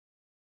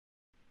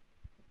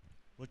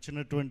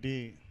వచ్చినటువంటి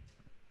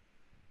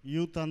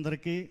యూత్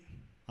అందరికీ,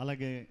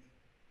 అలాగే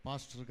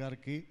పాస్టర్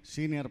గారికి,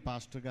 సీనియర్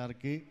పాస్టర్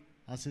గారికి,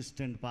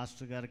 అసిస్టెంట్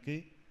పాస్టర్ గారికి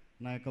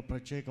నా యొక్క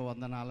ప్రత్యేక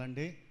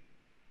వందనాలండి.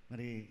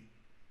 మరి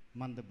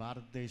మనది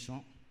భారతదేశం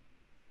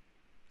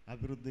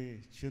అభివృద్ధి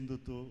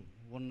చెందుతూ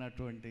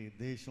ఉన్నటువంటి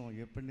దేశం.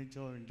 ఎప్పటి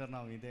నుంచో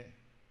వింటున్నాం ఇదే,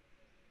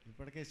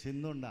 ఇప్పటికే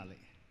చెంది ఉండాలి.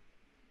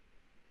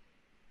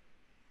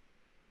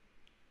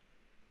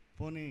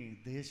 పోనీ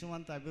దేశం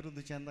అంతా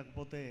అభివృద్ధి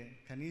చెందకపోతే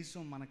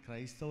కనీసం మన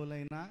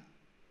క్రైస్తవులైనా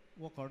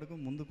ఒక అడుగు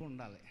ముందుకు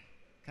ఉండాలి.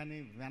 కానీ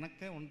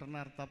వెనక్కే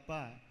ఉంటున్నారు తప్ప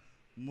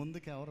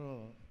ముందుకు ఎవరు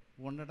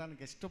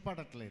ఉండడానికి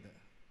ఇష్టపడట్లేదు.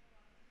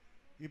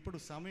 ఇప్పుడు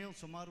సమయం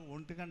సుమారు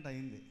 1 గంట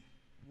అయింది.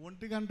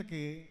 1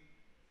 గంటకి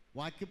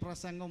వాక్య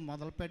ప్రసంగం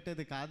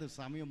మొదలుపెట్టేది కాదు,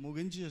 సమయం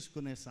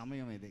ముగించేసుకునే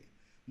సమయం ఇది.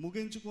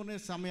 ముగించుకునే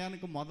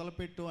సమయానికి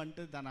మొదలుపెట్టు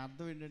అంటే దాని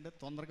అర్థం ఏంటంటే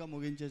తొందరగా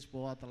ముగించేసి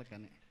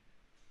పోవాతలకని.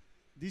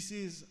 This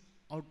is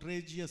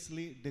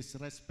outrageously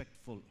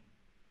disrespectful.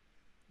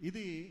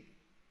 ఇది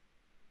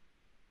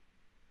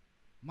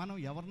మనం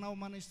ఎవరిని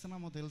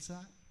అవమానిస్తున్నామో తెలుసా?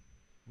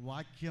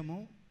 వాక్యము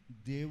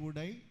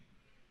దేవుడై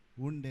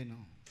ఉండెను.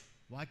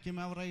 వాక్యం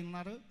ఎవరై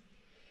ఉన్నారు?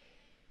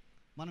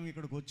 మనం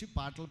ఇక్కడికి వచ్చి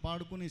పాటలు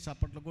పాడుకుని,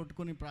 చప్పట్లు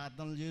కొట్టుకుని,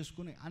 ప్రార్థనలు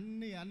చేసుకుని,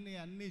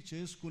 అన్నీ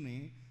చేసుకుని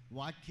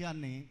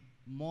వాక్యాన్ని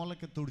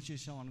మూలకి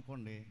తుడిచేసాం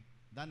అనుకోండి,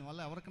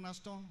 దానివల్ల ఎవరికి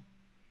నష్టం?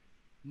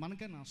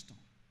 మనకే నష్టం.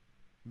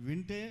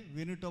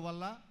 వినుట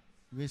వల్ల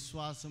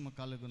విశ్వాసము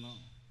కలుగును.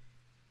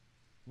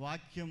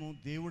 వాక్యము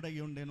దేవుడై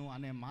ఉండెను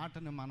అనే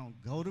మాటని మనం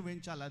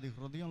గౌరవించాలి, అది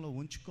హృదయంలో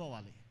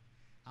ఉంచుకోవాలి.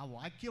 ఆ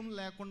వాక్యం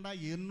లేకుండా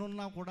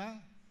ఎన్నున్నా కూడా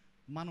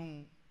మనం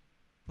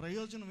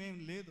ప్రయోజనం ఏం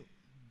లేదు.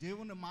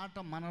 దేవుని మాట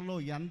మనలో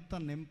ఎంత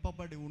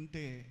నింపబడి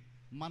ఉంటే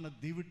మన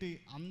దివిటి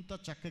అంత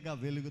చక్కగా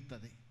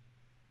వెలుగుతుంది.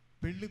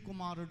 పెళ్లి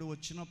కుమారుడు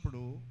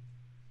వచ్చినప్పుడు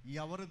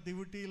ఎవరి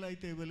దివిటీలు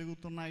అయితే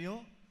వెలుగుతున్నాయో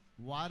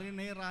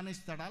వారినే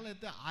రాణిస్తాడా,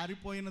 లేకపోతే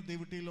ఆరిపోయిన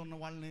దివిటీలు ఉన్న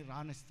వాళ్ళని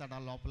రాణిస్తాడా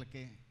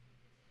లోపలికి?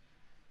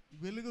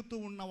 వెలుగుతూ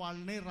ఉన్న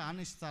వాళ్ళని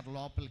రాణిస్తారు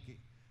లోపలికి.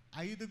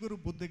 5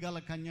 బుద్ధిగల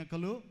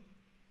కన్యకలు,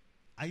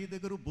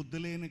 5 బుద్ధి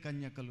లేని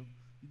కన్యకలు.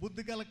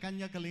 బుద్ధిగల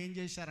కన్యకలు ఏం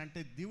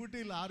చేశారంటే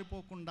దివిటీలు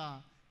ఆరిపోకుండా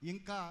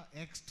ఇంకా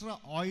ఎక్స్ట్రా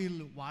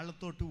ఆయిల్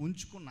వాళ్ళతోటి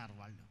ఉంచుకున్నారు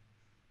వాళ్ళు.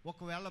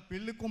 ఒకవేళ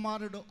పెళ్లి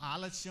కుమారుడు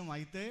ఆలస్యం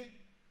అయితే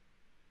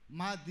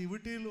మా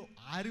దివిటీలు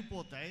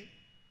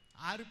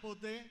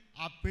ఆరిపోతే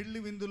ఆ పెళ్లి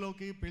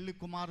విందులోకి పెళ్లి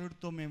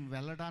కుమారుడితో మేము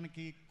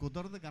వెళ్ళడానికి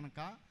కుదరదు కనుక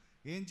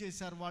ఏం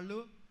చేశారు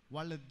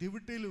వాళ్ళ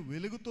దివిటీలు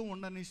వెలుగుతూ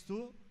ఉండనిస్తూ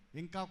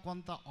ఇంకా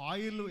కొంత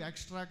ఆయిల్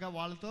ఎక్స్ట్రాగా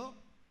వాళ్ళతో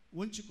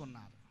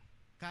ఉంచుకున్నారు.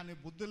 కానీ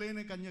బుద్ధి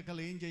లేని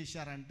కన్యకలు ఏం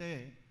చేశారంటే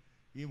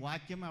ఈ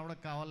వాక్యం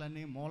ఎవరికి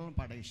కావాలని మూలను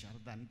పడేశారు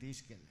దాన్ని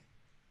తీసుకెళ్ళి.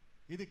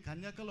 ఇది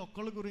కన్యకలు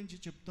ఒక్కళ్ళ గురించి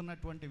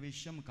చెప్తున్నటువంటి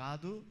విషయం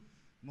కాదు.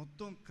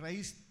 మొత్తం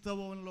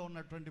క్రైస్తవంలో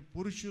ఉన్నటువంటి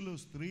పురుషులు,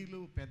 స్త్రీలు,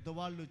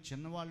 పెద్దవాళ్ళు,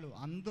 చిన్నవాళ్ళు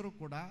అందరూ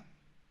కూడా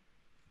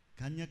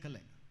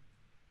కన్యకలే.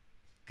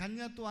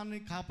 కన్యత్వాన్ని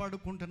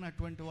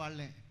కాపాడుకుంటున్నటువంటి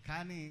వాళ్ళే.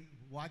 కానీ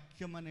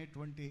వాక్యం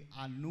అనేటువంటి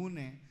ఆ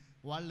నూనె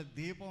వాళ్ళ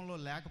దీపంలో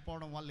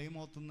లేకపోవడం వల్ల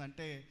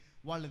ఏమవుతుందంటే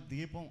వాళ్ళ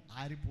దీపం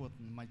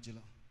ఆరిపోతుంది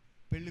మధ్యలో.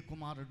 పెళ్లి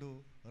కుమారుడు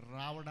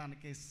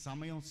రావడానికి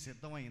సమయం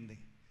సిద్ధమైంది.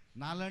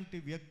 నాలాంటి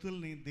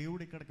వ్యక్తుల్ని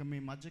దేవుడు ఇక్కడికి మీ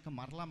మధ్యకి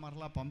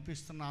మరలా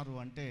పంపిస్తున్నారు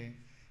అంటే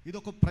ఇది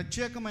ఒక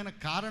ప్రత్యేకమైన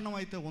కారణం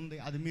అయితే ఉంది.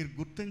 అది మీరు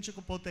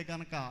గుర్తించకపోతే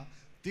కనుక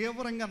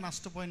తీవ్రంగా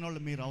నష్టపోయిన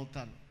వాళ్ళు మీరు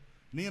అవుతారు.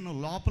 నేను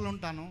లోపల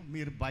ఉంటాను,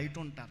 మీరు బయట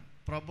ఉంటారు.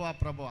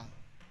 ప్రభువా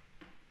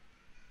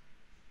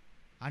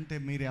అంటే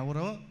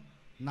మీరెవరో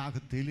నాకు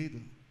తెలీదు.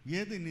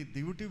 ఏది నీ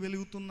దివిటి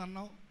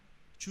వెలుగుతుందన్నావు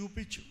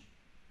చూపించు.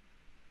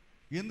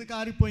 ఎందుకు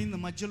ఆరిపోయింది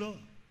మధ్యలో?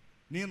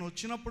 నేను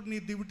వచ్చినప్పుడు నీ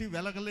దివిటి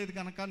వెలగలేదు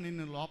కనుక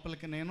నిన్ను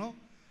లోపలికి నేను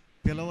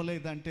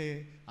పిలవలేదంటే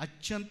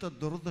అత్యంత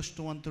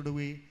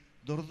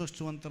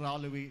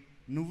దురదృష్టవంతురాలివి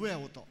నువ్వే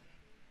అవుతావు.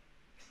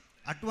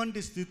 అటువంటి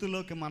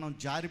స్థితిలోకి మనం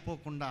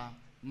జారిపోకుండా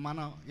మన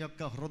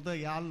యొక్క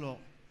హృదయాల్లో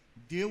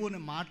దేవుని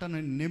మాటను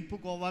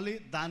నింపుకోవాలి.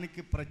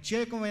 దానికి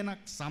ప్రత్యేకమైన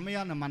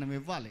సమయాన్ని మనం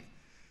ఇవ్వాలి.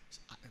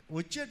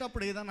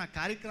 వచ్చేటప్పుడు ఏదైనా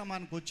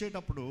కార్యక్రమానికి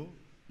వచ్చేటప్పుడు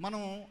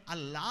మనం ఆ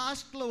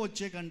లాస్ట్లో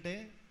వచ్చే కంటే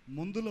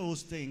ముందులో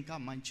వస్తే ఇంకా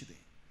మంచిది.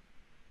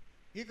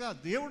 ఇక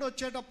దేవుడు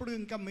వచ్చేటప్పుడు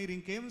ఇంకా మీరు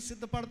ఇంకేం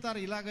సిద్ధపడతారు?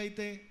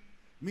 ఇలాగైతే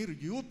మీరు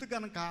యూత్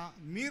కనుక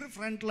మీరు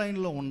ఫ్రంట్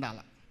లైన్లో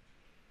ఉండాలి,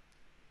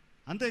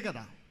 అంతే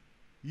కదా.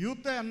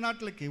 యూత్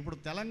అన్నట్లకి ఇప్పుడు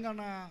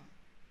తెలంగాణ,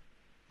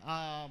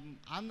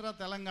 ఆంధ్ర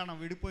తెలంగాణ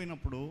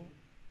విడిపోయినప్పుడు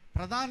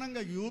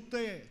ప్రధానంగా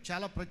యూతే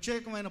చాలా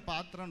ప్రత్యేకమైన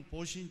పాత్రను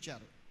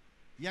పోషించారు.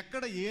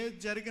 ఎక్కడ ఏది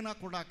జరిగినా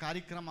కూడా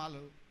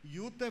కార్యక్రమాలు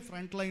యూతే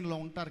ఫ్రంట్ లైన్లో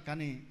ఉంటారు.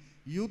 కానీ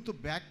యూత్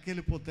బ్యాక్కి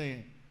వెళ్ళిపోతే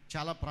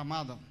చాలా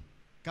ప్రమాదం.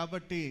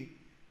 కాబట్టి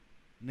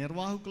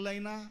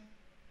నిర్వాహకులైనా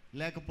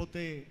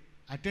లేకపోతే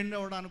అటెండ్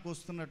అవ్వడానికి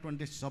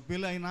వస్తున్నటువంటి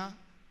సభ్యులైనా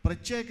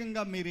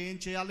ప్రత్యేకంగా మీరు ఏం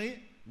చేయాలి?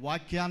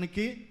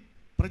 వాక్యానికి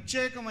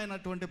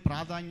ప్రత్యేకమైనటువంటి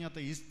ప్రాధాన్యత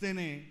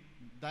ఇస్తేనే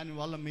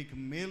దానివల్ల మీకు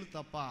మేలు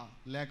తప్ప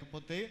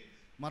లేకపోతే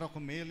మరొక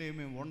మేలు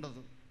ఏమీ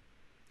ఉండదు.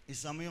 ఈ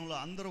సమయంలో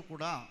అందరూ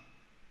కూడా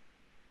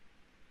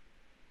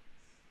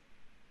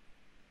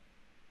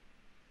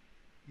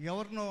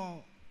ఎవరినో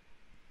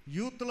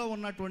యూత్లో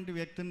ఉన్నటువంటి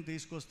వ్యక్తిని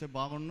తీసుకొస్తే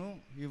బాగుండు,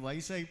 ఈ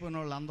వయసు అయిపోయిన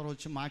వాళ్ళు అందరూ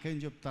వచ్చి మాకేం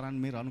చెప్తారని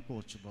మీరు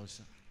అనుకోవచ్చు.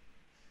 బహుశా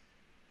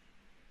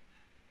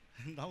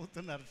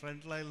నవ్వుతున్నారు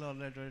ఫ్రంట్ లైన్లో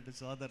ఉన్నటువంటి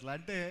సోదరులు.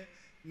 అంటే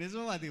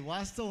నిజం, అది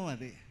వాస్తవం.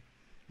 అది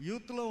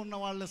యూత్లో ఉన్న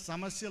వాళ్ళ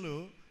సమస్యలు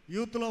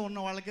యూత్లో ఉన్న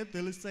వాళ్ళకే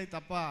తెలుస్తాయి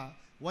తప్ప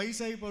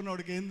వయసు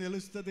అయిపోయినోడికి ఏం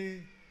తెలుస్తుంది?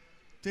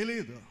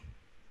 తెలియదు.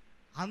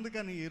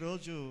 అందుకని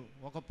ఈరోజు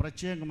ఒక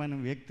ప్రత్యేకమైన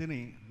వ్యక్తిని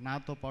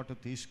నాతో పాటు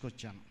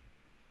తీసుకొచ్చాను.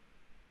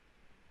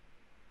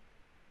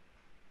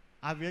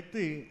 ఆ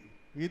వ్యక్తి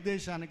ఈ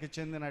దేశానికి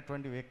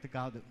చెందినటువంటి వ్యక్తి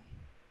కాదు.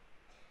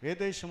 ఏ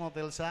దేశమో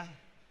తెలుసా?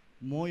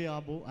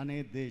 మోయాబు అనే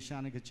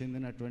దేశానికి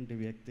చెందినటువంటి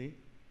వ్యక్తి.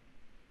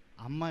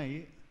 అమ్మాయి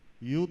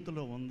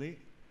యూత్లో ఉంది.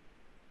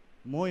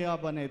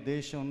 మోయాబు అనే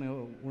దేశంలో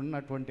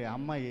ఉన్నటువంటి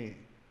అమ్మాయి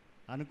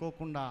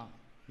అనుకోకుండా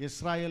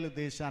ఇశ్రాయేలు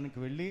దేశానికి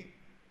వెళ్ళి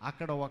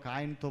అక్కడ ఒక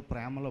ఆయనతో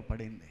ప్రేమలో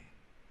పడింది.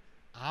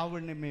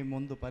 ఆవిడ్ని మీ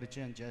ముందు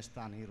పరిచయం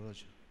చేస్తాను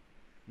ఈరోజు.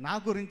 నా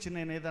గురించి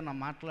నేను ఏదైనా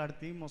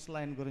మాట్లాడితే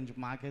ముసలాయన గురించి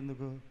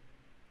మాకెందుకు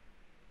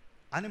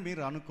అని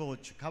మీరు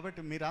అనుకోవచ్చు.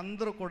 కాబట్టి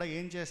మీరందరూ కూడా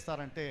ఏం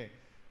చేస్తారంటే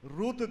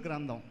రూతు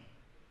గ్రంథం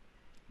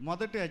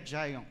 1వ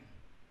అధ్యాయం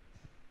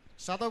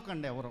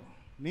చదవకండి ఎవరు,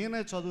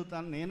 నేనే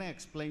చదువుతాను, నేనే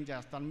ఎక్స్ప్లెయిన్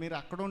చేస్తాను. మీరు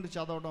అక్కడ ఉండి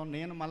చదవడం,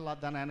 నేను మళ్ళీ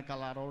దాని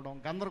వెనకాల అరవడం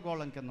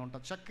గందరగోళం కింద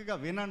ఉంటుంది. చక్కగా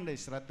వినండి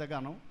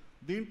శ్రద్ధగాను.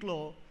 దీంట్లో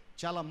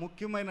చాలా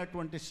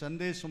ముఖ్యమైనటువంటి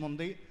సందేశం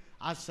ఉంది.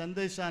 ఆ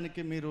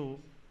సందేశానికి మీరు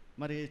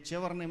మరి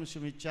చివరి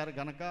నిమిషం ఇచ్చారు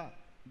కనుక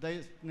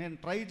నేను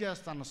ట్రై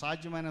చేస్తాను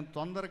సాధ్యమైనంత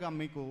తొందరగా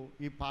మీకు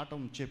ఈ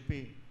పాఠం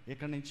చెప్పి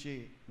ఇక్కడి నుంచి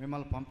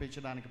మిమ్మల్ని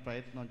పంపించడానికి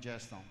ప్రయత్నం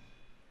చేస్తాం.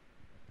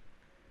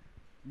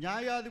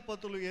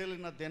 న్యాయాధిపతులు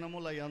ఏలిన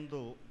దినముల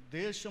యందు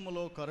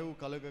దేశములో కరువు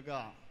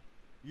కలుగగా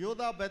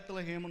యూదా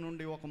బెత్లెహేము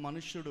నుండి ఒక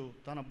మనుష్యుడు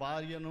తన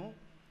భార్యను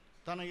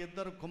తన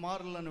 2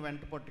 కుమారులను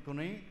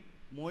వెంటపట్టుకుని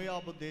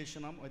మోయాబు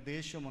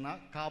దేశమున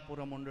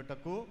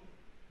కాపురముండుటకు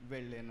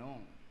వెళ్ళెను.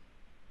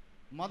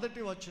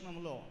 మొదటి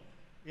వచనంలో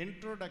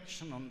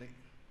ఇంట్రొడక్షన్ ఉంది.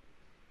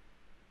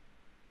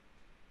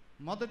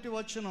 మొదటి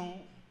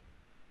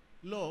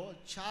వచనంలో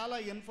చాలా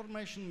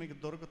ఇన్ఫర్మేషన్ మీకు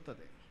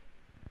దొరుకుతుంది.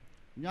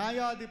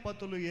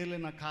 న్యాయాధిపతులు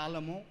ఏలిన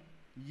కాలము,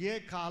 ఏ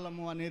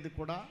కాలము అనేది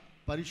కూడా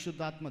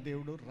పరిశుద్ధాత్మ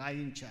దేవుడు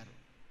రాయించారు.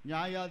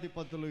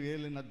 న్యాయాధిపతులు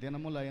ఏలిన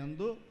దినముల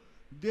యందు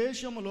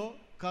దేశములో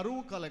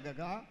కరువు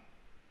కలగగా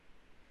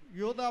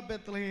యూదా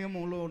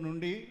బెత్లెహేములో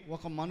నుండి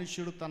ఒక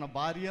మనుష్యుడు తన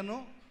భార్యను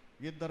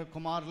 2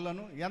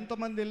 కుమారులను,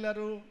 ఎంతమంది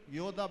వెళ్ళారు?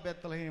 యూదా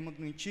బెత్లెహేము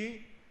నుంచి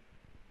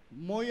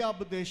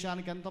మోయాబు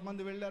దేశానికి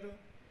ఎంతమంది వెళ్ళారు?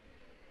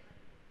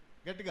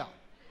 గట్టిగా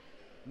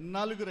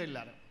 4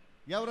 వెళ్ళారు.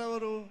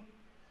 ఎవరెవరు?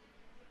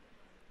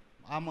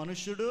 ఆ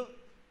మనుష్యుడు,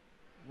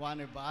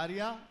 వాని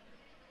భార్య,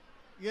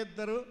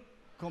 2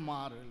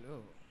 కుమారులు.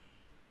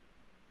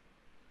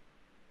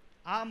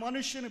 ఆ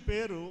మనుష్యుని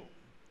పేరు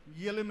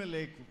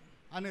ఎలిమెలెకు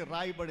అని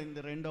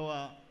రాయబడింది 2వ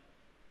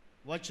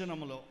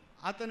వచనంలో.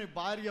 అతని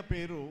భార్య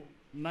పేరు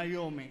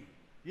నయోమి.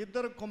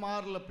 2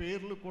 కుమారుల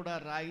పేర్లు కూడా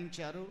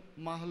రాయించారు,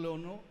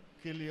 మహలోను,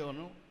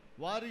 కిలియోను.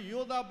 వారు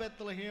యూదా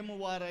బెత్లెహేము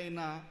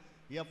వారైన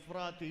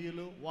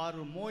ఎఫ్రాతీయులు.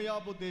 వారు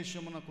మోయాబు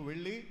దేశమునకు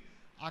వెళ్ళి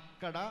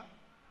అక్కడ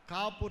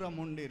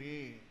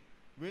కాపురముండిరి.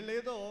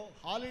 వీళ్ళేదో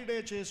హాలిడే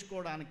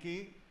చేసుకోవడానికి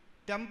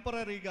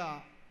టెంపరీగా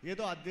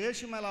ఏదో ఆ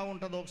దేశం ఎలా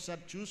ఉంటుందో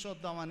ఒకసారి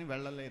చూసొద్దామని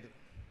వెళ్ళలేదు.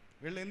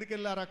 వీళ్ళు ఎందుకు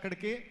వెళ్ళారు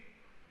అక్కడికి?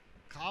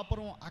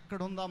 కాపురం అక్కడ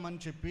ఉందామని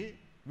చెప్పి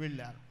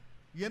వెళ్ళారు.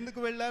 ఎందుకు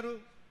వెళ్ళారు?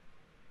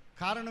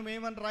 కారణం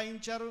ఏమని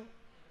రాయించారు?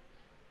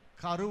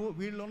 కరువు.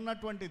 వీళ్ళు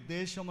ఉన్నటువంటి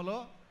దేశంలో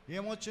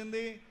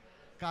ఏమొచ్చింది?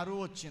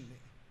 కరువు వచ్చింది.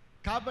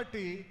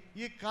 కాబట్టి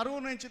ఈ కరువు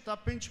నుంచి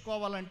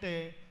తప్పించుకోవాలంటే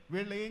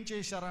వీళ్ళు ఏం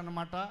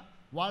చేశారన్నమాట,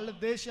 వాళ్ళ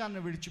దేశాన్ని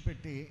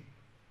విడిచిపెట్టి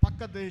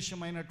పక్క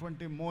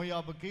దేశమైనటువంటి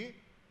మోయాబుకి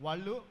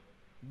వాళ్ళు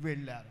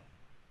వెళ్ళారు.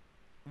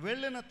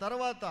 వెళ్ళిన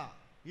తర్వాత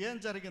ఏం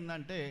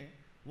జరిగిందంటే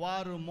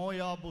వారు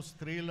మోయాబు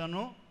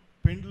స్త్రీలను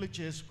పెండ్లు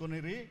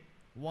చేసుకునిరి.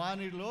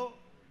 వానిలో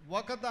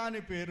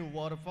ఒకదాని పేరు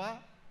ఓర్ఫా,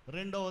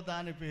 రెండవ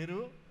దాని పేరు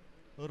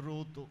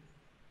రూతు.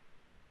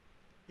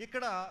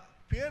 ఇక్కడ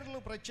పేర్లు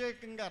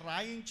ప్రత్యేకంగా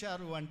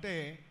రాయించారు అంటే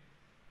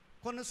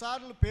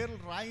కొన్నిసార్లు పేర్లు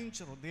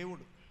రాయించరు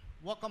దేవుడు.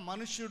 ఒక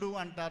మనుష్యుడు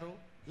అంటారు,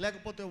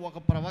 లేకపోతే ఒక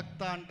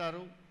ప్రవక్త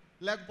అంటారు,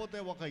 లేకపోతే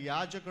ఒక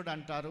యాజకుడు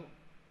అంటారు,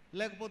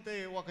 లేకపోతే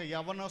ఒక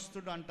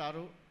యవనస్తుడు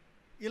అంటారు,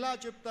 ఇలా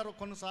చెప్తారు.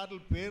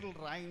 కొన్నిసార్లు పేర్లు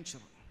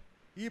రాయించరు.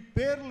 ఈ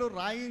పేర్లు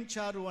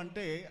రాయించారు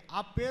అంటే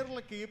ఆ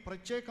పేర్లకి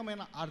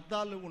ప్రత్యేకమైన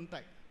అర్థాలు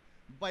ఉంటాయి.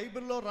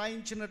 బైబిల్లో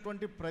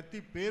రాయించినటువంటి ప్రతి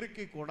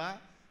పేరుకి కూడా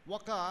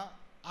ఒక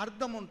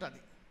అర్థం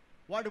ఉంటుంది.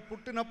 వాడు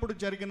పుట్టినప్పుడు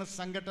జరిగిన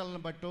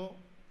సంఘటనలను బట్టో,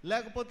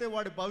 లేకపోతే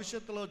వాడి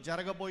భవిష్యత్తులో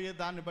జరగబోయే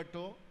దాన్ని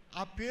బట్టో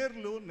ఆ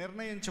పేర్లు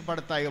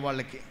నిర్ణయించబడతాయి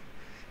వాళ్ళకి.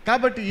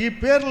 కాబట్టి ఈ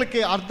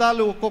పేర్లకి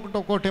అర్థాలు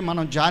ఒక్కొక్కటి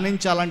మనం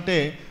ధ్యానించాలంటే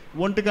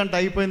 1 గంట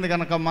అయిపోయింది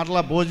కనుక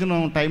మరలా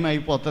భోజనం టైం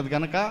అయిపోతుంది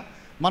కనుక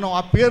మనం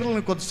ఆ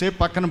పేర్లను కొద్దిసేపు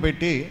పక్కన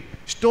పెట్టి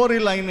స్టోరీ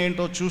లైన్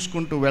ఏంటో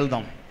చూసుకుంటూ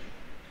వెళ్దాం.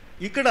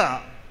 ఇక్కడ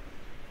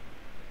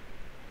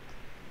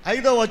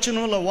 5వ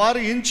వచనంలో వారు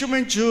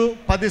ఇంచుమించు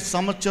 10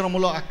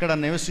 సంవత్సరములు అక్కడ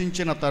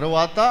నివసించిన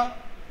తరువాత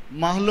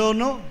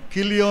మహలోను,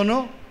 కిలియోను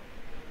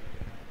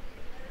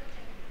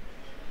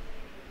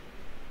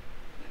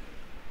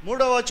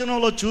 3వ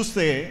వచనంలో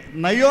చూస్తే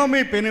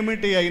నయోమి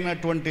పెనిమిటి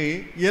అయినటువంటి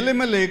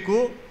ఎలిమెలెకు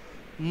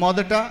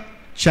మొదట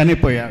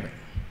చనిపోయాడు.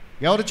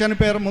 ఎవరు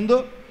చనిపోయారు ముందు?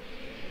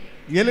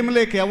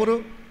 ఎలిమెలెకు ఎవరు?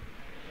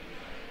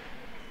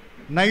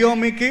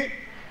 నయోమికి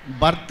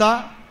భర్త.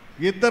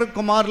 2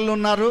 కుమారులు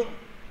ఉన్నారు,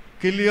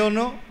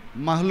 కిలియోను,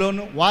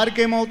 మహ్లోను.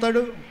 వారికి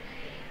ఏమవుతాడు?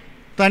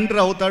 తండ్రి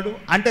అవుతాడు.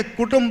 అంటే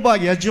కుటుంబ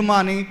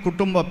యజమాని,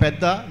 కుటుంబ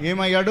పెద్ద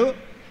ఏమయ్యాడు?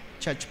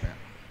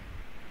 చచ్చిపోయాడు.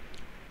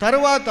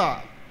 తరువాత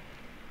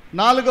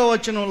 4వ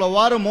వచనంలో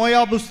వారు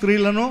మోయాబు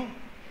స్త్రీలను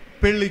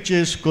పెళ్లి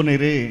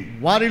చేసుకొనిరి.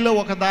 వారిలో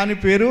ఒక దాని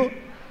పేరు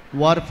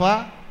వర్ఫా,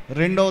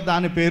 రెండవ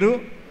దాని పేరు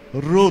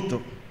రూతు.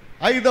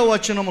 5వ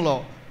వచనంలో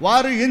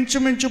వారు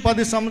ఇంచుమించు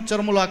 10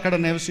 సంవత్సరములు అక్కడ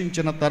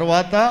నివసించిన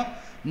తర్వాత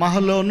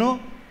మహలోను,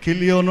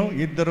 కిలియోను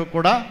 2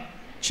 కూడా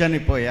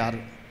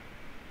చనిపోయారు.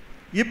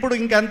 ఇప్పుడు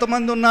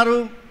ఇంకెంతమంది ఉన్నారు?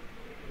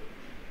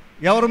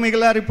 ఎవరు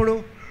మిగిలారు ఇప్పుడు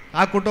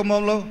ఆ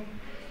కుటుంబంలో?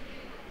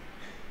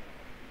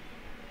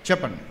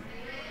 చెప్పండి.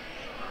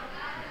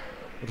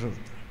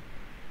 రూత్.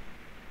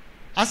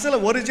 అసలు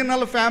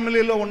ఒరిజినల్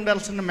ఫ్యామిలీలో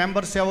ఉండాల్సిన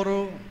మెంబర్స్ ఎవరు?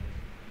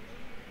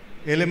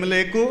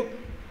 ఎలిమెలెకు,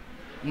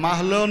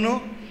 మహ్లోను,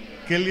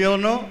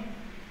 కిలియోను,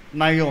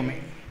 నయోమి.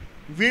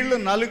 వీళ్ళు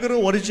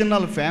 4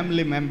 ఒరిజినల్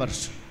ఫ్యామిలీ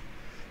మెంబర్స్.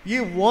 ఈ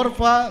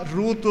ఓర్ఫా,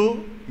 రూతు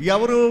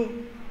ఎవరు?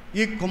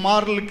 ఈ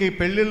కుమారులకి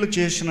పెళ్ళిళ్ళు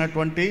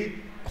చేసినటువంటి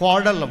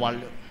కోడళ్ళ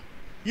వాళ్ళు.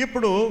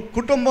 ఇప్పుడు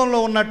కుటుంబంలో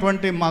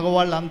ఉన్నటువంటి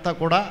మగవాళ్ళంతా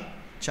కూడా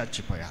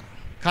చచ్చిపోయారు.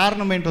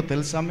 కారణం ఏంటో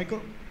తెలుసా మీకు?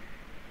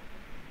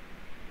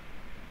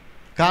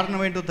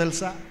 కారణం ఏంటో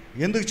తెలుసా?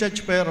 ఎందుకు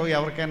చచ్చిపోయారో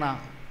ఎవరికైనా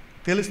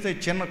తెలిస్తే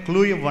చిన్న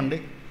క్లూ ఇవ్వండి.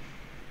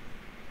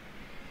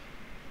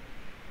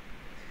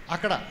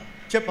 అక్కడ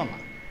చెప్పమ్మా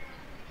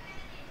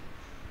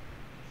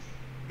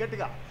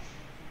గట్టిగా.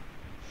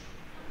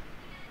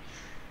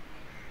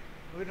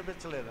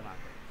 వినిపించలేదు,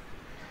 నాకు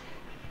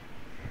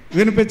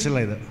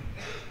వినిపించలేదు.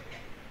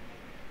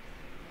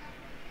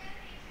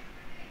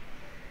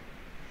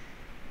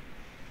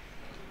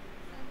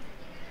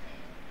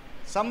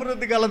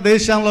 సమృద్ధి గల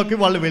దేశంలోకి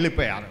వాళ్ళు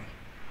వెళ్ళిపోయారు.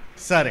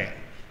 సరే,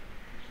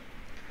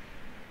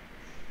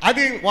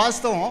 అది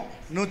వాస్తవం.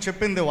 నువ్వు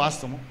చెప్పింది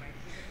వాస్తవం.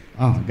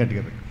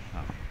 గట్టిగా పెట్టు.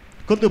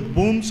 కొద్దిగా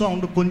భూమి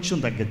సౌండ్ కొంచెం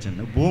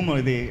తగ్గించండి. భూమి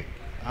ఇది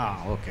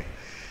ఓకే.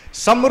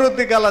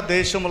 సమృద్ధి గల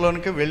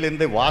దేశంలోనికి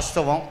వెళ్ళింది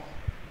వాస్తవం.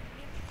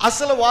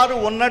 అసలు వారు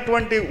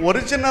ఉన్నటువంటి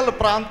ఒరిజినల్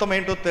ప్రాంతం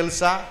ఏంటో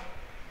తెలుసా?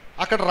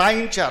 అక్కడ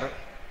రాయించారు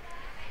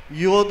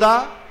యూదా,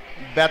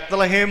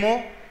 బెత్లెహేము,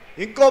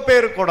 ఇంకో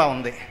పేరు కూడా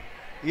ఉంది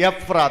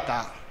ఎఫ్రాతా.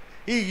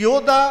 ఈ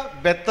యూదా,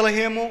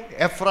 బెత్లెహేము,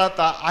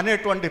 ఎఫ్రాతా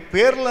అనేటువంటి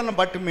పేర్లను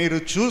బట్టి మీరు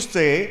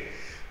చూస్తే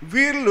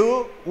వీళ్ళు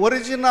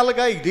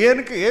ఒరిజినల్గా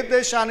దేనికి, ఏ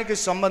దేశానికి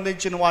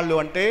సంబంధించిన వాళ్ళు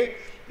అంటే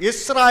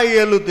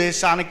ఇశ్రాయేలు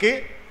దేశానికి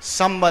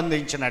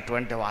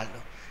సంబంధించినటువంటి వాళ్ళు.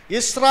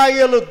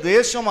 ఇశ్రాయేలు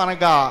దేశం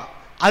అనగా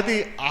అది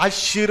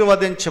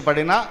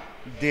ఆశీర్వదించబడిన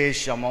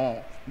దేశము.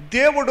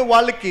 దేవుడు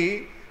వాళ్ళకి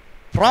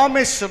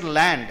ప్రామిస్డ్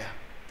ల్యాండ్.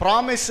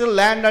 ప్రామిస్డ్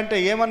ల్యాండ్ అంటే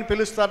ఏమని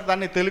పిలుస్తారు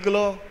దాన్ని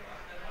తెలుగులో?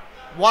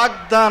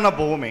 వాగ్దాన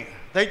భూమి.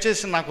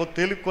 దయచేసి నాకు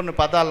తెలుగు కొన్ని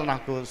పదాలు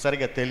నాకు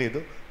సరిగా తెలియదు.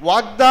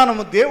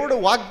 వాగ్దానము, దేవుడు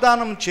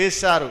వాగ్దానం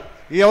చేశారు.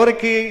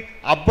 ఎవరికి?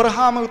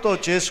 అబ్రహాముతో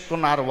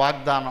చేసుకున్నారు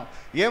వాగ్దానం.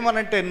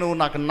 ఏమనంటే నువ్వు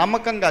నాకు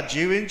నమ్మకంగా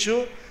జీవించు,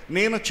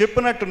 నేను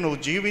చెప్పినట్టు నువ్వు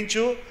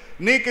జీవించు,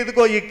 నీకు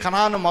ఇదిగో ఈ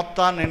కనాను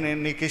మొత్తాన్ని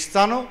నేను నీకు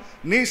ఇస్తాను,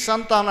 నీ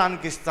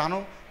సంతానానికి ఇస్తాను,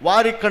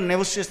 వారు ఇక్కడ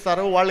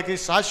నివసిస్తారు, వాళ్ళకి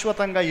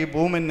శాశ్వతంగా ఈ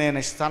భూమిని నేను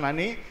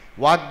ఇస్తానని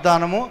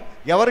వాగ్దానము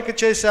ఎవరికి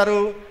చేశారు?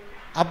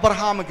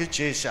 అబ్రహాముకి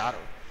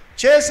చేశారు.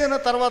 చేసిన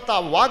తర్వాత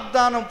ఆ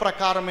వాగ్దానం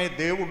ప్రకారమే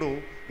దేవుడు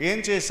ఏం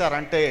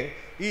చేశారంటే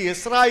ఈ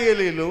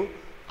ఇశ్రాయేలీలు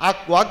ఆ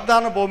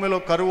వాగ్దాన భూమిలో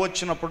కరువు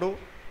వచ్చినప్పుడు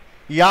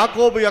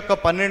యాకోబు యొక్క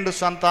 12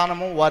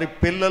 సంతానము, వారి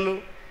పిల్లలు,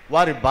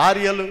 వారి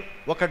భార్యలు,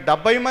 ఒక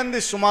 70 మంది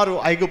సుమారు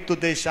ఐగుప్తు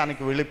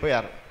దేశానికి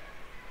వెళ్ళిపోయారు.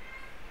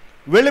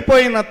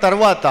 వెళ్ళిపోయిన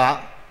తర్వాత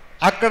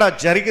అక్కడ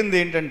జరిగింది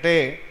ఏంటంటే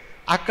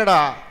అక్కడ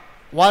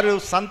వారు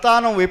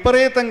సంతానం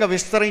విపరీతంగా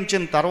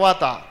విస్తరించిన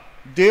తర్వాత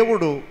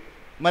దేవుడు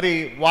మరి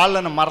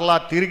వాళ్ళను మరలా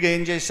తిరిగి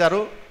ఏం చేశారు?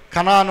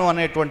 కనాను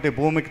అనేటువంటి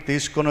భూమికి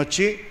తీసుకొని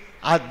వచ్చి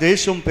ఆ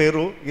దేశం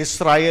పేరు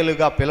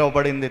ఇశ్రాయేలుగా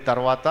పిలువబడింది.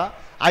 తర్వాత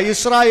ఆ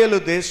ఇశ్రాయేలు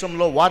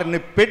దేశంలో వారిని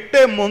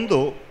పెట్టే ముందు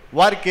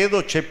వారికి ఏదో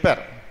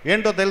చెప్పారు.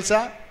 ఏంటో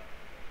తెలుసా?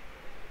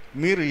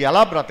 మీరు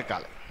ఎలా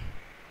బ్రతకాలి,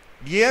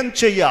 ఏం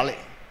చెయ్యాలి,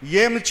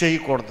 ఏమి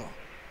చేయకూడదు.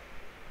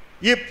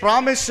 ఈ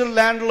ప్రామిస్డ్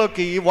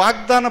ల్యాండ్లోకి, ఈ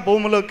వాగ్దాన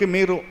భూమిలోకి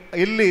మీరు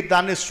వెళ్ళి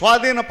దాన్ని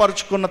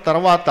స్వాధీనపరుచుకున్న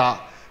తర్వాత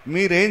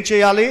మీరేం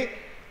చేయాలి?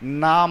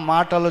 నా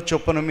మాటల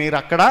చొప్పున మీరు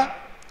అక్కడ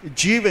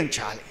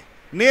జీవించాలి.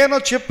 నేను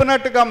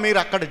చెప్పినట్టుగా మీరు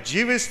అక్కడ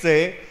జీవిస్తే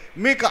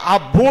మీకు ఆ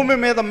భూమి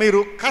మీద మీరు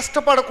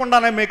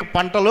కష్టపడకుండానే మీకు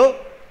పంటలు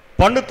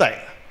పండుతాయి.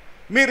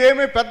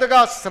 మీరేమీ పెద్దగా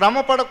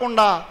శ్రమ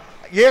పడకుండా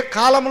ఏ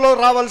కాలంలో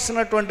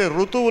రావాల్సినటువంటి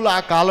ఋతువులు ఆ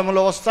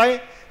కాలంలో వస్తాయి,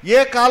 ఏ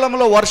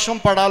కాలంలో వర్షం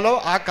పడాలో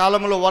ఆ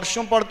కాలంలో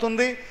వర్షం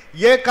పడుతుంది,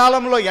 ఏ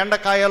కాలంలో ఎండ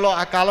కాయాలో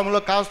ఆ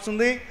కాలంలో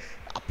కాస్తుంది.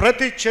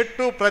 ప్రతి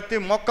చెట్టు ప్రతి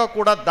మొక్క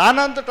కూడా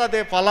దానంతట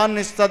అదే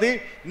ఫలాన్ని ఇస్తుంది.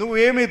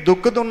 నువ్వేమీ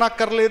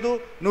దుక్కుదున్నక్కర్లేదు,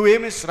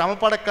 నువ్వేమీ శ్రమ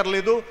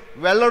పడక్కర్లేదు.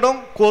 వెళ్ళడం,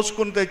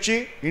 కోసుకుని తెచ్చి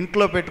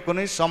ఇంట్లో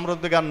పెట్టుకుని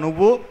సమృద్ధిగా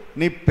నువ్వు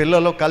నీ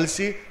పిల్లలు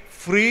కలిసి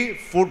ఫ్రీ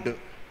ఫుడ్.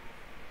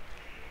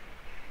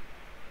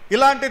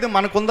 ఇలాంటిది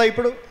మనకుందా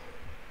ఇప్పుడు?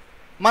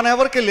 మన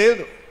ఎవరికి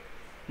లేదు.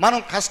 మనం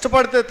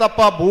కష్టపడితే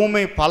తప్ప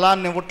భూమి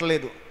ఫలాన్ని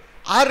ఇవ్వట్లేదు.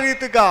 ఆ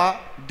రీతిగా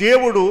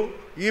దేవుడు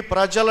ఈ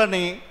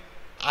ప్రజలని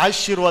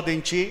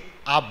ఆశీర్వదించి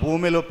ఆ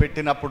భూమిలో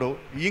పెట్టినప్పుడు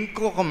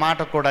ఇంకొక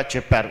మాట కూడా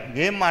చెప్పారు.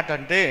 ఏం మాట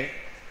అంటే,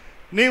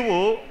 నీవు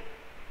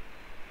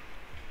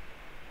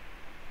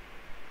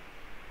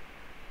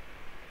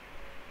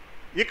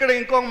ఇక్కడ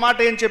ఇంకొక మాట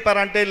ఏం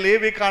చెప్పారంటే,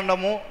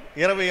 లేవికాండము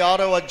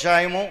 26వ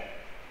అధ్యాయము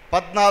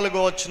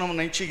 14వ వచనం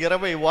నుంచి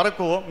 20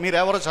 వరకు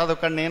మీరెవరు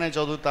చదవకండి, నేనే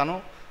చదువుతాను.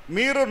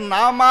 మీరు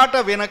నా మాట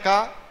వినక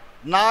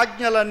నా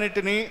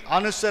ఆజ్ఞలన్నిటినీ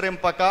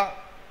అనుసరింపక,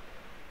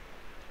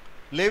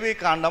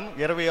 లేవికాండం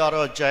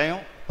 26వ అధ్యాయం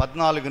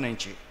 14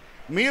 నుంచి,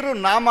 మీరు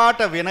నా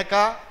మాట వినక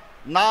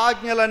నా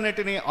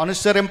ఆజ్ఞలన్నిటినీ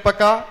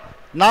అనుసరింపక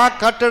నా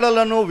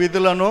కట్టడలను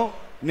విధులను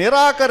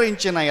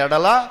నిరాకరించిన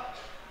ఎడల,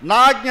 నా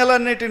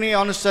ఆజ్ఞలన్నిటినీ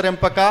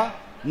అనుసరింపక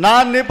నా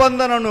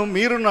నిబంధనను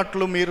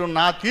మీరునట్లు మీరు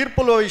నా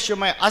తీర్పుల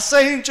విషయమై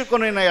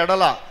అసహించుకున్న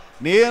ఎడల,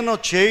 నేను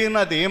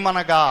చేయనది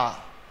ఏమనగా,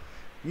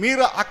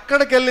 మీరు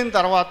అక్కడికి వెళ్ళిన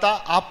తర్వాత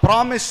ఆ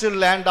ప్రామిస్డ్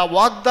ల్యాండ్, ఆ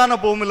వాగ్దాన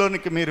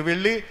భూమిలోనికి మీరు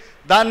వెళ్ళి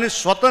దాన్ని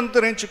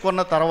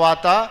స్వతంత్రించుకున్న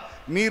తర్వాత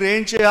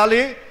మీరేం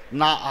చేయాలి?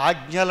 నా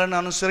ఆజ్ఞలను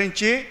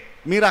అనుసరించి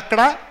మీరు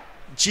అక్కడ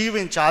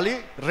జీవించాలి.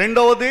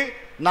 రెండవది,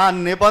 నా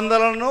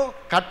నిబంధనలను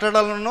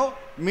కట్టడలను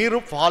మీరు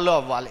ఫాలో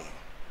అవ్వాలి.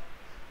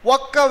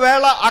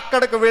 ఒక్కవేళ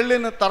అక్కడికి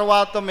వెళ్ళిన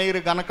తర్వాత మీరు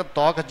గనక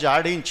తోక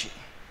జాడించి,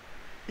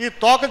 ఈ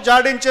తోక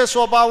జాడించే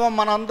స్వభావం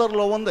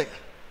మనందరిలో ఉంది.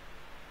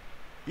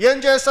 ఏం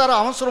చేస్తారు?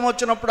 అవసరం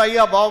వచ్చినప్పుడు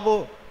అయ్యా బాబు,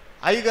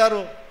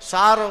 అయ్యగారు,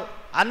 సారు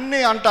అన్నీ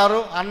అంటారు,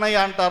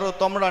 అన్నయ్య అంటారు,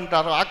 తమ్ముడు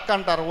అంటారు, అక్క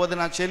అంటారు,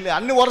 వదిన, చెల్లి,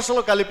 అన్ని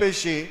వరుసలు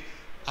కలిపేసి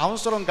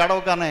అవసరం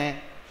గడవగానే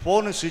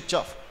ఫోన్ స్విచ్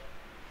ఆఫ్.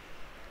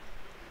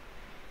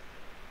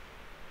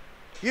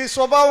 ఈ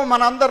స్వభావం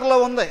మనందరిలో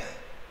ఉంది.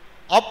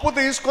 అప్పు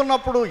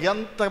తీసుకున్నప్పుడు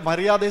ఎంత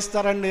మర్యాద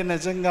ఇస్తారండి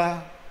నిజంగా.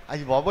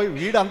 అయ్యి బాబోయ్,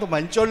 వీడు అంత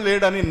మంచోడు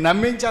లేడని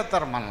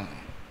నమ్మించేస్తారు మనం.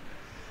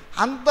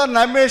 అంత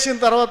నమ్మేసిన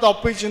తర్వాత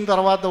అప్పు ఇచ్చిన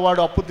తర్వాత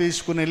వాడు అప్పు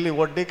తీసుకుని వెళ్ళి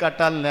వడ్డీ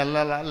కట్టాలి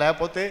నెలలా,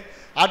 లేకపోతే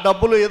ఆ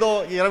డబ్బులు ఏదో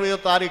 20వ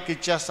తారీఖు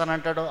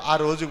ఇచ్చేస్తానంటాడు. ఆ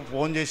రోజుకి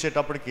ఫోన్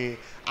చేసేటప్పటికి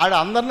ఆడు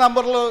అందరి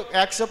నెంబర్లు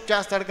యాక్సెప్ట్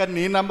చేస్తాడు, కానీ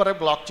నీ నెంబరే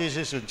బ్లాక్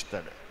చేసేసి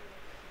ఉంచుతాడు.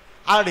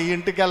 ఆడు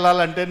ఇంటికి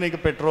వెళ్ళాలంటే నీకు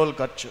పెట్రోల్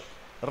ఖర్చు,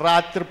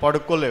 రాత్రి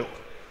పడుకోలేవు,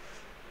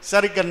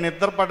 సరిగ్గా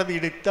నిద్ర పడది.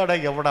 ఇడిస్తాడా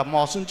ఎవడా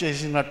మోసం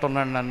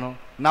చేసినట్టున్నాడు నన్ను,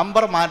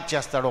 నంబర్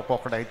మార్చేస్తాడు.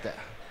 ఒక్కొక్కడైతే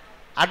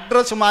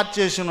అడ్రస్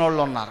మార్చేసిన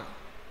వాళ్ళు ఉన్నారు.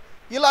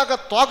 ఇలాగ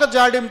తోక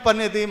జాడింపు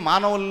అనేది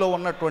మానవుల్లో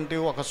ఉన్నటువంటి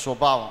ఒక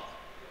స్వభావం.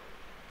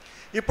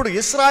 ఇప్పుడు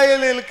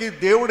ఇశ్రాయేలీలకి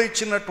దేవుడు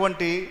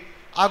ఇచ్చినటువంటి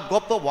ఆ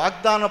గొప్ప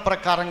వాగ్దాన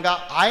ప్రకారంగా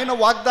ఆయన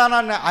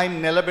వాగ్దానాన్ని ఆయన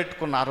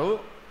నిలబెట్టుకున్నారు.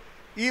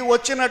 ఈ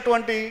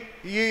వచ్చినటువంటి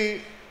ఈ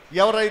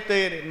ఎవరైతే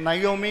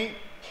నయోమి,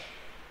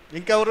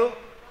 ఇంకెవరు,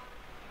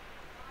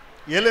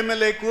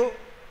 ఎలిమెలెకు,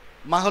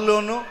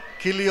 మహలోను,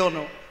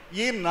 కిలియోను,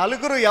 ఈ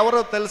నలుగురు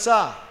ఎవరో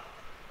తెలుసా?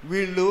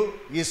 వీళ్ళు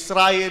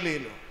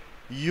ఇశ్రాయేలీలు,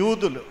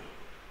 యూదులు.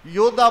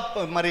 యూదా,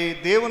 మరి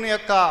దేవుని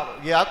యొక్క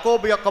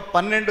యాకోబు యొక్క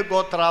 12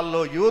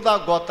 గోత్రాల్లో యూదా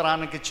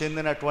గోత్రానికి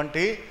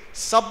చెందినటువంటి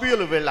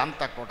సభ్యులు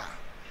వీళ్ళంతా కూడా.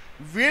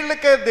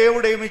 వీళ్ళకే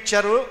దేవుడు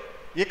ఏమిచ్చారు?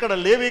 ఇక్కడ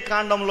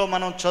లేవికాండంలో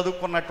మనం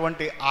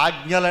చదువుకున్నటువంటి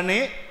ఆజ్ఞలని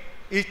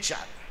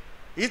ఇచ్చారు.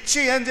 ఇచ్చి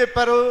ఏం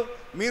చెప్పారు?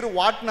 మీరు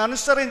వాటిని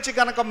అనుసరించి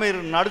కనుక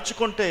మీరు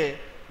నడుచుకుంటే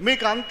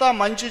మీకు అంతా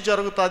మంచి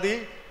జరుగుతుంది.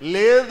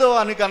 లేదు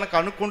అని కనుక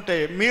అనుకుంటే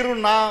మీరు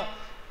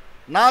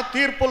నా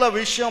తీర్పుల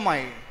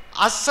విషయమై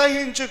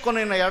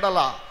అసహించుకుని ఎడల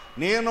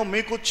నేను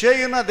మీకు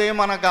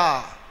చేయనదేమనగా,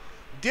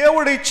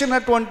 దేవుడు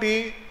ఇచ్చినటువంటి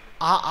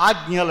ఆ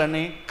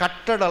ఆజ్ఞలని,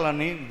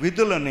 కట్టడలని,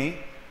 విధులని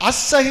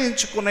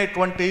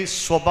అసహించుకునేటువంటి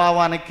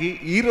స్వభావానికి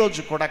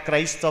ఈరోజు కూడా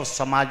క్రైస్తవ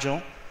సమాజం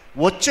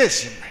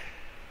వచ్చేసింది.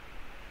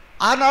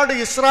 ఆనాడు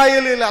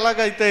ఇశ్రాయేలీలు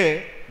ఎలాగైతే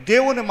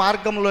దేవుని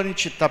మార్గంలో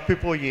నుంచి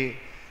తప్పిపోయి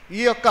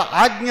ఈ యొక్క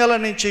ఆజ్ఞల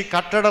నుంచి,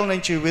 కట్టడల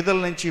నుంచి, విధుల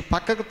నుంచి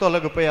పక్కకు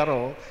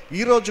తొలగిపోయారో,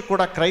 ఈరోజు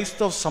కూడా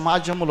క్రైస్తవ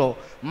సమాజంలో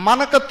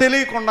మనకు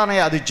తెలియకుండానే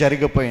అది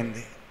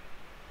జరిగిపోయింది.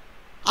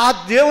 ఆ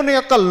దేవుని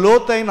యొక్క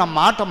లోతైన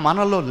మాట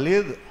మనలో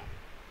లేదు.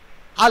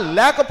 ఆ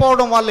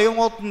లేకపోవడం వల్ల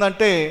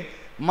ఏమవుతుందంటే,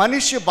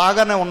 మనిషి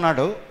బాగానే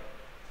ఉన్నాడు,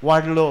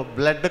 వాడిలో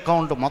బ్లడ్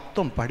కౌంట్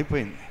మొత్తం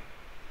పడిపోయింది.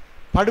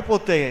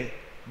 పడిపోతే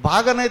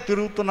బాగానే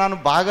తిరుగుతున్నాను,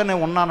 బాగానే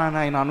ఉన్నానని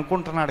ఆయన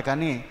అనుకుంటున్నాడు,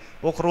 కానీ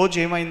ఒకరోజు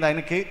ఏమైంది,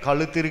 ఆయనకి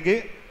కళ్ళు తిరిగి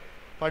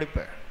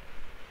పడిపోయాడు.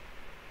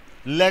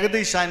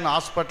 లెగదీసి ఆయన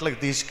హాస్పిటల్కి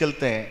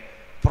తీసుకెళ్తే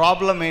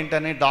ప్రాబ్లం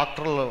ఏంటని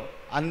డాక్టర్లు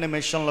అన్ని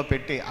మిషన్లో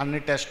పెట్టి అన్ని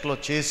టెస్టులు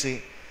చేసి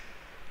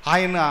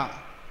ఆయన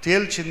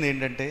తేల్చింది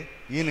ఏంటంటే,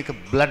 ఈయనకి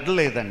బ్లడ్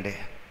లేదండి,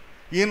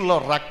 ఈయనలో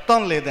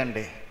రక్తం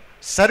లేదండి,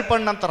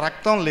 సరిపడినంత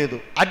రక్తం లేదు,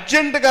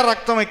 అర్జెంటుగా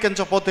రక్తం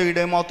ఎక్కించకపోతే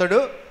వీడేమవుతాడు?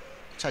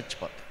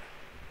 చచ్చిపోతాడు.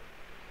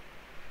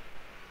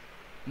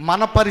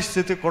 మన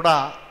పరిస్థితి కూడా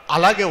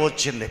అలాగే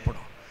వచ్చింది.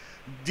 ఇప్పుడు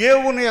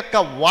దేవుని యొక్క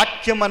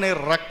వాక్యం అనే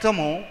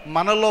రక్తము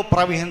మనలో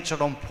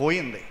ప్రవహించడం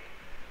పోయింది.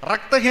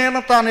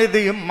 రక్తహీనత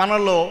అనేది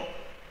మనలో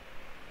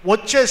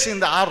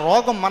వచ్చేసింది, ఆ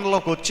రోగం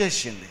మనలోకి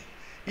వచ్చేసింది.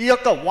 ఈ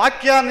యొక్క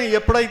వాక్యాన్ని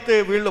ఎప్పుడైతే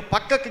వీళ్ళు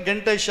పక్కకి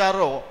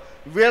గెంటేశారో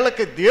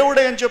వీళ్ళకి దేవుడు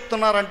ఏం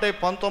చెప్తున్నారంటే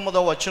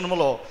 19వ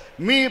వచనములో,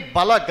 మీ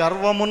బల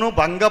గర్వమును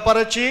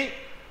భంగపరచి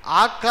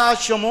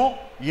ఆకాశము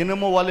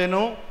ఇనుము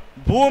వలెను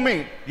భూమి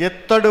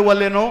ఎత్తడి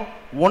వలెను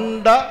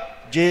ఉండ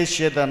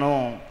చేసేదను,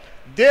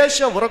 దేశ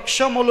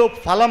వృక్షములు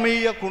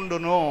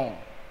ఫలమీయకుండును.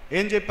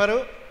 ఏం చెప్పారు?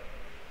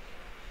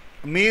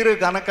 మీరు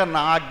గనక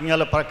నా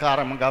ఆజ్ఞల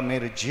ప్రకారంగా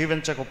మీరు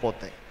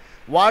జీవించకపోతే,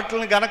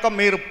 వాటిని గనక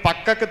మీరు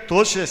పక్కకు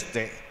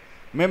తోసేస్తే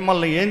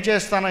మిమ్మల్ని ఏం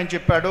చేస్తానని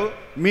చెప్పాడు?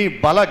 మీ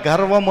బల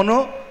గర్వమును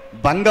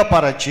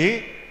భంగపరచి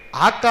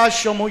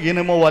ఆకాశము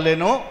ఇనుము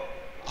వలెను,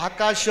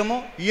 ఆకాశము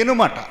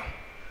ఇనుమట,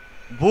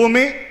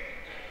 భూమి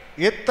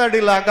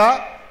ఎత్తడిలాగా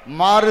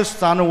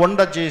మారుస్తాను, వండ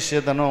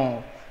చేసేదను.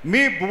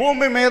 మీ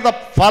భూమి మీద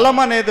ఫలం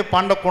అనేది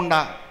పండకుండా,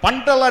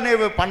 పంటలు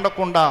అనేవి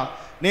పండకుండా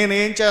నేను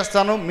ఏం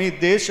చేస్తాను? మీ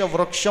దేశ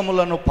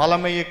వృక్షములను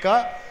ఫలమేయక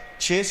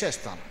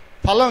చేసేస్తాను.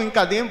 ఫలం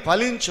ఇంకా అదేం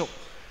ఫలించు.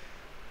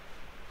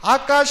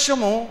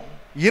 ఆకాశము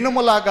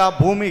ఇనుములాగా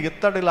భూమి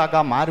ఇత్తడిలాగా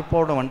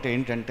మారిపోవడం అంటే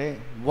ఏంటంటే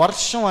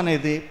వర్షం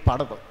అనేది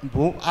పడదు.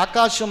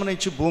 ఆకాశం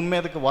నుంచి భూమి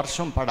మీదకి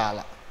వర్షం పడాల.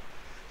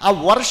 ఆ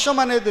వర్షం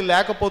అనేది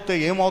లేకపోతే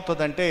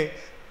ఏమవుతుందంటే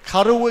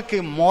కరువుకి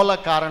మూల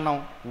కారణం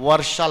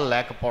వర్షాలు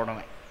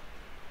లేకపోవడమే.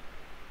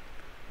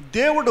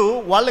 దేవుడు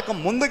వాళ్ళకి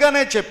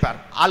ముందుగానే చెప్పారు,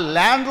 ఆ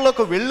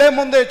ల్యాండ్లోకి వెళ్ళే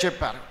ముందే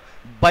చెప్పారు,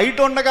 బయట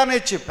ఉండగానే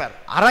చెప్పారు,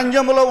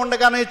 అరణ్యములో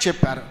ఉండగానే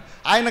చెప్పారు.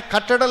 ఆయన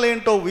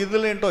కట్టడలేంటో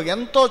విధులేంటో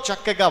ఎంతో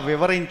చక్కగా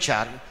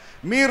వివరించారు.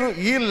 మీరు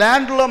ఈ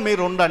ల్యాండ్లో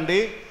మీరు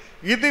ఉండండి,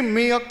 ఇది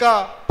మీ యొక్క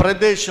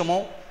ప్రదేశము,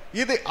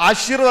 ఇది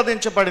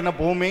ఆశీర్వదించబడిన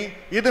భూమి,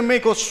 ఇది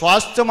మీకు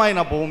స్వాస్థ్యమైన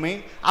భూమి,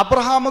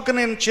 అబ్రహాముకు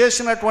నేను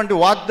చేసినటువంటి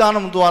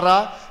వాగ్దానం ద్వారా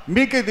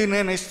మీకు ఇది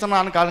నేను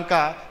ఇస్తున్నాను కనుక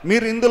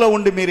మీరు ఇందులో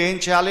ఉండి మీరు ఏం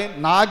చేయాలి?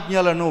 నా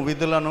ఆజ్ఞలను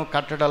విధులను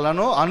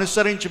కట్టడలను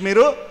అనుసరించి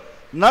మీరు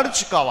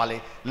నడుచుకోవాలి.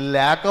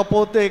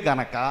 లేకపోతే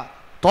గనక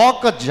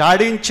తోక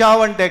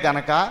జాడించావంటే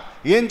గనక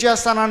ఏం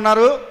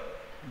చేస్తానన్నారు?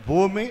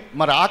 భూమి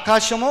మరి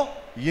ఆకాశము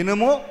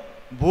ఇనుము,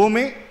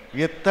 భూమి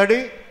ఎత్తడి,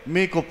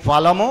 మీకు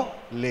ఫలము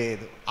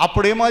లేదు.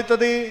 అప్పుడు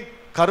ఏమవుతుంది?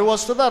 కరువు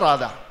వస్తుందా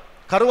రాదా?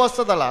 కరువు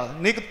వస్తుందా రాదా?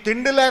 నీకు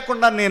తిండి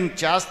లేకుండా నేను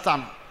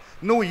చేస్తాను.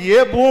 నువ్వు ఏ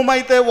భూమి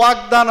అయితే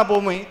వాగ్దాన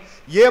భూమి,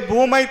 ఏ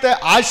భూమి అయితే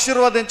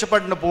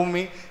ఆశీర్వదించబడిన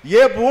భూమి,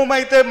 ఏ భూమి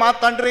అయితే మా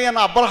తండ్రి అయిన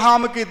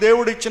అబ్రహాముకి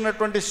దేవుడు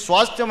ఇచ్చినటువంటి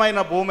స్వాస్థ్యమైన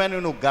భూమి అని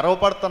నువ్వు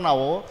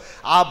గర్వపడుతున్నావో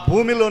ఆ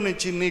భూమిలో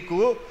నుంచి నీకు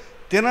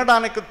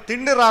తినడానికి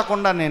తిండి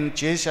రాకుండా నేను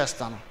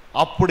చేసేస్తాను.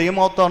 అప్పుడు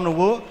ఏమవుతావు?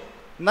 నువ్వు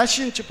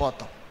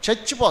నశించిపోతావు,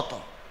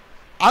 చచ్చిపోతావు.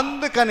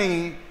 అందుకని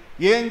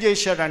ఏం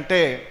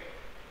చేశాడంటే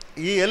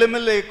ఈ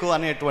ఎలిమెలెకు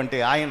అనేటువంటి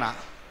ఆయన,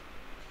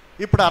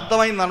 ఇప్పుడు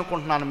అర్థమైంది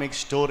అనుకుంటున్నాను మీకు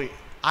స్టోరీ.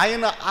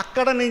 ఆయన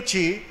అక్కడ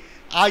నుంచి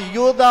ఆ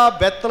యూదా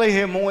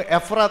బెత్లెహేము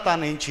ఎఫ్రాతా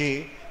నుంచి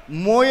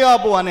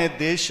మోయాబు అనే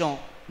దేశం,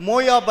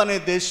 మోయాబు అనే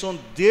దేశం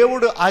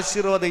దేవుడు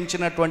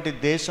ఆశీర్వదించినటువంటి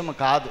దేశం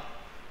కాదు.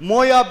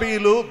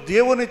 మోయాబీలు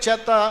దేవుని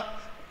చేత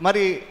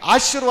మరి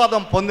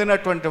ఆశీర్వాదం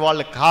పొందినటువంటి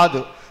వాళ్ళు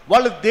కాదు.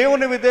 వాళ్ళు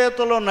దేవుని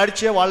విధేయతలో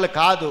నడిచే వాళ్ళు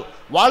కాదు.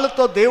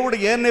 వాళ్ళతో దేవుడు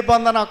ఏ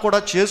నిబంధన కూడా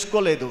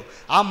చేసుకోలేదు.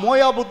 ఆ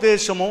మోయాబు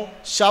దేశము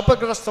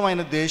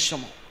శాపగ్రస్తమైన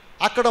దేశము.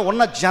 అక్కడ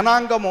ఉన్న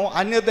జనాంగము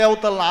అన్య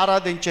దేవతలను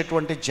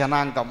ఆరాధించేటువంటి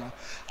జనాంగము.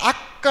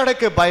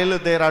 అక్కడికి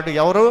బయలుదేరాడు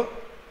ఎవరు?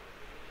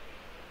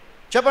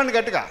 చెప్పండి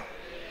గట్టిగా.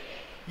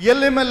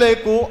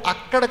 ఎలిమెలెకు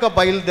అక్కడికి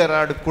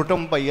బయలుదేరాడు.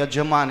 కుటుంబ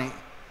యజమాని,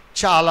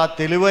 చాలా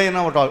తెలివైన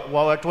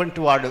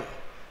అటువంటి వాడు.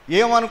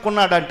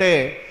 ఏమనుకున్నాడంటే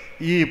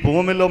ఈ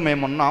భూమిలో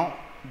మేమున్నాం,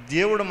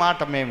 దేవుడి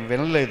మాట మేము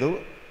వినలేదు,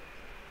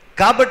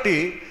 కాబట్టి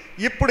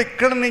ఇప్పుడు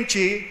ఇక్కడి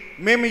నుంచి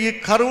మేము ఈ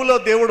కరువులో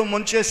దేవుడు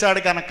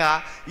ముంచేశాడు కనుక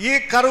ఈ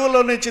కరువులో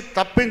నుంచి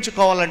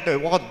తప్పించుకోవాలంటే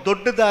ఒక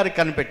దొడ్డిదారి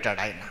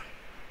కనిపెట్టాడు ఆయన.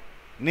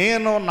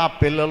 నేను నా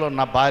పిల్లలు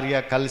నా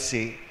భార్య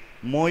కలిసి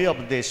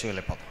మోయాబు దేశం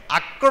వెళ్ళిపోతాం.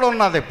 అక్కడ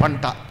ఉన్నది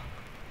పంట,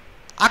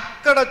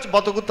 అక్కడ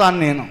బతుకుతాను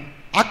నేను,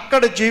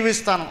 అక్కడ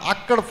జీవిస్తాను,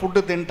 అక్కడ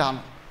ఫుడ్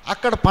తింటాను,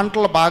 అక్కడ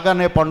పంటలు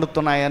బాగానే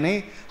పండుతున్నాయని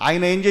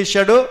ఆయన ఏం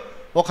చేశాడు?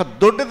 ఒక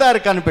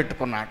దొడ్డిదారి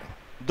కనిపెట్టుకున్నాడు.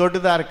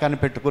 దొడ్డిదారి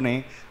కనిపెట్టుకుని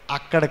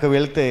అక్కడికి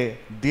వెళ్తే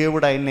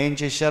దేవుడు ఆయన ఏం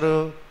చేశారు?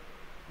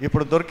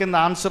 ఇప్పుడు దొరికిందా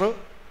ఆన్సరు?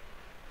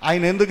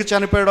 ఆయన ఎందుకు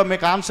చనిపోయాడో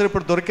మీకు ఆన్సర్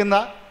ఇప్పుడు దొరికిందా?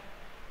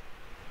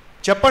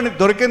 చెప్పండి,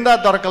 దొరికిందా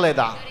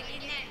దొరకలేదా?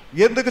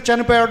 ఎందుకు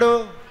చనిపోయాడు?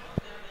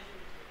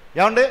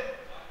 ఏమండి?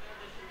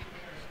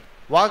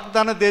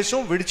 వాగ్దాన దేశం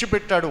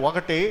విడిచిపెట్టాడు.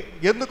 ఒకటి,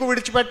 ఎందుకు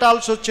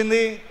విడిచిపెట్టాల్సి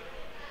వచ్చింది?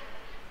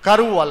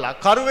 కరువు వల్ల.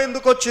 కరువు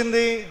ఎందుకు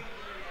వచ్చింది?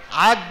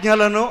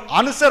 ఆజ్ఞలను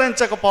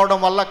అనుసరించకపోవడం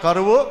వల్ల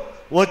కరువు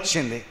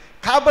వచ్చింది.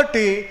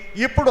 కాబట్టి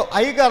ఇప్పుడు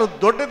అయ్యగారు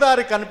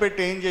దొడ్డిదారి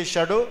కనిపెట్టి ఏం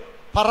చేశాడు?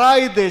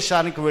 పరాయి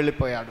దేశానికి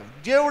వెళ్ళిపోయాడు.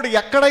 దేవుడు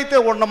ఎక్కడైతే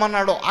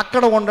ఉండమన్నాడో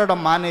అక్కడ ఉండడం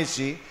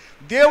మానేసి,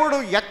 దేవుడు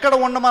ఎక్కడ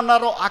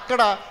ఉండమన్నారో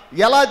అక్కడ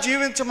ఎలా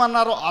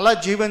జీవించమన్నారో అలా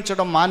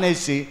జీవించడం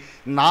మానేసి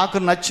నాకు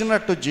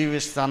నచ్చినట్టు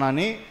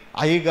జీవిస్తానని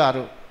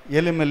అయ్యగారు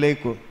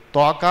ఎలిమెలెకు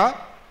తోక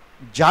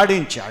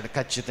జాడించాడు.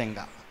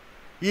 ఖచ్చితంగా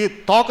ఈ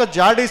తోక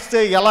జాడిస్తే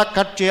ఎలా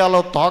కట్ చేయాలో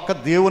తోక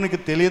దేవునికి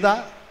తెలీదా?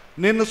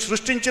 నిన్ను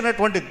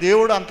సృష్టించినటువంటి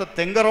దేవుడు అంత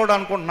తెంగరోడు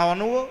అనుకుంటున్నావా?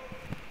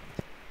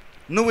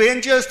 నువ్వేం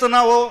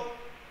చేస్తున్నావో,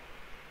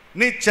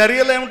 నీ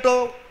చర్యలేమిటో,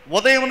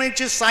 ఉదయం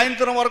నుంచి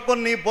సాయంత్రం వరకు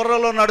నీ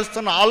బుర్రలో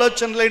నడుస్తున్న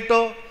ఆలోచనలేంటో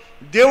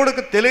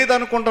దేవుడికి తెలియదు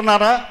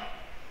అనుకుంటున్నారా?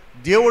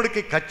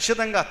 దేవుడికి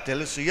ఖచ్చితంగా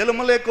తెలుసు.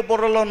 ఎలుమలేకు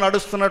బుర్రలో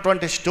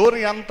నడుస్తున్నటువంటి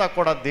స్టోరీ అంతా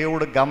కూడా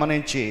దేవుడు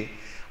గమనించి,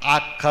 ఆ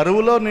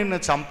కరువులో నిన్ను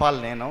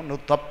చంపాలి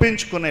నువ్వు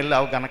తప్పించుకుని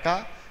వెళ్ళావు గనక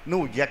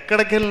నువ్వు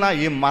ఎక్కడికి వెళ్ళినా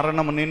ఈ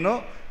మరణం నిన్ను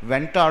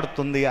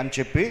వెంటాడుతుంది అని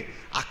చెప్పి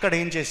అక్కడ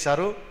ఏం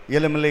చేశారు?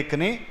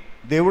 ఎలుమలేకుని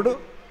దేవుడు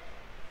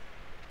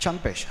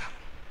చంపేశారు.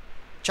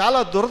 చాలా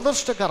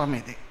దురదృష్టకరం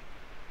ఇది.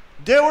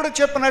 దేవుడు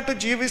చెప్పినట్టు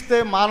జీవిస్తే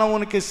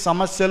మానవునికి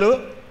సమస్యలు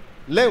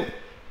లేవు.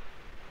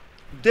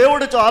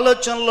 దేవుడి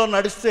ఆలోచనలో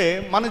నడిస్తే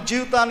మన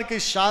జీవితానికి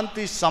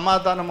శాంతి,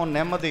 సమాధానము,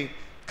 నెమ్మది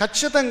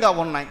ఖచ్చితంగా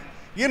ఉన్నాయి.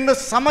 ఇన్ని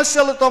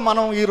సమస్యలతో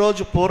మనం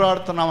ఈరోజు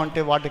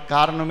పోరాడుతున్నామంటే వాటికి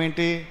కారణం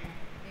ఏంటి?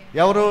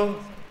 ఎవరు?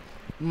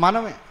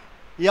 మనమే.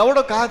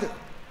 ఎవడు కాదు.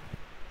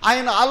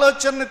 ఆయన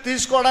ఆలోచనని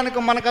తీసుకోవడానికి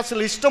మనకు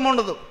అసలు ఇష్టం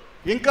ఉండదు.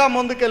 ఇంకా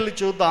ముందుకెళ్ళి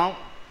చూద్దాం.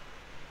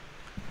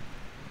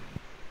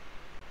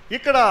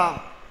 ఇక్కడ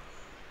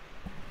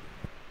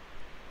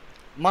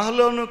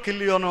మహలోను,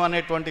 కిలియోను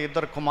అనేటువంటి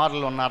ఇద్దరు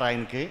కుమారులు ఉన్నారు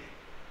ఆయనకి.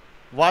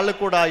 వాళ్ళు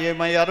కూడా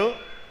ఏమయ్యారు?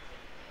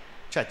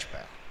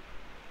 చచ్చిపోయారు.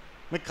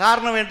 మీకు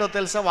కారణం ఏంటో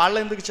తెలుసా? వాళ్ళు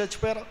ఎందుకు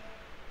చచ్చిపోయారు?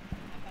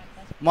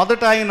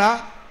 మొదట ఆయన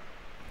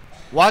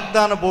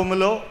వాగ్దాన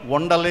భూమిలో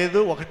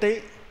ఉండలేదు. ఒకటి,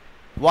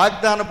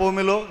 వాగ్దాన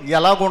భూమిలో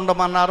ఎలాగ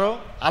ఉండమన్నారో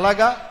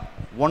అలాగా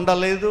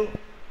ఉండలేదు.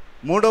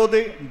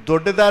 మూడవది,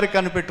 దొడ్డిదారి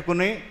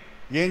కనిపెట్టుకుని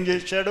ఏం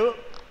చేశాడు?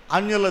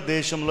 అన్యుల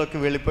దేశంలోకి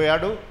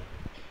వెళ్ళిపోయాడు.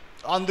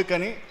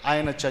 అందుకని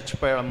ఆయన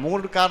చచ్చిపోయాడు.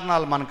 3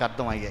 కారణాలు మనకు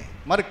అర్థమయ్యాయి.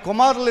 మరి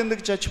కుమారులు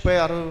ఎందుకు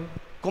చచ్చిపోయారు?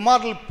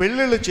 కుమారులు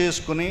పెళ్ళిళ్ళు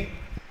చేసుకుని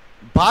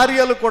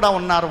భార్యలు కూడా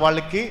ఉన్నారు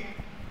వాళ్ళకి.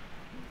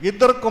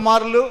 2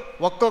 కుమారులు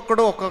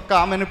ఒక్కొక్కడు ఒక్కొక్క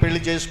ఆమెను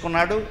పెళ్లి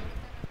చేసుకున్నాడు.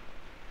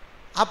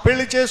 ఆ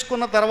పెళ్లి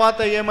చేసుకున్న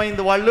తర్వాత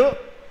ఏమైంది? వాళ్ళు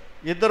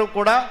 2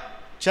 కూడా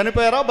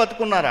చనిపోయారా?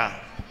 బతుకున్నారా?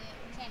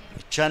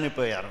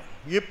 చనిపోయారు.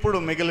 ఇప్పుడు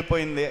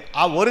మిగిలిపోయింది,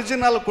 ఆ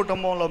ఒరిజినల్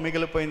కుటుంబంలో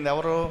మిగిలిపోయింది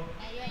ఎవరు?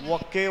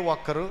 ఒకే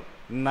ఒక్కరు,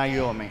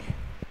 నయోమి.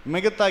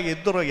 మిగతా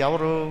 2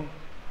 ఎవరు?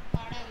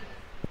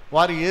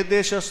 వారు ఏ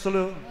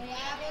దేశస్థులు?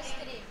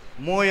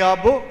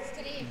 మోయాబు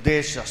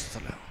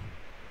దేశస్థులు.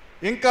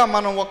 ఇంకా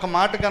మనం ఒక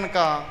మాట కనుక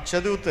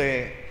చదివితే,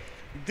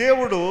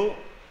 దేవుడు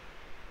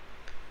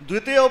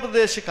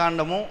ద్వితీయోపదేశ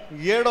కాండము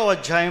 7వ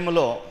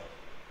అధ్యాయములో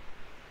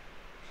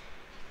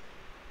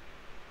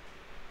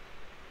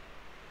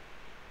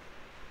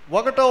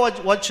 1వ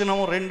వచనం,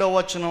 2వ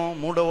వచనం,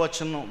 3వ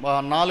వచనం,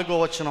 4వ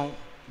వచనం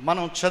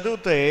మనం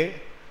చదివితే,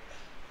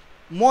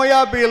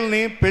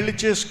 మోయాబీల్ని పెళ్లి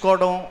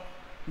చేసుకోవడం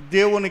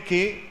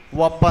దేవునికి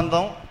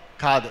ఒప్పందం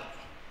కాదు.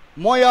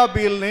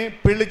 మోయాబీల్ని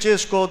పెళ్లి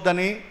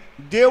చేసుకోవద్దని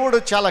దేవుడు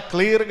చాలా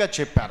క్లియర్గా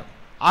చెప్పారు.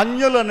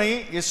 అన్యులని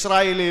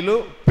ఇశ్రాయేలీలు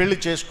పెళ్లి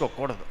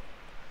చేసుకోకూడదు.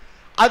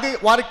 అది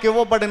వారికి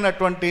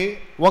ఇవ్వబడినటువంటి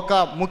ఒక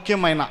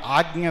ముఖ్యమైన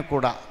ఆజ్ఞ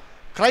కూడా.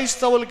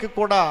 క్రైస్తవులకి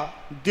కూడా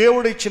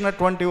దేవుడు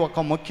ఇచ్చినటువంటి ఒక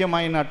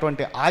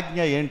ముఖ్యమైనటువంటి ఆజ్ఞ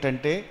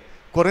ఏంటంటే,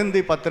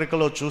 కొరింథీ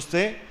పత్రికలో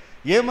చూస్తే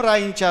ఏం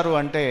రాయించారు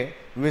అంటే,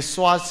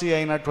 విశ్వాసి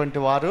అయినటువంటి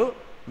వారు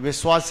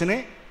విశ్వాసిని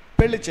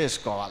పెళ్లి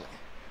చేసుకోవాలి.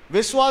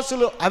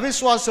 విశ్వాసులు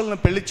అవిశ్వాసులను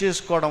పెళ్లి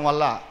చేసుకోవడం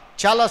వల్ల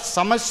చాలా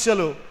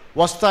సమస్యలు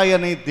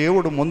వస్తాయని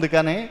దేవుడు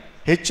ముందుగానే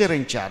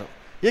హెచ్చరించారు.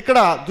 ఇక్కడ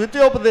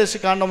ద్వితీయోపదేశ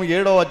కాండం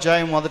 7వ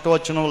అధ్యాయం 1వ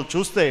వచనంలో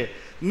చూస్తే,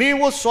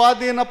 నీవు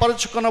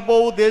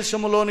స్వాధీనపరుచుకొనబోవు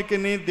దేశములోనికి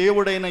నీ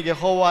దేవుడైన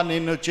యెహోవా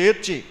నిన్ను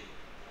చేర్చి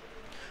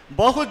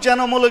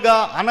బహుజనములుగా,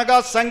 అనగా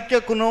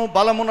సంఖ్యకును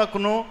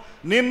బలమునకును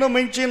నిన్ను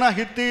మించిన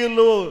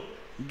హిత్తీయులు,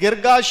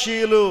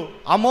 గిర్గాషీయులు,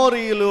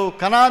 అమోరీయులు,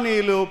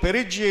 కనానీయులు,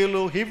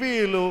 పెరిజ్జీయులు,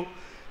 హివీయులు,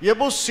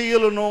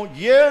 యెబూసీయులను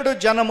 7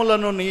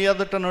 జనములను నీ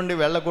ఎదుట నుండి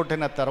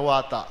వెళ్ళగొట్టిన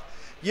తర్వాత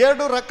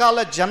 7 రకాల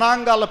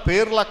జనాంగాల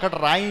పేర్లు అక్కడ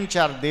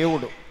రాయించారు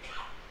దేవుడు.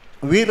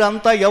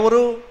 వీరంతా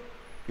ఎవరు?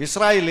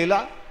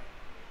 ఇశ్రాయేలీలా?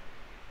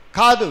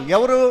 కాదు.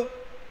 ఎవరు?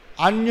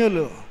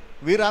 అన్యులు.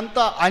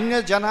 వీరంతా అన్య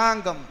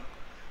జనాంగం.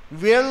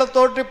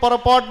 వీళ్లతోటి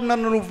పొరపాటున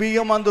నువ్వు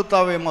బియ్యం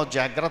అందుతావేమో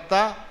జాగ్రత్త.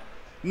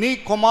 నీ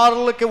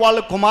కుమారులకి వాళ్ళ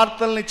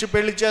కుమార్తెలను ఇచ్చి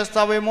పెళ్లి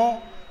చేస్తావేమో,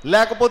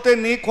 లేకపోతే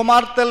నీ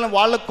కుమార్తెలను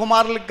వాళ్ళ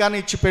కుమారులకు కానీ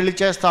ఇచ్చి పెళ్లి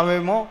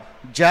చేస్తావేమో,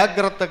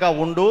 జాగ్రత్తగా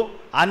ఉండు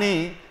అని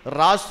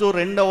రాస్తూ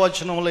 2వ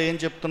వచనంలో ఏం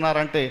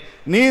చెప్తున్నారంటే,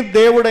 నీ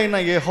దేవుడైన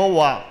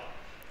యెహోవా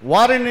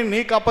వారిని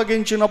నీకు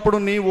అప్పగించినప్పుడు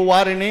నీవు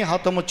వారిని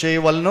హతము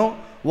చేయవలను,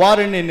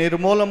 వారిని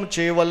నిర్మూలన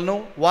చేయవలను,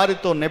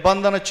 వారితో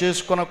నిబంధన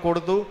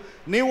చేసుకొనకూడదు,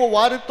 నీవు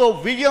వారితో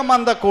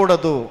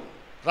వియ్యమందకూడదు.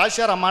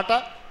 రాశారన్నమాట.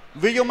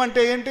 వియ్యం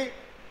అంటే ఏంటి?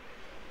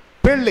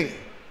 పెళ్ళి.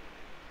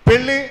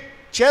 పెళ్ళి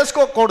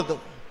చేసుకోకూడదు.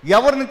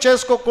 ఎవరిని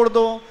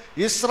చేసుకోకూడదు?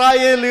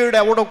 ఇశ్రాయేలీయుడు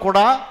ఎవడు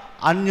కూడా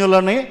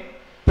అన్యులని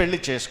పెళ్లి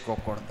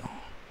చేసుకోకూడదు.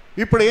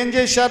 ఇప్పుడు ఏం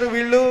చేశారు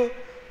వీళ్ళు?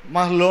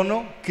 మహలోను,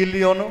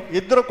 కిలియోను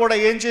 2 కూడా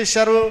ఏం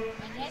చేశారు?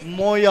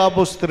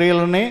 మోయాబు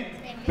స్త్రీలని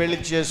పెళ్లి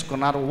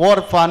చేసుకున్నారు.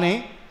 ఓర్ఫాని,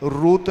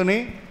 రూతుని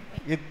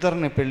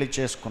 2 పెళ్లి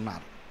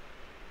చేసుకున్నారు.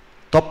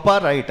 తప్ప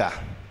రైటా?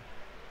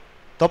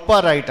 తప్ప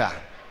రైటా?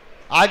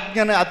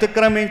 ఆజ్ఞని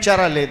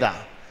అతిక్రమించారా లేదా?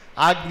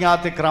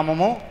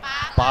 ఆజ్ఞాతిక్రమము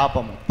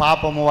పాపము,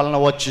 పాపము వలన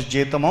వచ్చే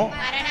జీతము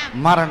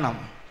మరణం.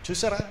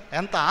 చూసారా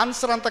ఎంత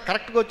ఆన్సర్ అంత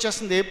కరెక్ట్గా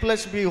వచ్చేస్తుంది.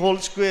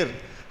 A+B²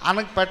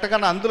 అనకు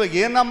పెట్టగానే అందులో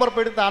ఏ నెంబర్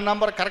పెడితే ఆ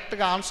నెంబర్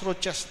కరెక్ట్గా ఆన్సర్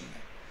వచ్చేస్తుంది.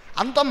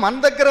 అంత మన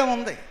దగ్గరే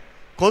ఉంది.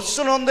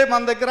 క్వశ్చన్ ఉంది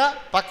మన దగ్గర,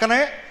 పక్కనే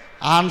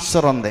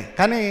ఆన్సర్ ఉంది.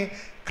 కానీ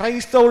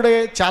క్రైస్తవుడే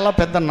చాలా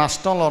పెద్ద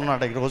నష్టంలో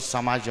ఉన్నాడు ఈరోజు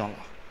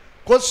సమాజంలో.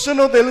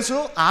 క్వశ్చను తెలుసు,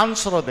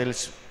 ఆన్సరో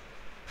తెలుసు.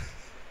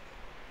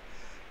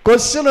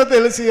 క్వశ్చన్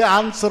తెలిసి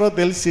ఆన్సర్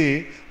తెలిసి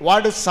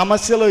వాడు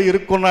సమస్యలో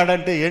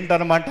ఇరుక్కున్నాడంటే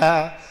ఏంటనమాట?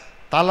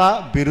 తల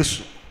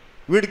బిరుసు.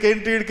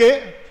 వీడికి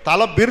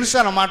తల బిరుసు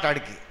అన్నమాట.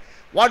 ఆడికి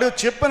వాడు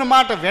చెప్పిన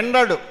మాట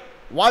విన్నాడు.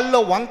 వాళ్ళలో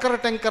వంకర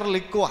టెంకర్లు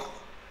ఎక్కువ.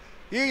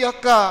 ఈ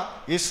యొక్క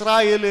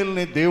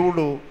ఇశ్రాయేలీయుల్ని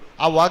దేవుడు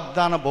ఆ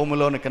వాగ్దాన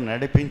భూమిలోనికి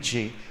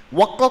నడిపించి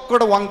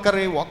ఒక్కొక్కడు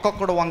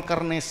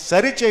వంకరని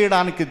సరి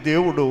చేయడానికి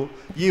దేవుడు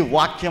ఈ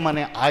వాక్యం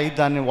అనే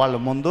ఆయుధాన్ని వాళ్ళ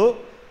ముందు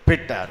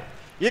పెట్టారు.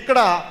 ఇక్కడ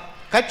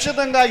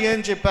ఖచ్చితంగా ఏం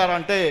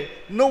చెప్పారంటే,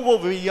 నువ్వు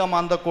వియ్యం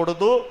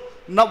అందకూడదు,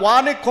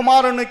 వాని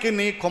కుమారునికి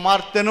నీ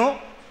కుమార్తెను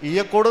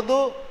ఇయ్యకూడదు,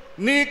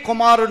 నీ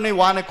కుమారుని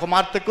వాని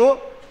కుమార్తెకు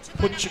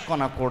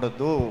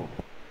పుచ్చుకొనకూడదు.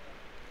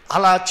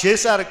 అలా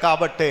చేశారు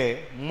కాబట్టే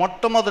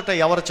మొట్టమొదట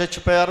ఎవరు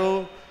చచ్చిపోయారు?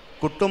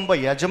 కుటుంబ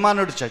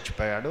యజమానుడు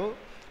చచ్చిపోయాడు.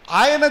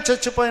 ఆయన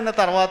చచ్చిపోయిన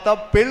తర్వాత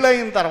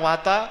పెళ్ళయిన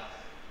తర్వాత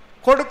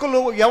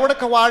కొడుకులు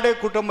ఎవడికి వాడే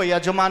కుటుంబ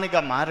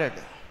యజమానిగా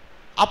మారాడు.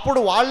 అప్పుడు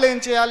వాళ్ళు ఏం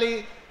చేయాలి?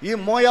 ఈ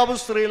మోయాబు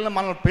స్త్రీలను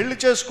మనం పెళ్లి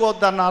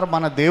చేసుకోవద్దన్నారు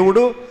మన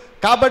దేవుడు.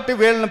 కాబట్టి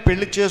వీళ్ళని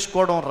పెళ్లి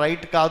చేసుకోవడం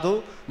రైట్ కాదు,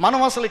 మనం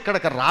అసలు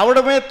ఇక్కడికి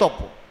రావడమే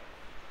తప్పు.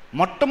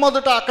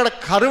 మొట్టమొదట అక్కడ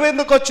కరువు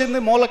ఎందుకు వచ్చింది?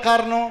 మూల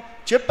కారణం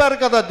చెప్పారు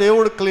కదా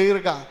దేవుడు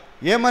క్లియర్గా.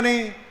 ఏమని?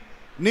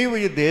 నీవు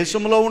ఈ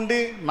దేశంలో ఉండి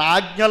నా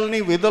ఆజ్ఞల్ని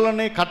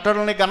విధులని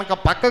కట్టడల్ని కనుక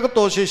పక్కకు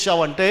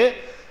తోసేసావంటే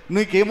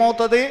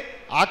నీకేమవుతుంది?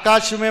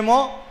 ఆకాశమేమో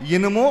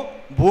ఇనుము,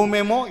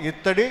 భూమేమో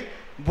ఇత్తడి,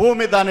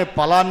 భూమి దాని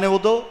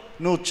ఫలాన్నివ్వదు,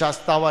 నువ్వు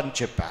చేస్తావని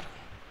చెప్పారు.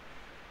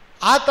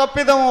 ఆ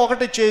తప్పిదం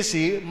ఒకటి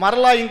చేసి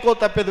మరలా ఇంకో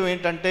తప్పిదం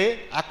ఏంటంటే,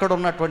 అక్కడ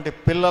ఉన్నటువంటి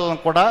పిల్లలను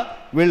కూడా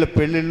వీళ్ళు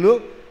పెళ్ళిళ్ళు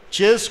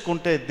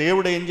చేసుకుంటే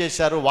దేవుడు ఏం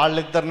చేశారు?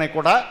 వాళ్ళిద్దరిని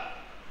కూడా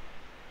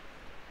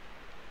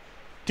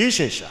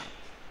తీసేశారు.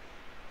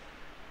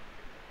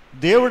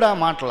 దేవుడా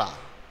మాటల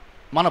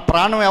మన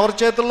ప్రాణం ఎవరి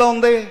చేతుల్లో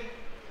ఉంది?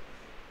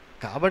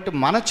 కాబట్టి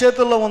మన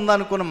చేతుల్లో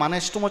ఉందనుకుని మన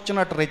ఇష్టం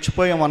వచ్చినట్టు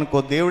రెచ్చిపోయాం అనుకో,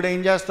 దేవుడు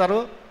ఏం చేస్తారు?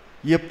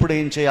 ఎప్పుడు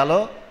ఏం చేయాలో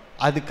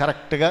అది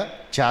కరెక్ట్గా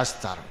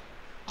చేస్తారు.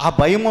 ఆ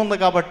భయం ఉంది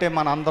కాబట్టే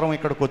మన అందరం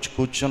ఇక్కడికి వచ్చి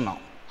కూర్చున్నాం.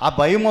 ఆ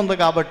భయం ఉంది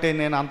కాబట్టే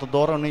నేను అంత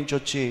దూరం నుంచి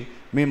వచ్చి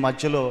మీ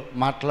మధ్యలో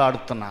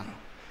మాట్లాడుతున్నాను.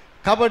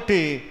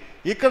 కాబట్టి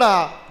ఇక్కడ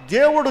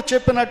దేవుడు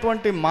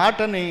చెప్పినటువంటి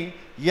మాటని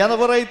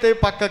ఎవరైతే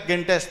పక్కకు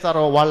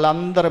గెంటేస్తారో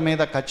వాళ్ళందరి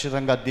మీద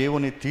ఖచ్చితంగా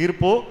దేవుని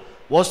తీర్పు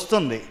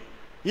వస్తుంది.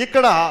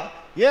 ఇక్కడ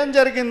ఏం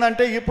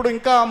జరిగిందంటే, ఇప్పుడు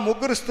ఇంకా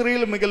 3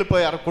 స్త్రీలు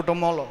మిగిలిపోయారు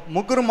కుటుంబంలో.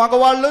 3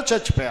 మగవాళ్ళు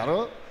చచ్చిపోయారు.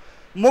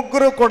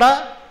 3 కూడా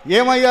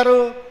ఏమయ్యారు?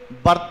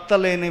 భర్త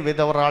లేని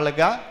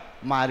విధవరాలుగా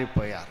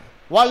మారిపోయారు.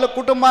 వాళ్ళ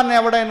కుటుంబాన్ని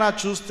ఎవడైనా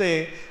చూస్తే,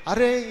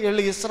 అరే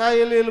వీళ్ళు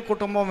ఇశ్రాయేలీయుల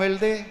కుటుంబం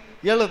వెళ్తే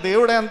వీళ్ళ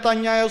దేవుడు ఎంత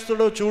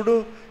అన్యాయస్తుడో చూడు,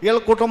 వీళ్ళ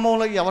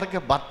కుటుంబంలో ఎవరికి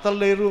భర్తలు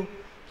లేరు,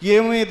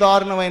 ఏమీ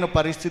దారుణమైన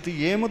పరిస్థితి,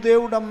 ఏమి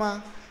దేవుడమ్మా,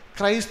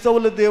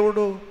 క్రైస్తవుల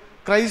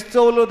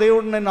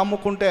దేవుడిని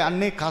నమ్ముకుంటే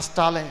అన్నీ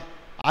కష్టాలే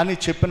అని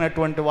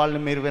చెప్పినటువంటి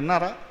వాళ్ళని మీరు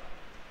విన్నారా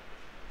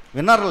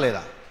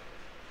లేదా?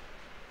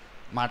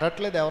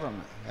 మాట్లాడట్లేదు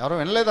ఎవరు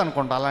వినలేదు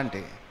అనుకుంటా.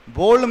 అలాంటి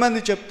బోల్డ్ మంది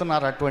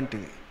చెప్తున్నారు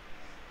అటువంటివి.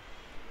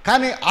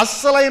 కానీ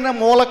అస్సలైన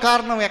మూల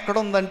కారణం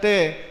ఎక్కడుందంటే,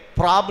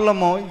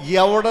 ప్రాబ్లము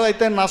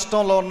ఎవడైతే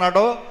నష్టంలో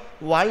ఉన్నాడో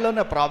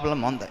వాళ్ళలోనే ప్రాబ్లం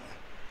ఉంది.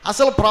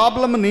 అసలు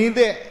ప్రాబ్లం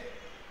నీదే.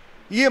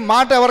 ఈ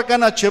మాట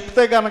ఎవరికైనా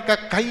చెప్తే కనుక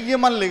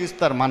కయ్యమని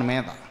లెగిస్తారు మన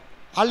మీద.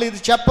 వాళ్ళు ఇది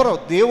చెప్పరు,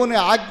 దేవుని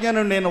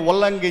ఆజ్ఞను నేను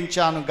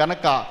ఉల్లంఘించాను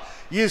గనక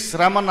ఈ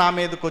శ్రమ నా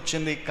మీదకి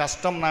వచ్చింది,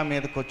 కష్టం నా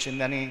మీదకి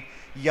వచ్చింది అని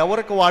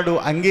ఎవరికి వాడు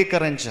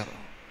అంగీకరించరు.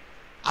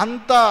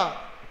 అంత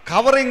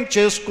కవరింగ్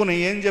చేసుకుని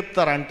ఏం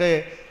చెప్తారంటే,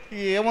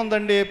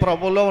 ఏముందండి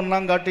ప్రభువులో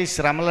ఉన్నాం కాబట్టి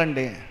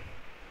శ్రమలండి.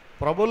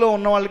 ప్రభువులో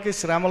ఉన్న వాళ్ళకి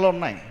శ్రమలు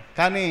ఉన్నాయి,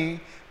 కానీ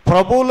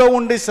ప్రభువులో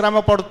ఉండి శ్రమ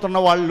పడుతున్న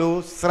వాళ్ళు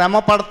శ్రమ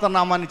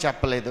పడుతున్నామని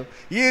చెప్పలేదు.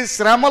 ఈ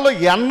శ్రమలు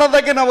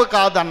ఎన్నదగినవి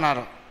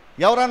కాదన్నారు.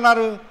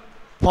 ఎవరన్నారు?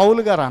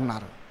 పౌలు గారు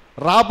అన్నారు.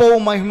 రాబో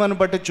మహిమను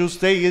బట్టి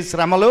చూస్తే ఈ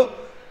శ్రమలు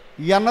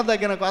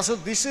ఎన్నదగినవి. అసలు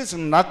this is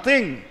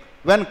nothing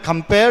when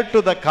compared to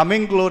the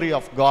coming glory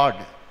of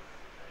God.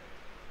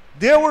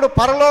 దేవుడు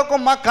పరలోకం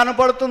మాకు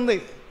కనపడుతుంది,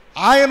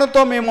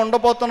 ఆయనతో మేము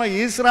ఉండబోతున్నాం.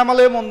 ఈ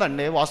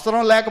శ్రమలేముందండి?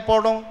 వస్త్రం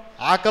లేకపోవడం,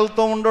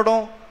 ఆకలితో ఉండడం,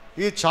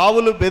 ఈ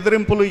చావులు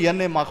బెదిరింపులు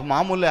ఇవన్నీ మాకు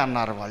మామూలే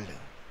అన్నారు వాళ్ళు.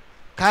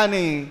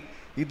 కానీ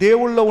ఈ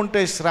దేవుళ్ళో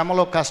ఉంటే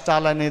శ్రమలో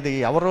కష్టాలు అనేది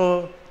ఎవరో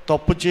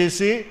తప్పు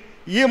చేసి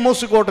ఈ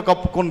ముసుగోటు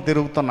కప్పుకొని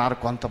తిరుగుతున్నారు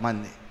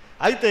కొంతమంది.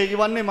 అయితే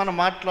ఇవన్నీ మనం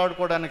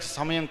మాట్లాడుకోవడానికి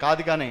సమయం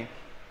కాదు. కానీ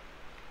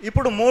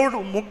ఇప్పుడు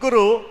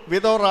 3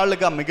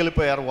 విధవరాళ్ళుగా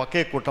మిగిలిపోయారు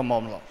ఒకే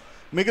కుటుంబంలో.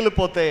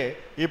 మిగిలిపోతే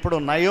ఇప్పుడు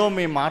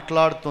నయోమి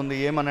మాట్లాడుతుంది.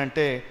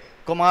 ఏమనంటే,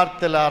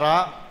 కుమార్తెలారా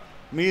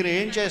మీరు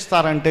ఏం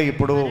చేస్తారంటే,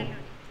 ఇప్పుడు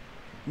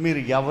మీరు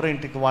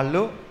ఎవరింటికి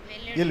వాళ్ళు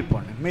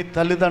వెళ్ళిపోండి, మీ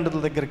తల్లిదండ్రుల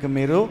దగ్గరికి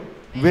మీరు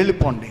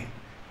వెళ్ళిపోండి.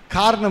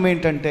 కారణం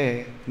ఏంటంటే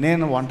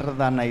నేను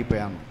ఒంటరిదాన్ని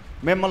అయిపోయాను.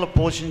 మిమ్మల్ని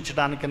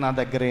పోషించడానికి నా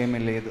దగ్గర ఏమీ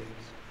లేదు,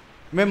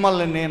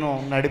 మిమ్మల్ని నేను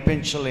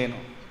నడిపించలేను.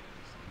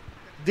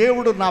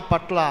 దేవుడు నా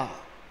పట్ల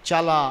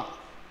చాలా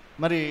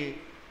మరి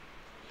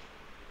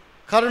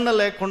కరుణ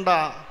లేకుండా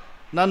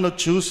నన్ను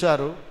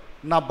చూశారు.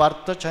 నా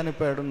భర్త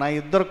చనిపోయాడు, నా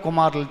 2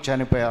 కుమారులు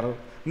చనిపోయారు.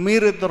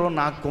 మీరిద్దరూ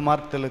నా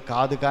కుమార్తెలు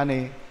కాదు, కానీ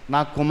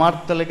నా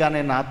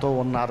కుమార్తెలుగానే నాతో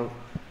ఉన్నారు.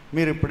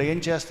 మీరు ఇప్పుడు ఏం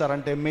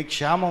చేస్తారంటే, మీ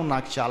క్షేమం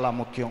నాకు చాలా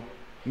ముఖ్యం.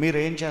 మీరు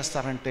ఏం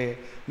చేస్తారంటే,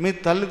 మీ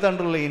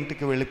తల్లిదండ్రుల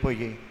ఇంటికి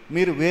వెళ్ళిపోయి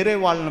మీరు వేరే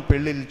వాళ్ళని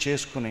పెళ్ళిళ్ళు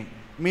చేసుకుని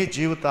మీ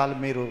జీవితాలు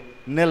మీరు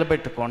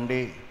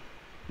నిలబెట్టుకోండి,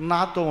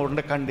 నాతో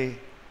ఉండకండి,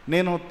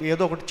 నేను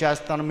ఏదో ఒకటి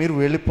చేస్తాను, మీరు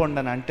వెళ్ళిపోండి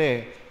అని అంటే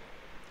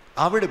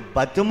ఆవిడ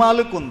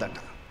బతిమాలుకుందట.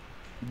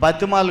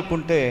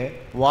 బతిమాలుకుంటే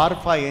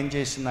వార్ఫా ఏం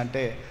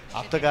చేసిందంటే,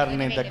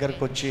 అత్తగారిని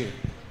దగ్గరకు వచ్చి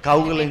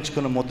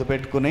కౌగులించుకుని ముద్దు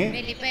పెట్టుకుని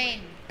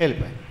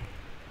వెళ్ళిపోయింది.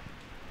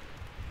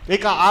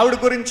 ఇక ఆవిడ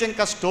గురించి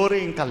ఇంకా స్టోరీ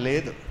ఇంకా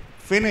లేదు,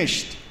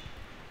 ఫినిష్డ్.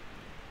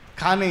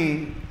 కానీ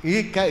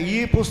ఈ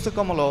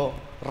పుస్తకంలో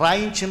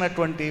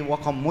రాయించినటువంటి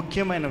ఒక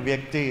ముఖ్యమైన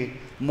వ్యక్తి,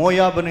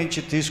 మోయాబు నుంచి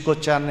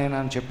తీసుకొచ్చాను నేను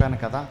అని చెప్పాను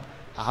కదా,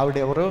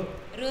 ఆవిడెవరు?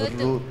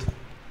 రూత్.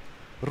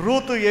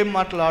 రూతు ఏం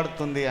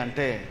మాట్లాడుతుంది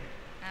అంటే,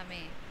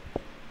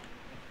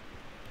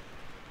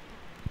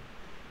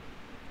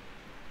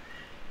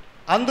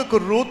 అందుకు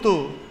రూతు,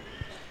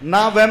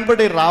 నా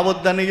వెంబడి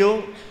రావద్దనియు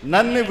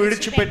నన్ను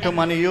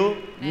విడిచిపెట్టమనియు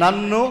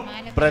నన్ను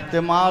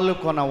బ్రతిమాలు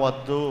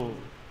కొనవద్దు.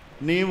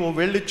 నీవు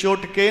వెళ్ళి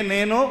చోటుకే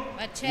నేను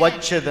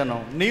వచ్చేదను,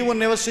 నీవు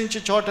నివసించే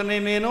చోటనే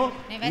నేను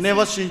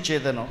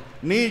నివసించేదను.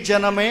 నీ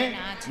జనమే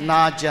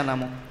నా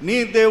జనము, నీ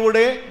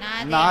దేవుడే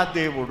నా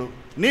దేవుడు.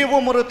 నీవు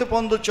మృతి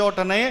పొందు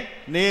చోటనే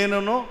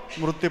నేనును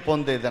మృతి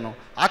పొందేదను,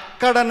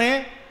 అక్కడనే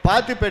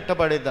పాతి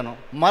పెట్టబడేదను.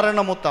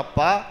 మరణము తప్ప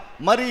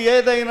మరి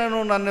ఏదైనాను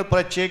నన్ను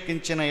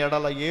ప్రత్యేకించిన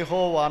ఎడల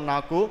యెహోవా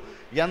నాకు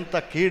ఎంత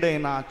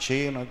కీడైనా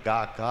చేయను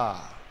గాక.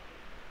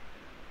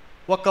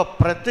 ఒక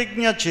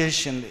ప్రతిజ్ఞ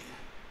చేసింది.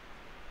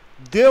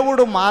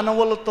 దేవుడు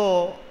మానవులతో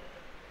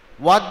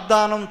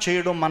వాగ్దానం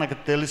చేయడం మనకు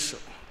తెలుసు.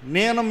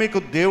 నేను మీకు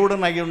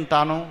దేవుడినై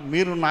ఉంటాను,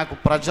 మీరు నాకు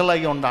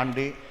ప్రజలై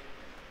ఉండండి,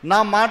 నా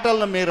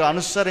మాటలను మీరు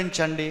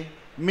అనుసరించండి,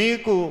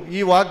 మీకు ఈ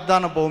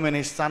వాగ్దాన భూమిని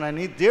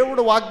ఇస్తానని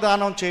దేవుడు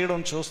వాగ్దానం చేయడం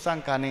చూస్తాం.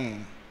 కానీ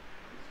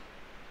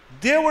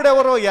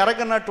దేవుడెవరో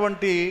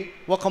ఎరగనటువంటి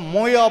ఒక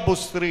మోయాబు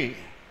స్త్రీ,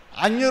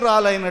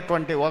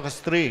 అన్యురాలైనటువంటి ఒక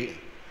స్త్రీ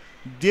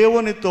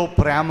దేవునితో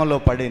ప్రేమలో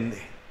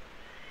పడింది.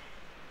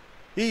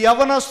 ఈ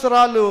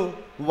యవనస్తురాలు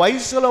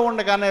వయసులో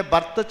ఉండగానే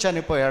భర్త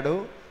చనిపోయాడు.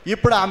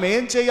 ఇప్పుడు ఆమె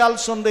ఏం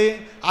చేయాల్సి ఉంది?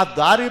 ఆ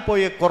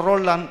దారిపోయే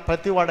కుర్రోళ్ళని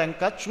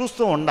ప్రతివాడంకా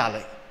చూస్తూ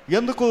ఉండాలి.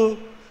 ఎందుకు?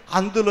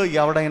 అందులో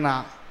ఎవడైనా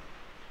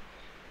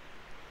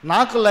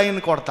నాకు లైన్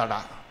కొడతాడా,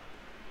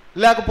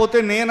 లేకపోతే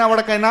నేను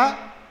ఎవరికైనా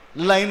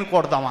లైన్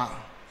కొడదామా?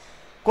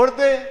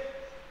 కొడితే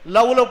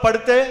లవ్లో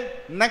పడితే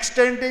నెక్స్ట్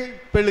ఏంటి?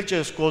 పెళ్లి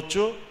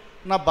చేసుకోవచ్చు.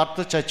 నా భర్త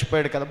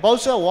చచ్చిపోయాడు కదా,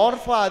 బహుశా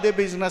ఓర్ఫా అదే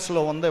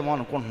బిజినెస్లో ఉందేమో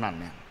అనుకుంటున్నాను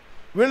నేను.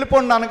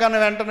 వెళ్ళిపోండి అనగానే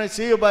వెంటనే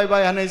సీ యు బై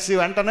బై అనేసి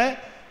వెంటనే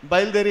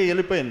బయలుదేరి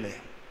వెళ్ళిపోయింది.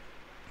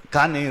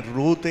 కానీ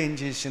రూత్ ఏం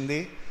చేసింది?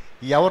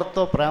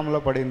 ఎవరితో ప్రేమలో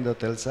పడిందో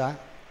తెలుసా?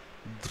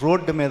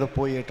 రోడ్డు మీద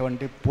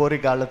పోయేటువంటి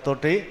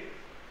పోరిగాళ్ళతోటి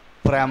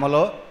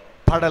ప్రేమలో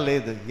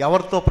పడలేదు.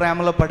 ఎవరితో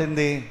ప్రేమలో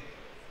పడింది?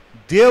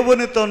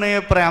 దేవునితోనే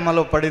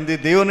ప్రేమలో పడింది.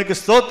 దేవునికి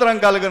స్తోత్రం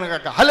కలుగును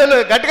గాక.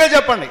 హల్లెలూయా, గట్టిగా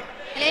చెప్పండి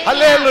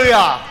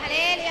హల్లెలూయా.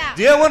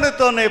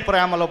 దేవునితోనే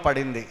ప్రేమలో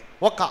పడింది.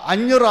 ఒక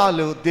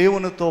అన్యురాలు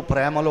దేవునితో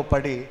ప్రేమలో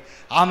పడి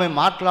ఆమె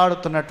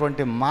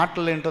మాట్లాడుతున్నటువంటి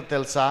మాటలు ఏంటో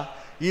తెలుసా?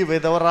 ఈ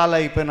విధవరాలు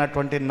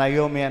అయిపోయినటువంటి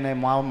నయోమి అనే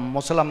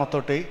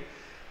ముసలమ్మతోటి,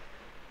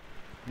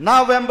 నా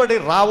వెంబడి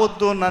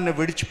రావద్దు, నన్ను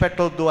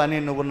విడిచిపెట్టవద్దు అని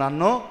నువ్వు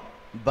నన్ను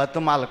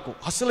బతిమాలకు.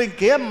 అసలు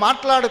ఇంకేం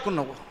మాట్లాడుకు,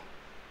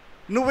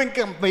 నువ్వు ఇంక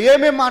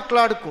ఏమీ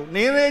మాట్లాడుకు.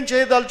 నేనేం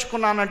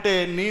చేయదలుచుకున్నానంటే,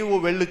 నీవు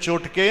వెళ్ళి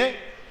చోటుకే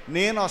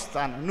నేను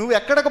వస్తాను. నువ్వు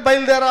ఎక్కడికి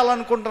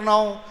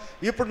బయలుదేరాలనుకుంటున్నావు?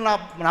 ఇప్పుడు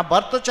నా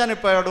భర్త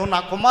చనిపోయాడు, నా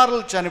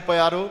కుమారులు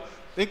చనిపోయారు,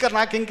 ఇంకా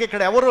నాకు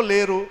ఇంకెక్కడ ఎవరూ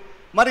లేరు.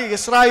 మరి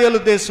ఇశ్రాయేలు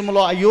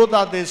దేశంలో, యూదా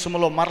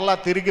దేశంలో మరలా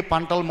తిరిగి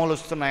పంటలు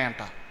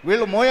మొలుస్తున్నాయంట.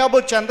 వీళ్ళు మోయాబు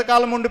వచ్చి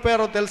ఎంతకాలం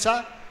ఉండిపోయారో తెలుసా?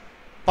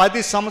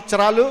 10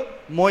 సంవత్సరాలు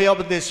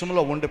మోయాబు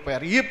దేశంలో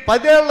ఉండిపోయారు. ఈ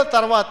 10 ఏళ్ల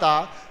తర్వాత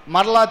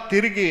మరలా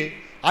తిరిగి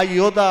ఆ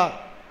యూదా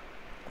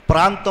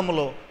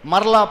ప్రాంతంలో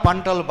మరలా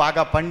పంటలు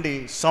బాగా పండి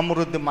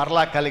సమృద్ధి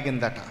మరలా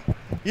కలిగిందట.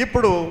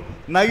 ఇప్పుడు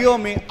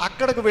నయోమి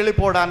అక్కడికి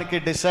వెళ్ళిపోవడానికి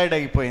డిసైడ్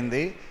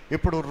అయిపోయింది.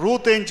 ఇప్పుడు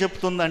రూత్ ఏం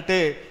చెప్తుందంటే,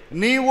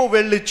 నీవు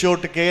వెళ్ళి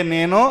చోటుకే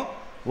నేను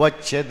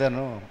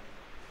వచ్చేదను.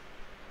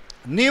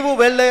 నీవు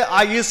వెళ్ళే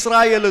ఆ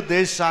ఇశ్రాయేలు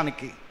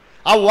దేశానికి,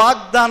 ఆ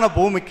వాగ్దాన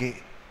భూమికి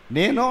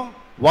నేను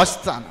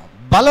వస్తాను.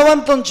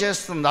 బలవంతం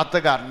చేస్తుంది,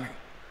 అత్తగారిని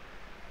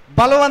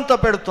బలవంత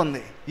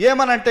పెడుతుంది.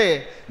 ఏమనంటే,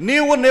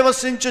 నీవు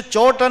నివసించు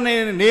చోట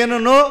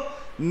నేనును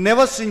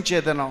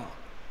నివసించేదను.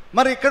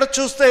 మరి ఇక్కడ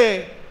చూస్తే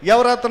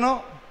ఎవరతను?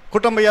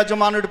 కుటుంబ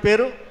యజమానుడి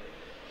పేరు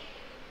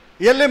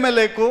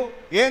ఎలిమెలెకు.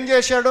 ఏం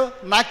చేశాడు?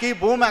 నాకు ఈ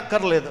భూమి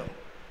అక్కర్లేదు,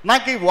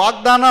 నాకు ఈ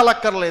వాగ్దానాలు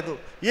అక్కర్లేదు,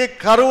 ఈ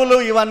కరువులు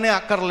ఇవన్నీ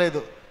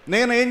అక్కర్లేదు.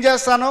 నేను ఏం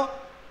చేస్తాను?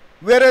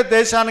 వేరే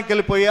దేశానికి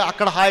వెళ్ళిపోయి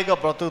అక్కడ హాయిగా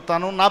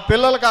బ్రతుకుతాను, నా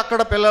పిల్లలకి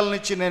అక్కడ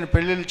పిల్లల్నిచ్చి నేను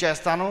పెళ్ళిళ్ళు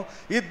చేస్తాను,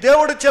 ఈ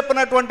దేవుడు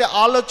చెప్పినటువంటి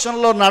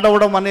ఆలోచనలో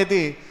నడవడం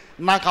అనేది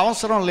నాకు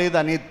అవసరం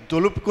లేదని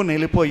దులుపుకుని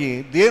వెళ్ళిపోయి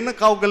దేన్ని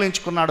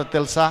కౌగిలించుకున్నాడో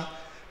తెలుసా?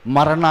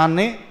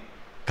 మరణాన్ని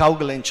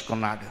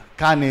కౌగిలించుకున్నాడు.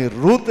 కానీ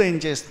రూత్ ఏం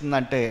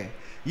చేస్తుందంటే,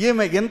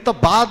 ఈమె ఎంత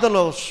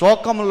బాధలో,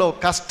 శోకంలో,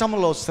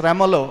 కష్టంలో,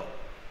 శ్రమలో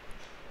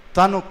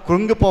తను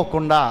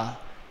కృంగిపోకుండా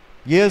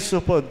యేసు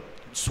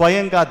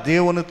స్వయంగా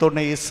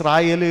దేవునితోనే,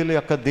 ఇశ్రాయేలీయుల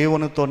యొక్క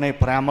దేవునితోనే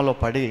ప్రేమలో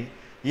పడి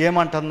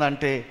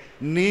ఏమంటుందంటే,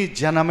 నీ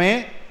జనమే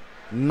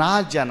నా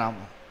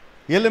జనము.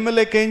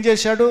 ఎలిమెలెకు ఏం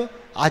చేశాడు?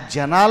 ఆ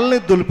జనాల్ని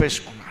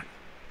దులిపేసుకున్నాడు.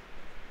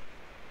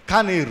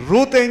 కానీ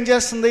రూత్ ఏం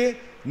చేస్తుంది?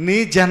 నీ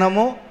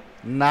జనము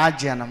నా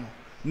జనము,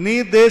 నీ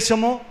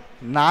దేశము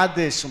నా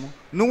దేశము,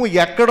 నువ్వు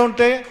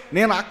ఎక్కడుంటే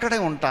నేను అక్కడే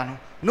ఉంటాను,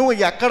 నువ్వు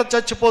ఎక్కడ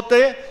చచ్చిపోతే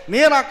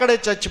నేను అక్కడే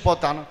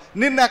చచ్చిపోతాను,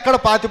 నిన్ను ఎక్కడ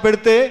పాతి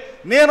పెడితే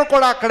నేను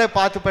కూడా అక్కడే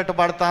పాతి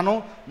పెట్టబడతాను,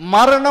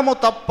 మరణము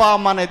తప్ప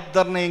మన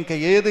ఇద్దరిని ఇంకా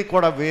ఏది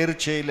కూడా వేరు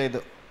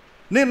చేయలేదు,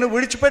 నిన్ను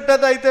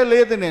విడిచిపెట్టేది అయితే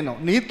లేదు, నేను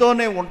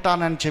నీతోనే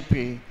ఉంటానని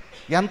చెప్పి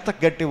ఎంత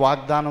గట్టి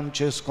వాగ్దానం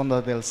చేసుకుందో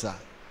తెలుసా?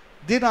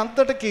 దీని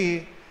అంతటికీ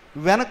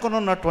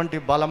వెనకనున్నటువంటి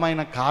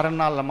బలమైన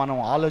కారణాలను మనం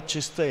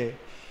ఆలోచిస్తే,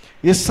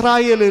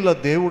 ఇశ్రాయేలీల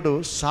దేవుడు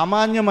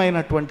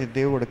సామాన్యమైనటువంటి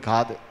దేవుడు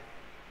కాదు.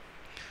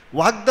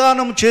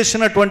 వాగ్దానం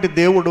చేసినటువంటి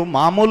దేవుడు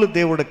మామూలు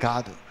దేవుడు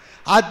కాదు.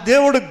 ఆ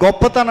దేవుడు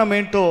గొప్పతనం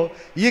ఏంటో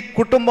ఈ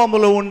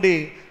కుటుంబంలో ఉండి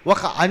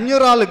ఒక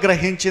అన్యురాలు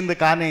గ్రహించింది.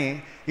 కానీ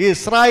ఈ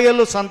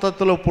ఇశ్రాయేలు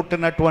సంతతిలో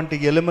పుట్టినటువంటి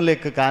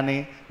ఎలిమెలెకు కానీ,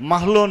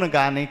 మహ్లోను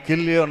కానీ,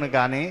 కిల్యోను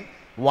కానీ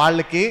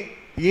వాళ్ళకి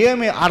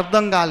ఏమీ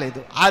అర్థం కాలేదు.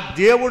 ఆ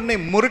దేవుడిని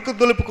మురికి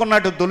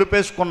దులుపుకున్నట్టు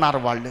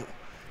దులిపేసుకున్నారు వాళ్ళు.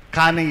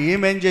 కానీ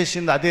ఏమేం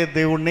చేసింది? అదే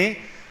దేవుణ్ణి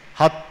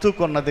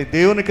హత్తుకున్నది.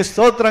 దేవునికి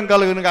స్తోత్రం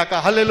కలుగును గాక.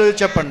 హల్లెలూయా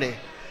చెప్పండి.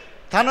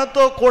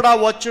 తనతో కూడా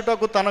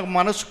వచ్చుటకు తనకు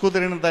మనసు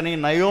కుదిరినదని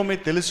నయోమి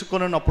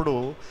తెలుసుకున్నప్పుడు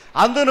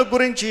అందును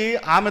గురించి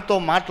ఆమెతో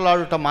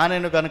మాట్లాడుట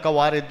మానేను కనుక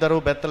వారిద్దరూ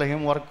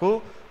బెత్లెహేము వరకు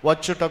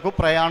వచ్చుటకు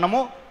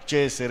ప్రయాణము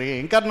చేసిరి.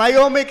 ఇంకా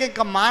నయోమికి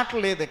ఇంకా మాట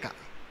లేదు,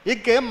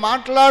 ఇంకేం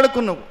మాట్లాడుకు,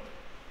 నువ్వు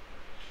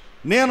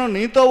నేను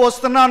నీతో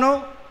వస్తున్నాను,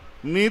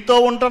 నీతో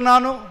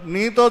ఉంటున్నాను,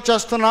 నీతో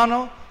చేస్తున్నాను,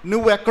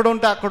 నువ్వు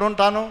ఎక్కడుంటే అక్కడ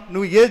ఉంటాను,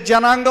 నువ్వు ఏ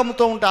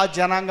జనాంగంతో ఉంటే ఆ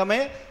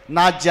జనాంగమే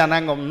నా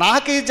జనాంగం,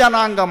 నాకు ఈ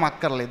జనాంగం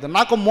అక్కర్లేదు,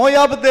 నాకు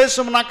మోయాబు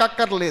దేశం నాకు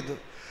అక్కర్లేదు,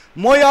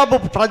 మోయాబు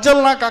ప్రజలు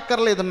నాకు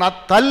అక్కర్లేదు, నా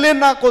తల్లి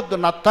నాకొద్దు,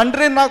 నా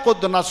తండ్రి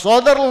నాకొద్దు, నా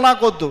సోదరులు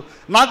నాకొద్దు,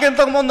 నాకు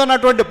ఇంతకుముందు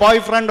ఉన్నటువంటి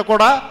బాయ్ ఫ్రెండ్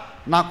కూడా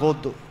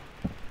నాకొద్దు.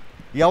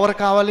 ఎవరు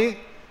కావాలి?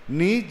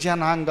 నీ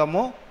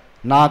జనాంగము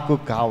నాకు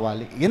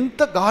కావాలి.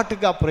 ఇంత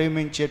ఘాటుగా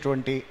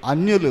ప్రేమించేటువంటి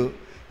అన్యులు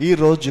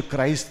ఈరోజు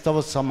క్రైస్తవ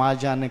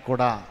సమాజాన్ని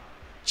కూడా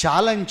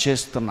ఛాలెంజ్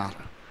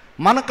చేస్తున్నారు.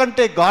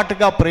 మనకంటే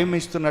ఘాటుగా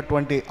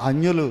ప్రేమిస్తున్నటువంటి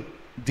అన్యులు,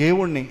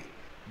 దేవుణ్ణి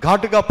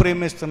ఘాటుగా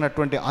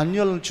ప్రేమిస్తున్నటువంటి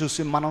అన్యులను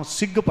చూసి మనం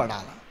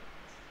సిగ్గుపడాలి.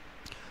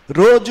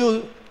 రోజు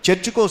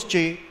చర్చికి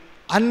వచ్చి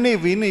అన్నీ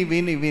విని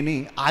విని విని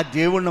ఆ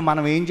దేవుణ్ణి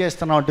మనం ఏం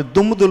చేస్తున్నాం అంటే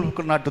దుమ్ము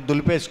దులుపుకున్నట్టు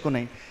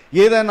దులిపేసుకుని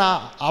ఏదైనా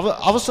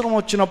అవసరం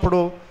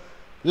వచ్చినప్పుడు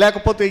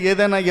లేకపోతే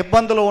ఏదైనా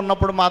ఇబ్బందులు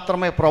ఉన్నప్పుడు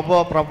మాత్రమే ప్రభు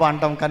ప్రభు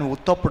అంటాం. కానీ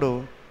ఉత్తప్పుడు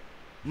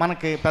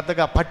మనకి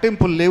పెద్దగా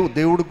పట్టింపులు లేవు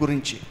దేవుడి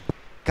గురించి.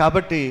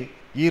 కాబట్టి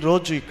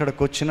ఈరోజు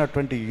ఇక్కడికి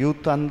వచ్చినటువంటి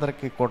యూత్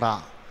అందరికీ కూడా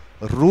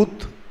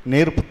రూత్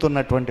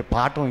నేర్పుతున్నటువంటి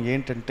పాఠం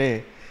ఏంటంటే,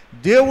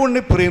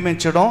 దేవుణ్ణి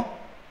ప్రేమించడం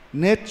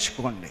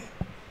నేర్చుకోండి.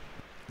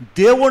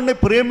 దేవుణ్ణి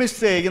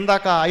ప్రేమిస్తే,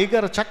 ఇందాక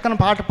అయ్యగారు చక్కని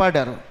పాట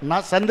పాడారు, నా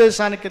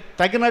సందేశానికి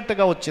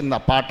తగినట్టుగా వచ్చింది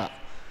ఆ పాట.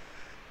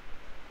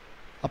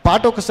 ఆ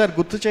పాట ఒకసారి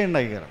గుర్తు చేయండి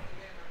అయ్యగారు.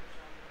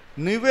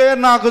 నువ్వే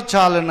నాకు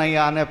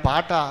చాలునయ్యా అనే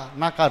పాట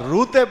నాకు ఆ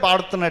రూతే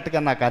పాడుతున్నట్టుగా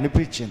నాకు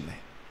అనిపించింది.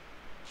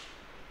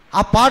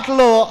 ఆ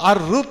పాటలో ఆ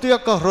రూత్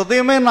యొక్క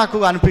హృదయమే నాకు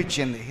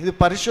అనిపించింది. ఇది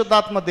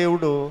పరిశుద్ధాత్మ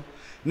దేవుడు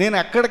నేను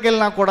ఎక్కడికి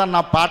వెళ్ళినా కూడా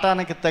నా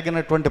పాఠానికి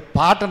తగినటువంటి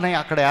పాటని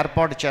అక్కడ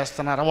ఏర్పాటు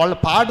చేస్తున్నారు. వాళ్ళు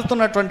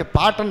పాడుతున్నటువంటి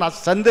పాట నా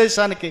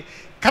సందేశానికి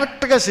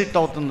కరెక్ట్గా సెట్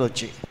అవుతుంది.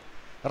 వచ్చి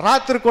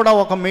రాత్రి కూడా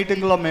ఒక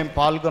మీటింగ్లో మేము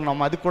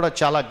పాల్గొన్నాము, అది కూడా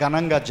చాలా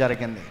ఘనంగా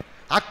జరిగింది.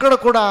 అక్కడ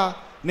కూడా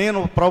నేను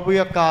ప్రభు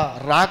యొక్క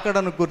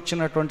రాకడను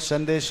గుర్చినటువంటి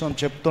సందేశం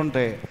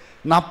చెప్తుంటే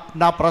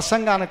నా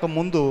ప్రసంగానికి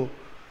ముందు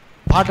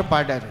పాట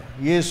పాడారు,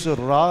 యేసు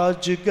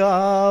రాజుగా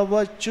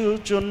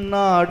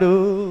వచ్చుచున్నాడు.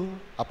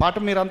 ఆ పాట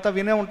మీరంతా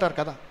వినే ఉంటారు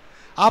కదా.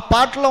 ఆ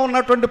పాటలో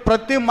ఉన్నటువంటి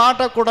ప్రతి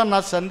మాట కూడా నా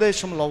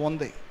సందేశంలో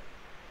ఉంది.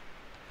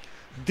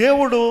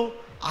 దేవుడు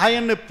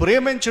ఆయన్ని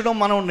ప్రేమించడం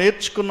మనం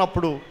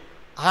నేర్చుకున్నప్పుడు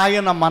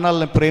ఆయన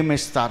మనల్ని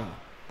ప్రేమిస్తారు.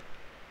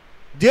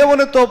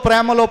 దేవునితో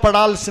ప్రేమలో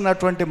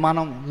పడాల్సినటువంటి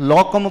మనం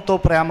లోకముతో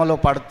ప్రేమలో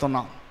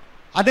పడుతున్నాం.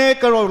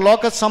 అనేక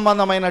లోక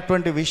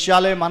సంబంధమైనటువంటి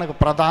విషయాలే మనకు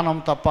ప్రధానం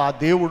తప్ప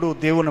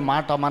దేవుని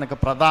మాట మనకు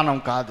ప్రధానం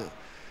కాదు.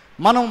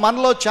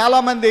 మనలో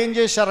చాలామంది ఏం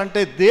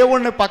చేశారంటే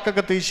దేవుణ్ణి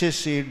పక్కకు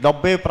తీసేసి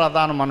డబ్బే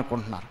ప్రధానం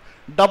అనుకుంటున్నారు.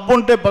 డబ్బు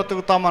ఉంటే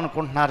బ్రతుకుతాం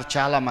అనుకుంటున్నారు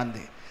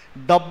చాలామంది.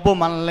 డబ్బు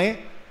మనల్ని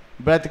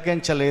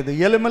బ్రతికించలేదు.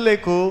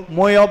 ఎలిమెలెకు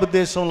మోయాబు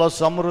దేశంలో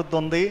సమృద్ధి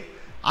ఉంది,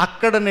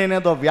 అక్కడ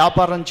నేనేదో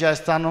వ్యాపారం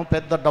చేస్తాను,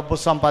 పెద్ద డబ్బు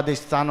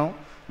సంపాదిస్తాను,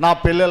 నా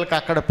పిల్లలకి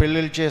అక్కడ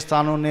పెళ్ళిళ్ళు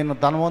చేస్తాను, నేను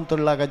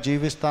ధనవంతుడిలాగా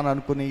జీవిస్తాను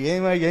అనుకుని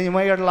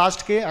ఏమయ్యాడు?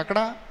 లాస్ట్కి అక్కడ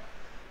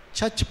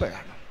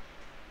చచ్చిపోయాడు.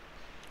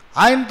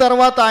 ఆయన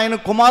తర్వాత ఆయన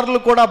కుమారులు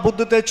కూడా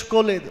బుద్ధి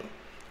తెచ్చుకోలేదు.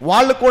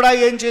 వాళ్ళు కూడా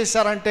ఏం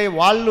చేశారంటే,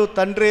 వాళ్ళు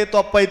తండ్రి ఏ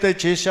తప్పు అయితే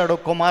చేశాడో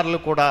కుమారులు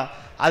కూడా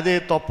అదే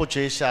తప్పు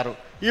చేశారు.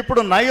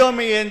 ఇప్పుడు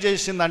నయోమి ఏం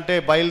చేసిందంటే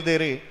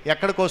బయలుదేరి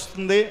ఎక్కడికి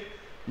వస్తుంది?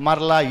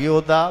 మరలా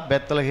యోధా,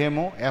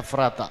 బెత్లెహేము,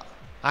 ఎఫ్రాతా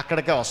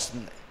అక్కడికే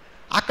వస్తుంది.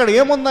 అక్కడ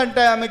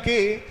ఏముందంటే ఆమెకి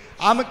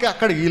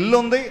అక్కడ ఇల్లు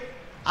ఉంది,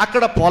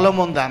 అక్కడ పొలం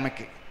ఉంది,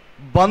 ఆమెకి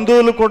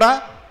బంధువులు కూడా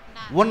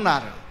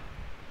ఉన్నారు.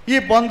 ఈ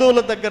బంధువుల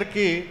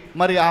దగ్గరికి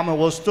మరి ఆమె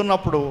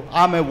వస్తున్నప్పుడు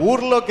ఆమె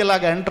ఊర్లోకి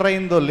ఇలాగ ఎంటర్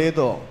అయిందో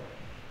లేదో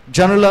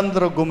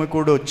జనులందరూ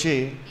గుమికూడి వచ్చి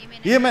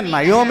ఈమె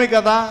నయోమి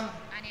కదా,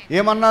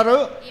 ఏమన్నారు?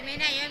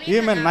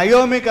 ఈమె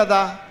నయోమి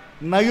కదా.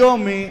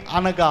 నయోమి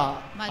అనగా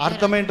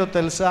అర్థమేంటో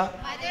తెలుసా?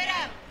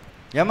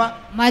 ఏమా?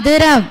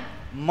 మధురం.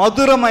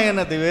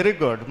 మధురమైనది. వెరీ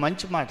గుడ్,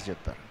 మంచి మాట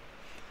చెప్పారు.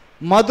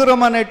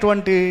 మధురం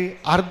అనేటువంటి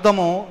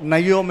అర్థము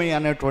నయోమి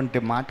అనేటువంటి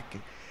మాటకి.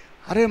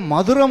 అరే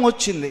మధురం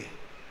వచ్చింది,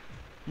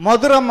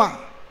 మధురమ్మ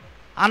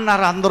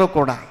అన్నారు అందరూ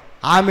కూడా.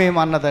 ఆమె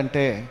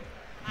ఏమన్నదంటే,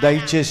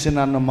 దయచేసి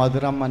నన్ను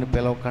మధురమ్మ అని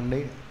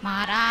పిలవకండి,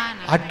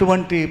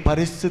 అటువంటి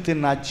పరిస్థితి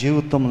నా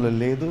జీవితంలో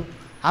లేదు,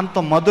 అంత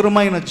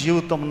మధురమైన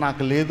జీవితం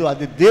నాకు లేదు,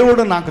 అది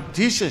దేవుడు నాకు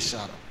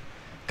తీసేశారు.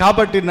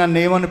 కాబట్టి నన్ను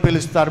ఏమని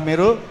పిలుస్తారు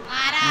మీరు?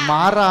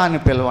 మారా అని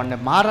పిలవండి.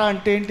 మారా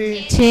అంటే ఏంటి?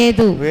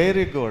 చేదు.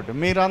 వెరీ గుడ్,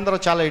 మీరందరూ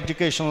చాలా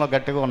ఎడ్యుకేషన్లో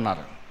గట్టిగా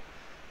ఉన్నారు.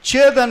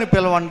 చేదు అని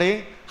పిలవండి.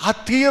 ఆ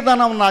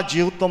తీయదనం నా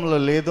జీవితంలో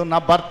లేదు. నా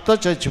భర్త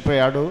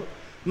చచ్చిపోయాడు,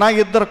 నా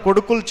 2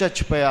 కొడుకులు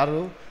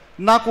చచ్చిపోయారు,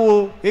 నాకు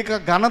ఇక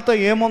ఘనత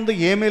ఏముంది?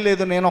 ఏమీ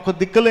లేదు. నేను ఒక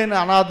దిక్కులేని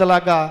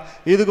అనాథలాగా,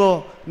 ఇదిగో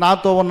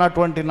నాతో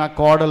ఉన్నటువంటి నా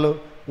కోడలు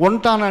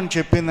ఉంటానని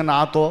చెప్పింది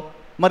నాతో.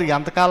 మరి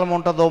ఎంతకాలం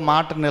ఉంటుందో,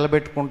 మాట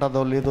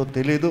నిలబెట్టుకుంటుందో లేదో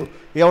తెలీదు.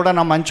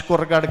 ఎవడన్నా మంచి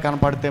కుర్రగాడు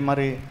కనపడితే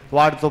మరి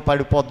వాడితో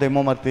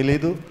పడిపోద్దేమో మరి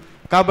తెలీదు.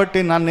 కాబట్టి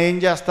నన్ను ఏం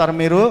చేస్తారు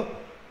మీరు?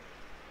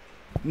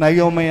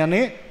 నయోమి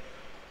అని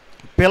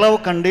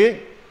పిలవకండి,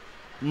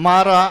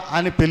 మారా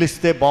అని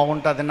పిలిస్తే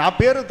బాగుంటుంది. నా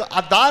పేరు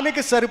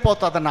దానికి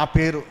సరిపోతుంది. నా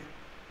పేరు.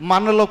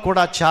 మనలో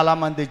కూడా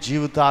చాలామంది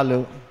జీవితాలు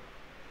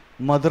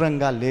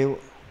మధురంగా లేవు.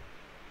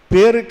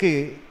 పేరుకి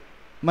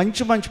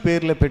మంచి మంచి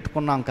పేర్లే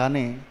పెట్టుకున్నాం,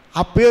 కానీ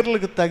ఆ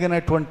పేర్లకు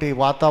తగినటువంటి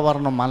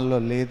వాతావరణం మనలో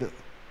లేదు.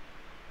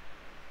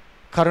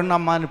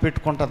 కరుణమ్మ అని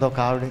పెట్టుకుంటుంది ఒక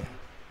ఆవిడ,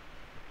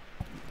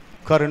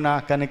 కరుణ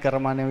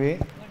కనికరం అనేవి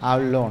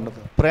ఆవిడలో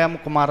ఉండదు. ప్రేమ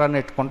కుమార్ అని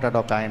పెట్టుకుంటాడు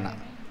ఒక ఆయన,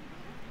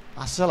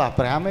 అసలు ఆ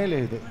ప్రేమే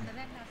లేదు.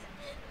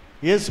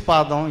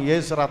 యేసుపాదం,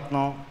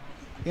 యేసురత్నం,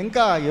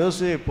 ఇంకా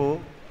యోసేపు,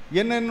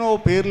 ఎన్నెన్నో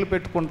పేర్లు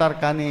పెట్టుకుంటారు,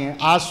 కానీ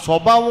ఆ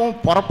స్వభావం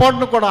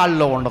పొరపాటును కూడా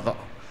వాళ్ళలో ఉండదు.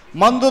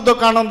 మందు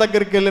దుకాణం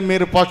దగ్గరికి వెళ్ళి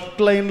మీరు ఫస్ట్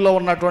లైన్లో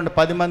ఉన్నటువంటి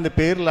 10 మంది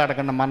పేర్లు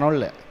అడగండి,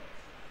 మనోళ్ళే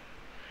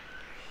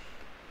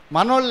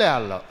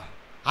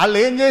వాళ్ళు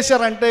ఏం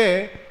చేశారంటే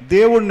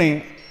దేవుణ్ణి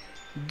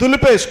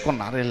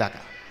దులిపేసుకున్నారు. ఇలాగ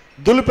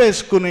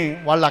దులిపేసుకుని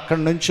వాళ్ళు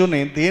అక్కడి నుంచుని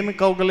దేన్ని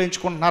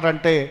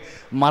కౌగలించుకుంటున్నారంటే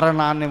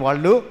మరణాన్ని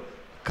వాళ్ళు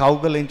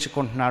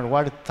కౌగలించుకుంటున్నాడు.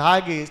 వాడు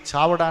తాగి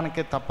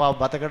చావడానికి తప్ప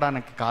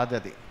బతకడానికి కాదు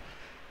అది.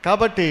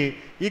 కాబట్టి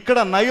ఇక్కడ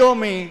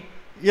నయోమి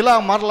ఇలా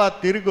మరలా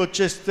తిరిగి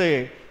వచ్చేస్తే,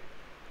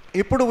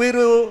 ఇప్పుడు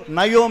వీరు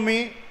నయోమి,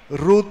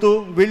 రూతు,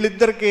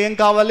 వీళ్ళిద్దరికి ఏం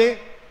కావాలి?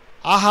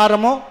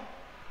 ఆహారము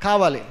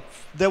కావాలి.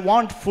 They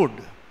want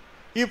food.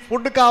 ఈ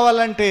ఫుడ్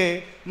కావాలంటే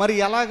మరి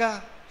ఎలాగా?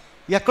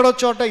 ఎక్కడో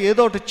చోట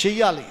ఏదో ఒకటి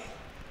చెయ్యాలి.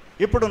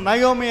 ఇప్పుడు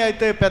నయోమి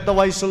అయితే పెద్ద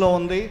వయసులో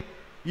ఉంది,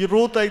 ఈ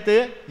రూత్ అయితే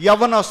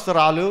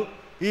యవ్వనస్తురాలు.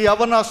 ఈ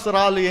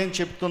యవ్వనస్తురాలు ఏం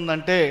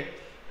చెప్తుందంటే,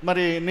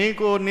 మరి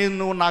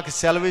నువ్వు నాకు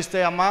సెలవిస్తే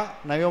అమ్మా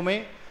నయోమి,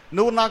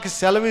 నువ్వు నాకు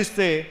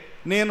సెలవిస్తే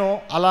నేను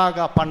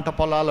అలాగా పంట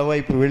పొలాల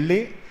వైపు వెళ్ళి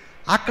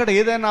అక్కడ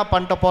ఏదైనా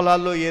పంట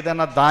పొలాల్లో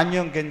ఏదైనా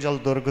ధాన్యం గింజలు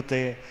దొరికితే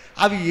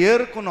అవి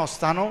ఏరుకుని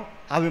వస్తాను,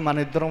 అవి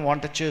మన ఇద్దరం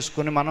వంట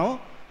చేసుకుని మనం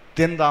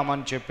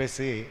తిందామని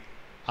చెప్పేసి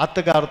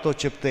అత్తగారితో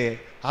చెప్తే,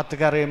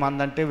 అత్తగారు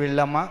ఏమందంటే,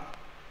 వెళ్ళమ్మా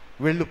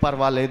వెళ్ళు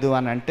పర్వాలేదు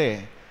అని అంటే,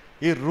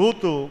 ఈ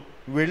రూతు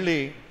వెళ్ళి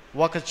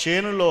ఒక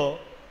చేనులో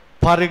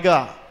పరిగా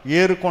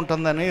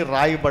ఏరుకుంటుందని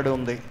రాయబడి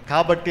ఉంది.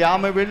 కాబట్టి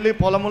ఆమె వెళ్ళి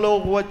పొలములో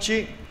వచ్చి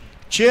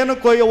చేను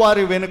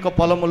కొయ్యవారి వెనుక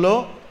పొలములో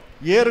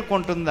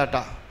ఏరుకుంటుందట.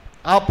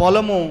 ఆ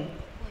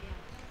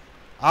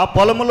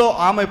పొలములో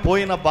ఆమె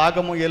పోయిన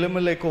భాగము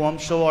ఎలిమెలెకు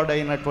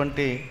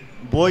వంశవాడైనటువంటి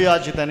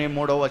బోయాజుదని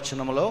 3వ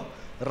వచనంలో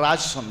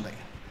రాసి ఉంది.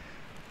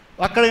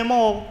 అక్కడేమో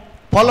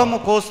పొలము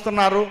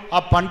కోస్తున్నారు, ఆ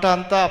పంట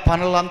అంతా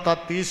పనులంతా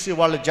తీసి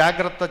వాళ్ళు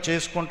జాగ్రత్త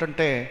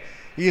చేసుకుంటుంటే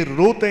ఈ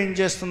రూత్ ఏం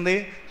చేస్తుంది?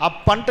 ఆ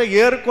పంట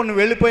ఏరుకొని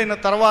వెళ్ళిపోయిన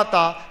తర్వాత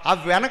ఆ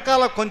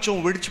వెనకాల కొంచెం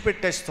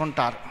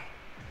విడిచిపెట్టేస్తుంటారు,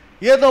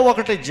 ఏదో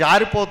ఒకటి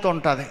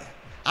జారిపోతుంటుంది.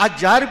 ఆ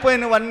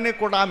జారిపోయినవన్నీ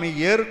కూడా ఆమె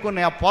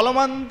ఏరుకుని ఆ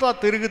పొలమంతా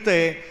తిరిగితే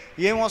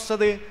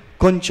ఏమొస్తుంది?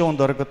 కొంచెం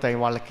దొరుకుతాయి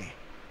వాళ్ళకి,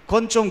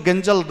 కొంచెం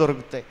గింజలు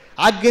దొరుకుతాయి.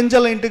 ఆ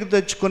గింజలు ఇంటికి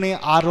తెచ్చుకొని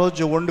ఆ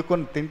రోజు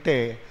వండుకొని తింటే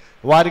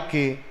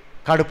వారికి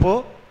కడుపు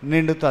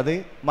నిండుతుంది,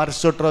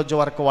 మరుసటి రోజు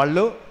వరకు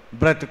వాళ్ళు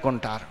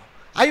బ్రతుకుంటారు.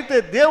 అయితే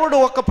దేవుడు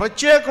ఒక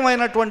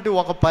ప్రత్యేకమైనటువంటి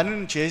ఒక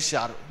పనిని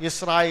చేశారు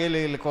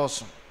ఇశ్రాయేలీయుల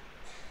కోసం.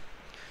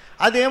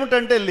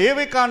 అదేమిటంటే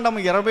లేవికాండం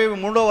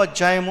 23వ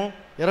అధ్యాయము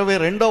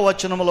 22వ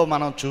వచనంలో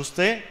మనం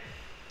చూస్తే,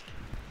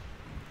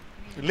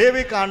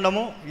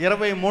 లేవికాండము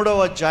 23వ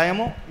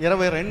అధ్యాయము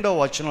 22వ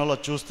వచనంలో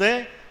చూస్తే,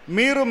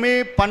 మీరు మీ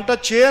పంట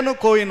చేను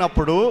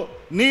కోయినప్పుడు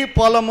నీ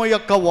పొలము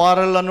యొక్క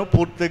వారలను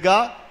పూర్తిగా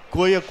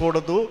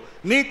కోయకూడదు,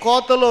 నీ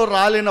కోతలో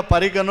రాలిన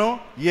పరిగను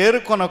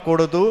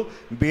ఏరుకొనకూడదు,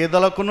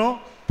 బీదలకును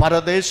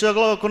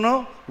పరదేశులకును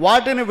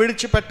వాటిని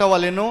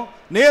విడిచిపెట్టవలెను,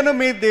 నేను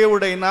మీ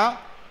దేవుడైన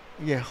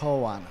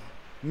యెహోవాను.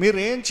 మీరు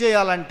ఏం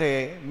చేయాలంటే,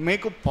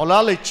 మీకు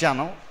పొలాలు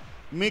ఇచ్చాను,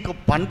 మీకు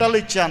పంటలు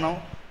ఇచ్చాను,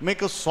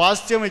 మీకు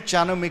స్వాస్థ్యం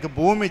ఇచ్చాను, మీకు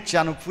భూమి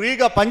ఇచ్చాను,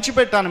 ఫ్రీగా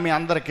పంచిపెట్టాను మీ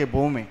అందరికీ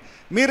భూమి.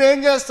 మీరేం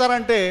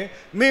చేస్తారంటే,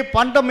 మీ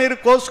పంట మీరు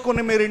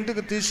కోసుకుని మీరు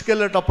ఇంటికి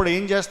తీసుకెళ్ళేటప్పుడు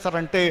ఏం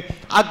చేస్తారంటే,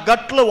 ఆ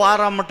గట్లు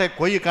వారమ్మటే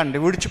కొయ్యకండి,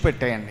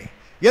 విడిచిపెట్టేయండి.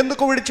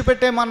 ఎందుకు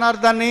విడిచిపెట్టేయమన్నారు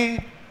దాన్ని?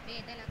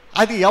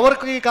 అది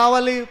ఎవరికి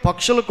కావాలి?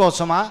 పక్షుల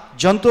కోసమా,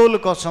 జంతువుల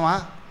కోసమా?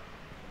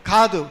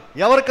 కాదు.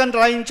 ఎవరికని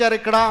రాయించారు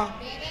ఇక్కడ?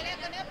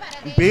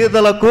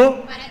 బీదలకు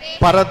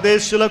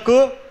పరదేశులకు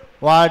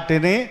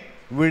వాటిని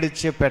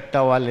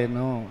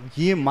విడిచిపెట్టవలెను.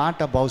 ఈ మాట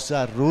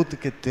బహుశా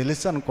రూతుకి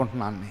తెలుసు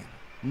అనుకుంటున్నాను నేను.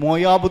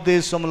 మోయాబు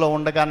దేశంలో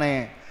ఉండగానే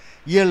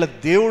వీళ్ళ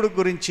దేవుడి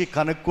గురించి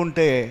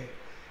కనుక్కుంటే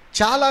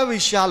చాలా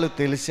విషయాలు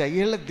తెలిసాయి.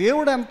 వీళ్ళ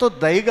దేవుడు ఎంతో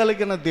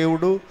దయగలిగిన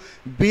దేవుడు.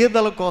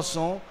 బీదల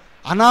కోసం,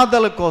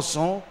 అనాథల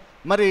కోసం,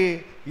 మరి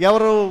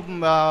ఎవరు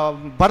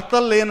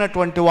భర్తలు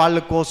లేనటువంటి వాళ్ళ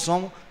కోసం,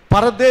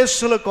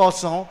 పరదేశుల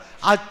కోసం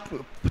ఆ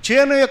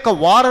చేను యొక్క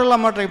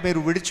వారలమ్మట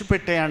మీరు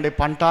విడిచిపెట్టేయండి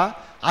పంట,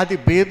 అది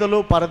బీదలు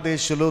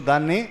పరదేశులు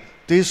దాన్ని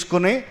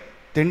తీసుకుని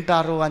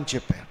తింటారు అని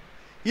చెప్పారు.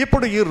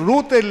 ఇప్పుడు ఈ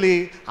రూత్ వెళ్ళి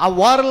ఆ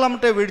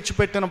వారలమ్మటే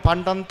విడిచిపెట్టిన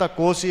పంటంతా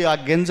కోసి ఆ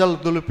గింజలు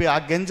దులిపి ఆ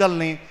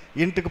గింజల్ని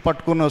ఇంటికి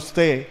పట్టుకుని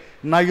వస్తే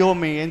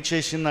నయోమి ఏం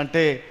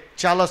చేసిందంటే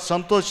చాలా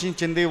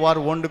సంతోషించింది.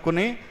 వారు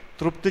వండుకుని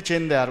తృప్తి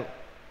చెందారు.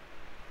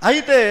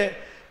 అయితే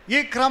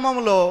ఈ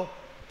క్రమంలో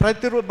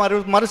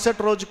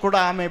మరుసటి రోజు కూడా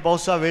ఆమె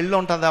బహుశా వెళ్ళి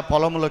ఉంటుంది ఆ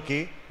పొలంలోకి.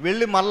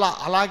 వెళ్ళి మళ్ళా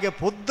అలాగే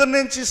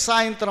పొద్దున్నుంచి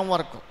సాయంత్రం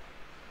వరకు.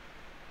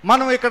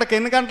 మనం ఇక్కడికి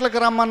ఎన్ని గంటలకు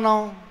రమ్మన్నాం?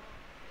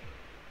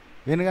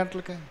 ఎన్ని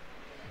గంటలకి?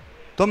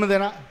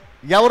 9.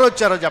 ఎవరు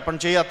వచ్చారో చెప్పండి,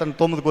 చెయ్యి. అతను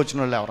 9కి వచ్చిన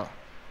వాళ్ళు ఎవరో?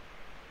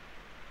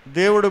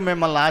 దేవుడు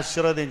మిమ్మల్ని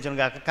ఆశీర్వదించను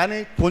కాక. కానీ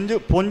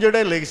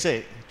పొంజడే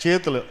లెగిసాయి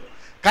చేతులు.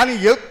 కానీ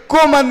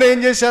ఎక్కువ మంది ఏం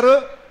చేశారు?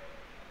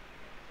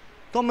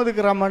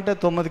 9కి రమ్మంటే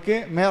 9కి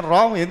మేము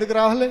రాము. ఎందుకు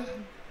రావాలి?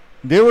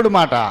 దేవుడి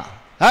మాట.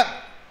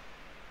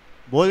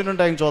 భోజనం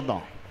టైం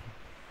చూద్దాం.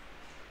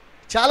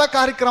 చాలా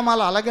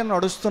కార్యక్రమాలు అలాగే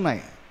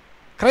నడుస్తున్నాయి.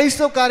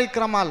 క్రైస్తవ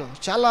కార్యక్రమాలు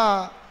చాలా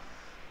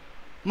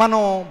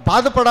మనం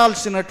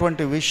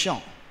బాధపడాల్సినటువంటి విషయం.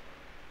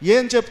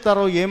 ఏం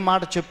చెప్తారో, ఏం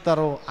మాట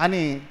చెప్తారో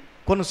అని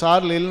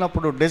కొన్నిసార్లు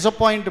వెళ్ళినప్పుడు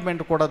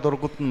డిసప్పాయింట్మెంట్ కూడా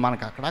దొరుకుతుంది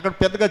మనకు. అక్కడ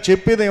పెద్దగా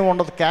చెప్పేది ఏమి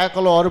ఉండదు.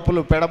 కేకలు,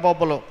 అరుపులు,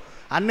 పెడబొబ్బలు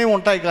అన్నీ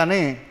ఉంటాయి,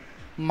 కానీ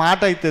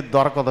మాట అయితే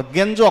దొరకదు.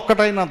 గింజ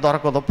ఒక్కటైనా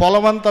దొరకదు.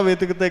 పొలమంతా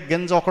వెతికితే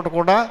గింజ ఒకటి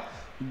కూడా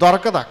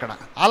దొరకదు అక్కడ.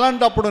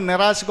 అలాంటప్పుడు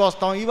నిరాశగా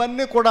వస్తాం.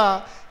 ఇవన్నీ కూడా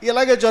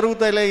ఇలాగే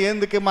జరుగుతాయిలే,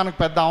 ఎందుకు మనకు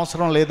పెద్ద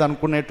అవసరం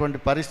లేదనుకునేటువంటి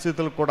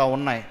పరిస్థితులు కూడా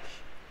ఉన్నాయి.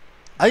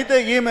 అయితే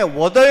ఈమె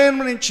ఉదయం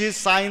నుంచి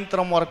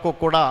సాయంత్రం వరకు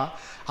కూడా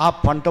ఆ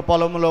పంట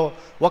పొలంలో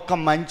ఒక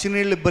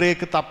మంచినీళ్ళు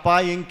బ్రేక్ తప్ప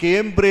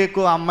ఇంకేం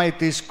బ్రేకు అమ్మాయి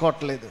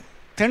తీసుకోవట్లేదు.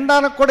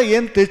 తినడానికి కూడా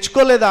ఏం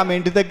తెచ్చుకోలేదు ఆమె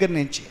ఇంటి దగ్గర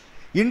నుంచి.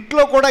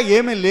 ఇంట్లో కూడా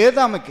ఏమీ లేదు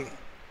ఆమెకి.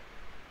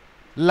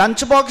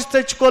 లంచ్ బాక్స్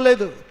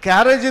తెచ్చుకోలేదు,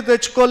 క్యారేజీ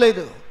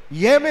తెచ్చుకోలేదు,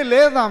 ఏమీ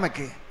లేదు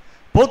ఆమెకి.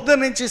 పొద్దు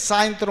నుంచి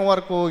సాయంత్రం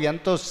వరకు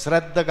ఎంతో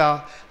శ్రద్ధగా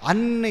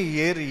అన్ని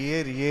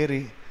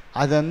ఏరి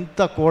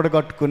అదంతా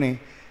కూడగట్టుకుని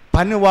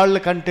పని వాళ్ళ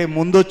కంటే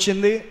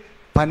ముందొచ్చింది,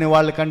 పని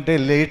వాళ్ళ కంటే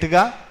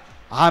లేటుగా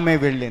ఆమె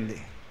వెళ్ళింది.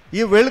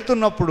 ఈ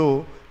వెళుతున్నప్పుడు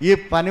ఈ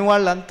పని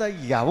వాళ్ళంతా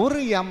ఎవరు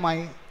ఈ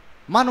అమ్మాయి?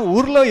 మన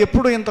ఊర్లో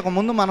ఎప్పుడు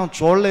ఇంతకుముందు మనం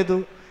చూడలేదు.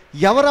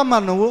 ఎవరమ్మా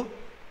నువ్వు?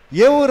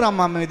 ఏ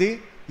ఊరమ్మా మీది?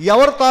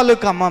 ఎవరి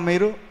తాలూకు అమ్మ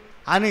మీరు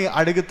అని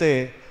అడిగితే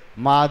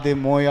మాది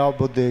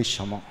మోయాబు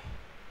దేశము,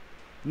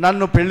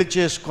 నన్ను పెళ్లి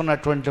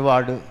చేసుకున్నటువంటి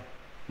వాడు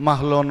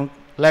మహలోను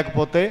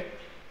లేకపోతే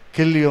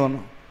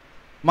కిల్యోను,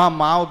 మా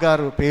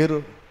మావగారు పేరు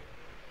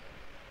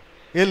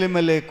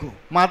ఎలిమెలేకు,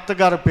 మా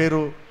అత్తగారి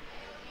పేరు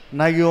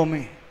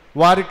నయోమి,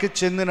 వారికి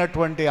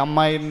చెందినటువంటి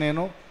అమ్మాయిని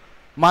నేను.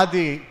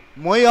 మాది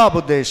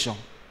మోయాబు దేశం.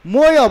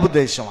 మోయాబు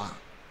దేశమా?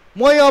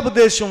 మోయాబు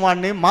దేశం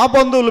వాడిని మా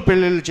బంధువులు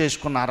పెళ్ళిళ్ళు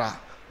చేసుకున్నారా?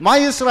 మా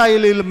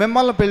ఇశ్రాయేలీలు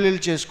మిమ్మల్ని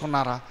పెళ్ళిళ్ళు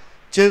చేసుకున్నారా?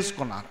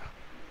 చేసుకున్నారా?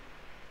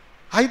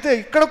 అయితే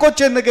ఇక్కడికి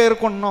వచ్చి ఎందుకు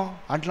ఏరుకుంటున్నాం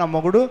అంటే, నా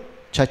మొగుడు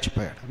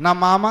చచ్చిపోయాడు, నా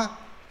మామ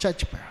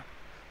చచ్చిపోయాడు.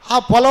 ఆ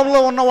పొలంలో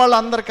ఉన్న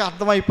వాళ్ళందరికీ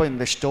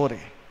అర్థమైపోయింది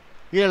స్టోరీ.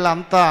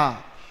 వీళ్ళంతా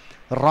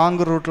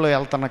రాంగ్ రూట్లో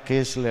వెళ్తున్న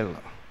కేసులు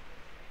వీళ్ళు.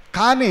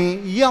 కానీ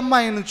ఈ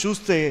అమ్మాయిని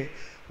చూస్తే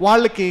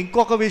వాళ్ళకి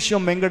ఇంకొక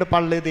విషయం మెంగడి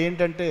పడలేదు.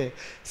 ఏంటంటే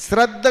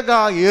శ్రద్ధగా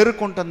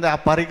ఏరుకుంటుంది ఆ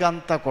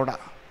పరిగంతా కూడా.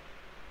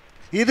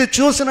 ఇది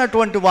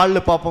చూసినటువంటి వాళ్ళు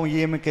పాపం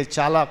ఈమెకి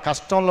చాలా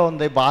కష్టంలో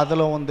ఉంది,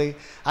 బాధలో ఉంది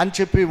అని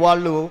చెప్పి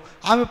వాళ్ళు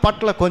ఆమె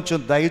పట్ల కొంచెం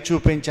దయ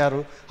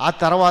చూపించారు. ఆ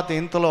తర్వాత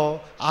ఇంతలో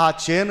ఆ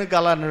చేను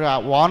గల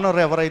ఓనర్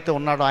ఎవరైతే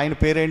ఉన్నాడో ఆయన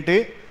పేరేంటి?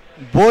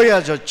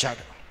 బోయాజ్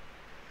వచ్చాడు.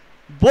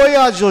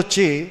 బోయాజ్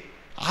వచ్చి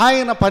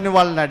ఆయన పని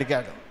వాళ్ళని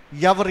అడిగాడు,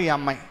 ఎవరి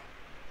అమ్మాయి,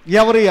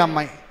 ఎవరి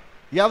అమ్మాయి,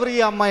 ఎవరి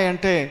అమ్మాయి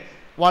అంటే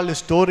వాళ్ళు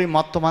స్టోరీ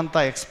మొత్తం అంతా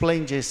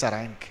ఎక్స్ప్లెయిన్ చేశారు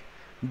ఆయనకి.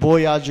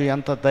 బోయాజు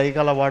ఎంత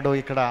దయగలవాడో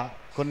ఇక్కడ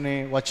కొన్ని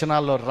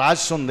వచనాల్లో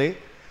రాసి ఉంది.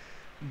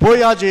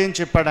 బోయాజు ఏం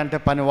చెప్పాడంటే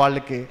పని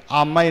వాళ్ళకి, ఆ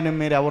అమ్మాయిని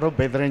మీరు ఎవరో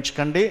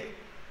బెదిరించకండి,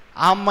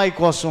 ఆ అమ్మాయి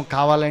కోసం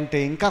కావాలంటే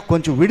ఇంకా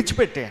కొంచెం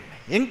విడిచిపెట్టేయండి,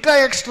 ఇంకా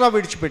ఎక్స్ట్రా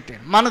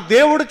విడిచిపెట్టేయండి. మన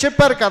దేవుడు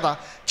చెప్పారు కదా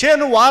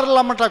చేను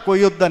వారలమ్మట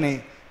కొయ్యొద్దని.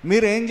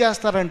 మీరు ఏం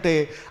చేస్తారంటే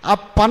ఆ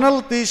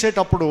పనులు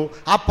తీసేటప్పుడు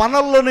ఆ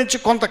పనుల్లో నుంచి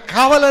కొంత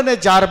కావాలనే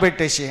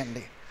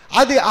జారబెట్టేసేయండి.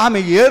 అది ఆమె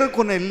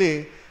ఏరుకుని వెళ్ళి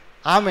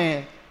ఆమె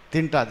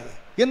తింటుంది.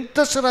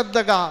 ఎంత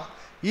శ్రద్ధగా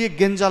ఈ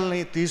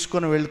గింజల్ని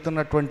తీసుకొని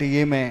వెళుతున్నటువంటి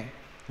ఈమె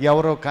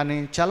ఎవరో కానీ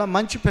చాలా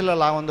మంచి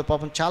పిల్లలాగా ఉంది,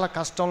 పాపం చాలా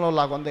కష్టంలో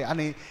లాగుంది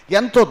అని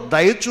ఎంతో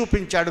దయ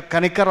చూపించాడు,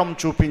 కనికరం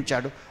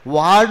చూపించాడు.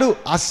 వాడు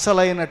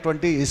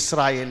అస్సలైనటువంటి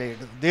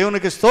ఇశ్రాయేలీయుడు.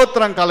 దేవునికి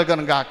స్తోత్రం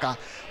కలుగును గాక.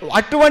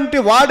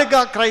 అటువంటి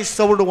వాడిగా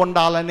క్రైస్తవుడు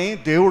ఉండాలని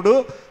దేవుడు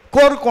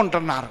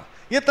కోరుకుంటున్నారు.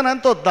 ఇతను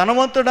ఎంతో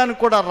ధనవంతుడని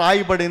కూడా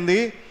రాయబడింది.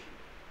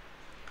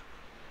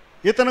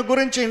 ఇతని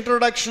గురించి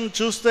ఇంట్రొడక్షన్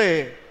చూస్తే,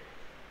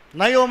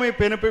 నయోమి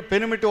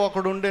పెనిమిటి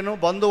ఒకడు ఉండెను,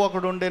 బంధువు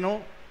ఒకడు ఉండెను,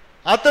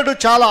 అతడు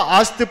చాలా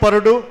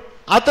ఆస్తిపరుడు,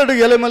 అతడు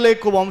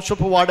ఎలిమెలెకు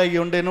వంశపు వాడై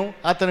ఉండెను,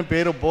 అతని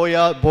పేరు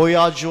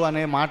బోయాజు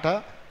అనే మాట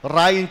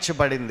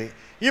రాయించబడింది.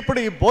 ఇప్పుడు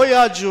ఈ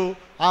బోయాజు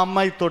ఆ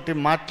అమ్మాయితోటి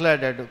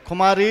మాట్లాడాడు,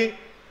 కుమారి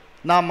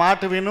నా మాట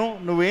విను,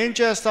 నువ్వేం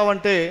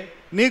చేస్తావంటే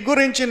నీ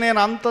గురించి నేను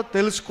అంతా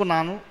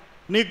తెలుసుకున్నాను,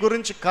 నీ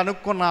గురించి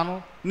కనుక్కున్నాను.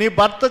 నీ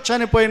భర్త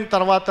చనిపోయిన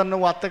తర్వాత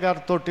నువ్వు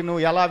అత్తగారితోటి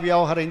నువ్వు ఎలా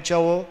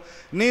వ్యవహరించావో,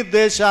 నీ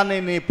దేశాన్ని,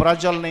 నీ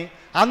ప్రజల్ని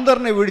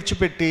అందరినీ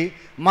విడిచిపెట్టి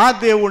మా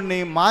దేవుణ్ణి,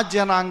 మా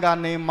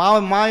జనాంగాన్ని,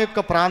 మా యొక్క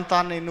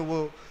ప్రాంతాన్ని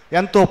నువ్వు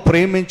ఎంతో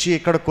ప్రేమించి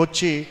ఇక్కడికి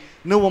వచ్చి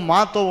నువ్వు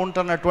మాతో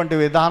ఉంటున్నటువంటి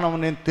విధానం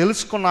నేను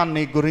తెలుసుకున్నాను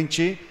నీ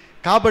గురించి.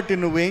 కాబట్టి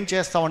నువ్వేం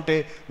చేస్తావంటే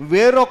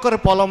వేరొకరి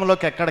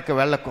పొలంలోకి ఎక్కడికి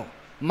వెళ్ళకు,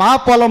 మా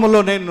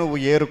పొలంలోనే నువ్వు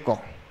ఏరుకో,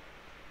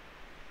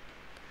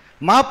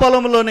 మా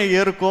పొలంలోనే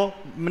ఏరుకో.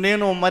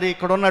 నేను మరి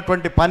ఇక్కడ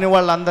ఉన్నటువంటి పని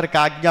వాళ్ళందరికీ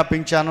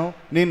ఆజ్ఞాపించాను,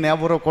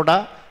 నిన్నెవరు కూడా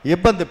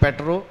ఇబ్బంది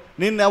పెట్టరు,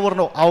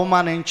 నిన్నెవరు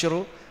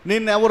అవమానించరు,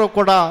 నిన్నెవరు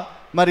కూడా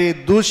మరి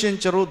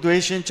దూషించరు,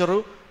 ద్వేషించరు.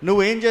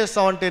 నువ్వేం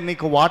చేస్తావంటే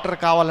నీకు వాటర్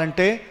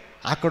కావాలంటే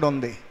అక్కడ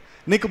ఉంది,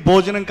 నీకు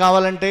భోజనం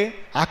కావాలంటే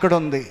అక్కడ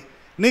ఉంది,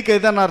 నీకు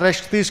ఏదైనా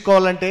రెస్ట్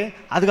తీసుకోవాలంటే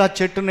అదిగా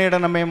చెట్టు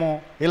నీడన మేము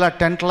ఇలా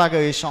టెంట్ లాగా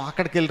వేసాం,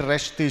 అక్కడికి వెళ్ళి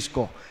రెస్ట్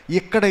తీసుకో,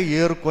 ఇక్కడ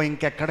ఏరుకో,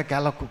 ఇంకెక్కడికి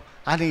వెళ్ళకు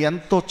అని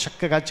ఎంతో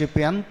చక్కగా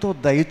చెప్పి ఎంతో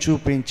దయ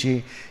చూపించి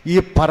ఈ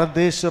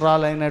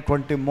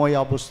పరదేశురాలైనటువంటి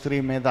మోయాబు స్త్రీ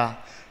మీద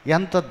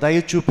ఎంత దయ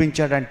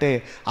చూపించాడంటే,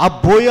 ఆ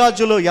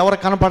బోయాజులో ఎవరు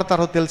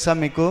కనపడతారో తెలుసా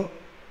మీకు?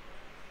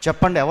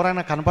 చెప్పండి,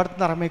 ఎవరైనా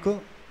కనపడుతున్నారా మీకు?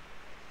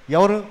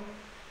 ఎవరు?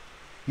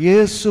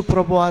 యేసు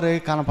ప్రభువారే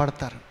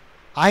కనపడతారు.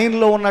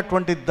 ఆయనలో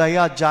ఉన్నటువంటి దయ,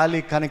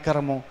 జాలి,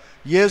 కనికరము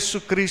యేసు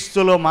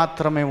క్రీస్తులో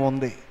మాత్రమే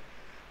ఉంది.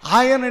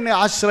 ఆయనని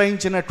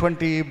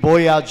ఆశ్రయించినటువంటి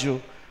బోయాజు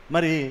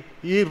మరి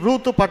ఈ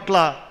రూతు పట్ల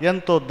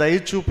ఎంతో దయ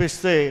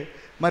చూపిస్తే,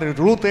 మరి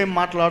రూతు ఏం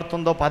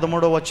మాట్లాడుతుందో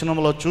 13వ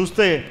వచనంలో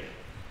చూస్తే,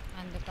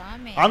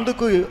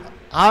 అందుకు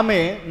ఆమె,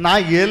 నా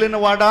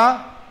ఏలినవాడా,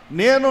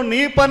 నేను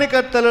నీ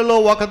పనికత్తెలలో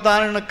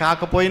ఒకదానిని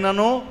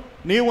కాకపోయినను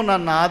నీవు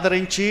నన్ను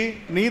ఆదరించి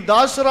నీ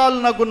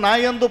దాసురాలునకు నా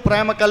యందు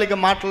ప్రేమ కలిగి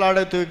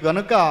మాట్లాడేది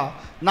గనుక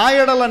నా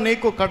ఎడల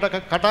నీకు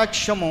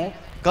కటాక్షము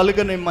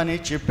కలుగనిమ్మని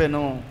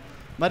చెప్పాను.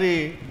 మరి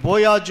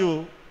బోయాజు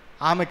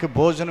ఆమెకి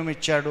భోజనం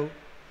ఇచ్చాడు,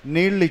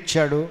 నీళ్ళు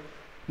ఇచ్చాడు.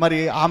 మరి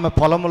ఆమె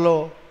పొలంలో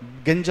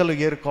గింజలు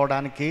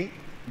ఏరుకోవడానికి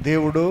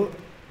దేవుడు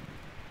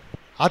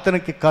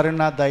అతనికి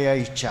కరుణ, దయ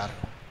ఇచ్చారు.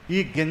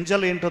 ఈ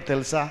గింజలు ఏంటో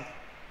తెలుసా?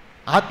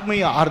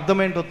 ఆత్మీయ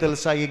అర్థమేంటో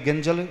తెలుసా?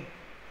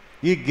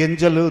 ఈ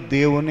గింజలు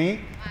దేవుని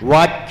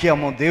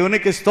వాక్యము.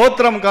 దేవునికి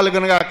స్తోత్రం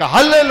కలుగునుగాక.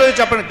 హల్లెలూయా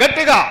చెప్పండి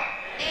గట్టిగా,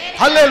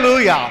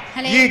 హల్లెలూయా.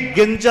 ఈ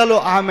గింజలు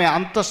ఆమె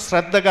అంత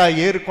శ్రద్ధగా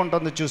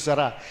ఏరుకుంటుంది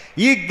చూసారా?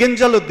 ఈ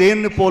గింజలు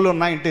దేన్ని పోలి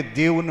ఉన్నాయంటే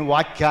దేవుని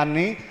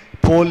వాక్యాన్ని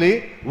పోలి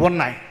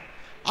ఉన్నాయి.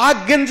 ఆ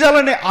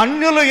గింజలని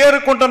అన్యులు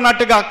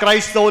ఏరుకుంటున్నట్టుగా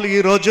క్రైస్తవులు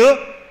ఈరోజు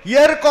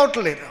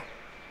ఏరుకోవట్లేదు.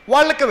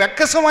 వాళ్ళకి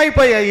వెక్కసం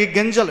అయిపోయాయి ఈ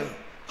గింజలు,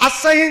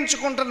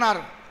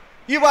 అసహించుకుంటున్నారు.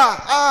 ఇవా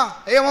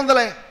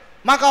ఏముందలే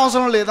మాకు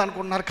అవసరం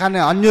లేదనుకుంటున్నారు. కానీ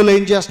అన్యులు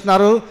ఏం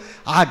చేస్తున్నారు?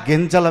 ఆ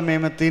గింజల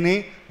మేము తిని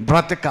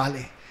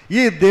బ్రతకాలి,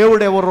 ఈ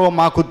దేవుడు ఎవరో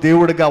మాకు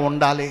దేవుడిగా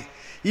ఉండాలి,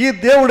 ఈ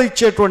దేవుడు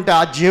ఇచ్చేటువంటి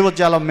ఆ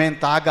జీవజలం మేము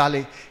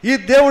తాగాలి, ఈ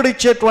దేవుడు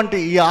ఇచ్చేటువంటి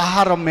ఈ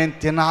ఆహారం మేము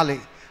తినాలి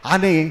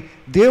అని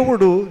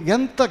దేవుడు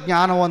ఎంత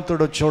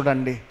జ్ఞానవంతుడో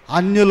చూడండి.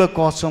 అన్యుల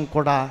కోసం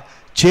కూడా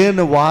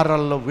చేను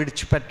వారల్లో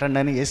విడిచిపెట్టండి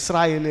అని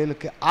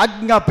ఇశ్రాయేలీయులకి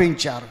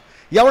ఆజ్ఞాపించారు.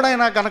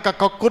 ఎవడైనా కనుక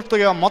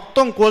కక్కుర్తిగా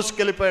మొత్తం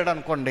కోసుకెళ్ళిపోయాడు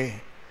అనుకోండి,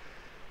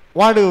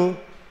 వాడు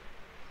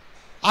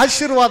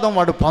ఆశీర్వాదం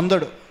వాడు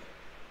పొందడు.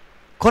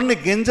 కొన్ని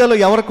గింజలు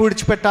ఎవరికి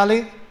విడిచిపెట్టాలి?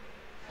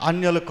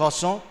 అన్యుల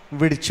కోసం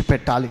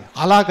విడిచిపెట్టాలి.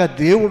 అలాగా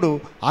దేవుడు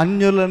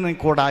అన్యులని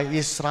కూడా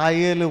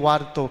ఇశ్రాయేలు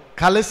వారితో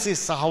కలిసి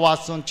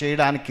సహవాసం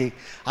చేయడానికి,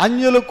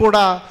 అన్యులు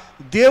కూడా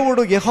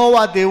దేవుడు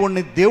యెహోవా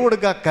దేవుణ్ణి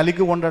దేవుడిగా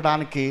కలిగి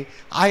ఉండడానికి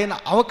ఆయన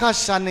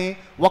అవకాశాన్ని,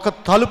 ఒక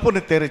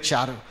తలుపుని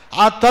తెరిచారు.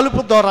 ఆ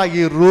తలుపు ద్వారా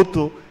ఈ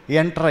రూతు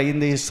ఎంటర్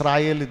అయింది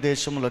ఇశ్రాయేలు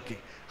దేశంలోకి.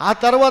 ఆ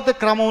తర్వాత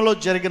క్రమంలో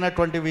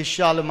జరిగినటువంటి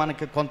విషయాలు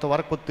మనకి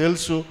కొంతవరకు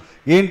తెలుసు.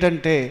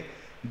 ఏంటంటే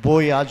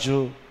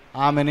బోయాజు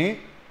ఆమెని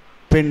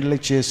పెండ్లి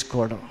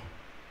చేసుకోవడం.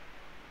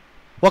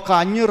 ఒక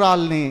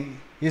అన్యురాల్ని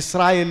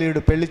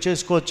ఇశ్రాయేలీయుడు పెళ్లి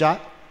చేసుకోవచ్చా?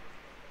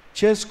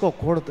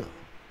 చేసుకోకూడదు.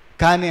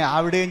 కానీ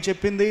ఆవిడేం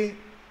చెప్పింది?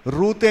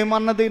 రూత్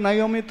ఏమన్నది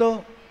నయోమితో?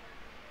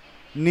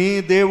 నీ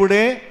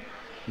దేవుడే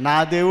నా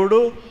దేవుడు,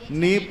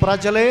 నీ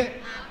ప్రజలే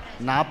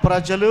నా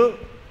ప్రజలు,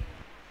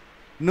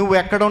 నువ్వు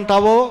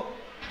ఎక్కడుంటావో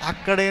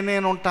అక్కడే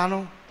నేను ఉంటాను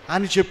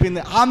అని చెప్పింది.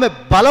 ఆమె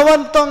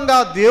బలవంతంగా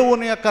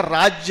దేవుని యొక్క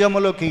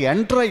రాజ్యములోకి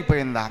ఎంటర్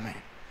అయిపోయింది. ఆమె,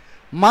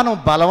 మనం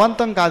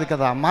బలవంతం కాదు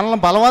కదా, మనల్ని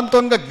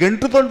బలవంతంగా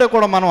గెంటుతుంటే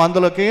కూడా మనం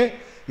అందులోకి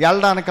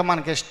వెళ్ళడానికి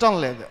మనకి ఇష్టం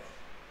లేదు.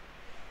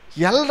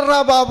 ఎల్రా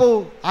బాబు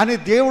అని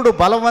దేవుడు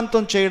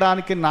బలవంతం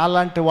చేయడానికి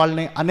నాలాంటి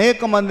వాళ్ళని అనేక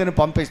మందిని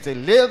పంపిస్తే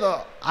లేదు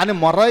అని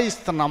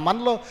మొరాయిస్తున్నాం.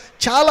 మనలో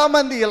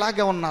చాలామంది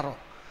ఇలాగే ఉన్నారు,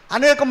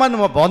 అనేక మంది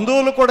మా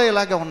బంధువులు కూడా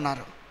ఇలాగే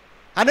ఉన్నారు,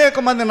 అనేక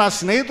మంది నా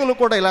స్నేహితులు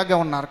కూడా ఇలాగే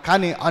ఉన్నారు.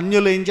 కానీ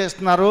అన్యులు ఏం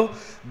చేస్తున్నారు?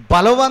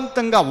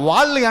 బలవంతంగా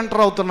వాళ్ళు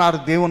ఎంటర్ అవుతున్నారు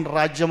దేవుని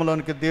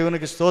రాజ్యంలోనికి.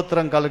 దేవునికి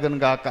స్తోత్రం కలుగును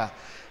గాక.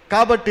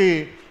 కాబట్టి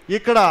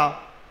ఇక్కడ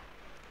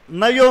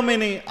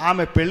నయోమిని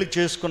ఆమె పెళ్లి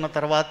చేసుకున్న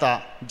తర్వాత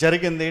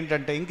జరిగింది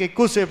ఏంటంటే, ఇంక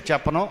ఎక్కువసేపు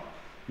చెప్పను,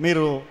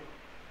 మీరు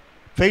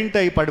ఫెయింట్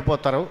అయి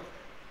పడిపోతారు.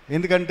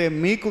 ఎందుకంటే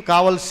మీకు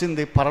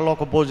కావాల్సింది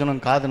పరలోక భోజనం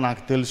కాదు,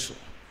 నాకు తెలుసు.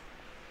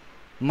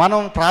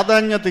 మనం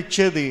ప్రాధాన్యత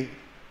ఇచ్చేది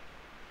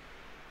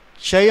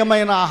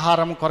క్షయమైన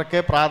ఆహారం కొరకే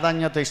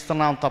ప్రాధాన్యత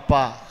ఇస్తున్నాం తప్ప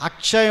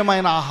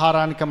అక్షయమైన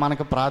ఆహారానికి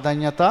మనకు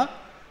ప్రాధాన్యత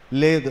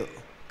లేదు.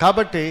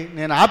 కాబట్టి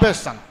నేను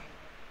ఆపేస్తాను,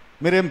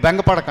 మీరేం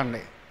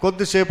బెంగపడకండి,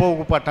 కొద్దిసేపు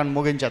పట్టండి,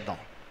 ముగించేద్దాం.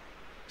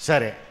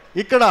 సరే,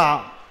 ఇక్కడ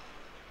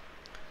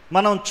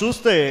మనం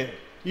చూస్తే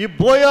ఈ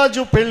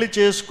బోయాజు పెళ్లి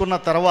చేసుకున్న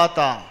తర్వాత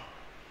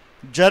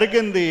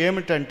జరిగింది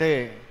ఏమిటంటే,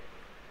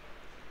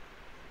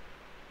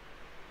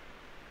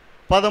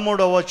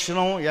 13వ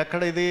వచనం,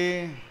 ఎక్కడిది?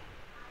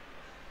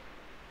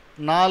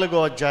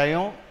 4వ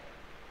అధ్యాయం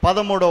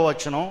 13వ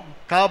వచనం.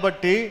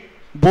 కాబట్టి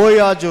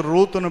బోయాజు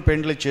రూతును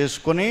పెండ్లి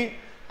చేసుకుని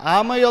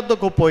ఆమె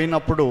యొద్దకు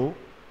పోయినప్పుడు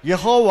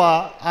యెహోవా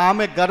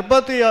ఆమె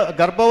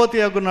గర్భవతి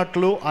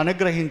అగునట్లు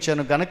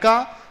అనుగ్రహించెను గనుక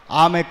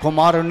ఆమె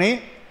కుమారుని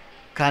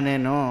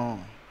కనెను.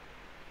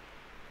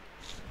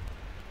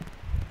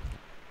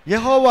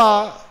 యెహోవా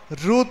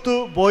రూతు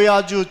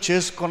బోయాజు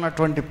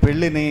చేసుకున్నటువంటి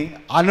పెళ్ళిని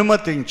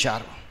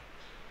అనుమతించారు.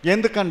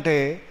 ఎందుకంటే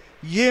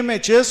ఈమె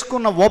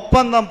చేసుకున్న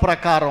ఒప్పందం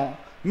ప్రకారం,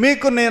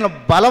 మీకు నేను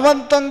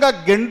బలవంతంగా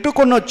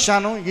గెంటుకొని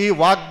వచ్చాను ఈ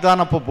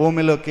వాగ్దానపు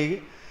భూమిలోకి,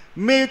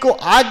 మీకు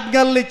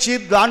ఆజ్ఞల్నిచ్చి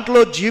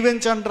దాంట్లో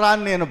జీవించండి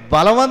అని నేను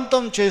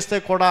బలవంతం చేస్తే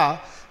కూడా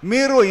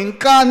మీరు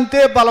ఇంకా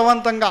అంతే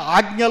బలవంతంగా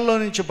ఆజ్ఞల్లో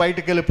నుంచి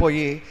బయటికి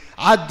వెళ్ళిపోయి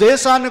ఆ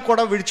దేశాన్ని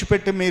కూడా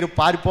విడిచిపెట్టి మీరు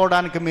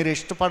పారిపోవడానికి మీరు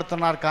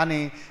ఇష్టపడుతున్నారు. కానీ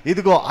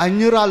ఇదిగో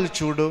అన్యురాలు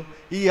చూడు,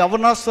 ఈ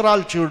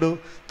యవనస్తురాలు చూడు,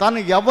 తను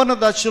యవ్వన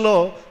దశలో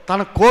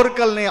తన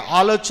కోరికల్ని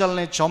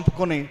ఆలోచనల్ని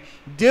చంపుకొని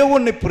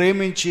దేవుణ్ణి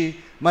ప్రేమించి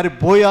మరి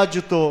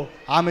బోయాజుతో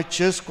ఆమె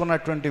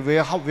చేసుకున్నటువంటి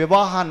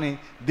వివాహాన్ని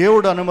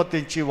దేవుడు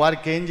అనుమతించి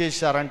వారికి ఏం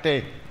చేశారంటే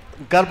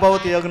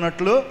గర్భవతి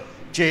అగినట్లు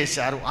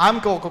చేశారు.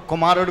 ఆమెకు ఒక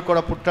కుమారుడు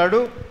కూడా పుట్టాడు,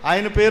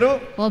 ఆయన పేరు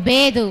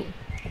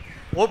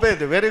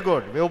ఓబేదు. వెరీ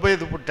గుడ్,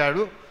 ఓబేదు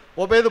పుట్టాడు.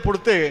 ఓబేదు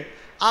పుడితే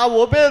ఆ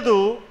ఓబేదు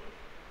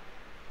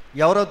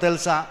ఎవరో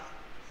తెలుసా?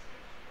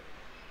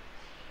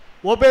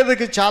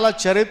 ఓబేదుకి చాలా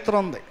చరిత్ర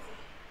ఉంది,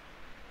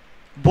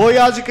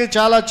 బోయాజుకి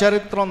చాలా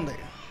చరిత్ర ఉంది,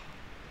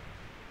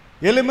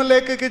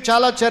 ఎలిమెలెకుకి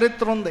చాలా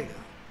చరిత్ర ఉంది.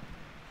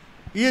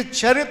 ఈ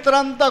చరిత్ర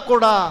అంతా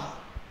కూడా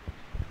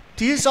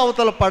తీసి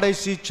అవతల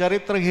పడేసి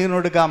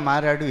చరిత్రహీనుడిగా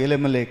మారాడు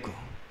ఎలిమెలెకు.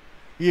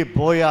 ఈ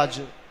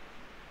బోయాజు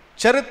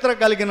చరిత్ర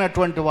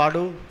కలిగినటువంటి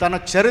వాడు, తన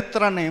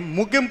చరిత్రని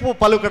ముగింపు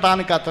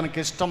పలుకడానికి అతనికి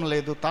ఇష్టం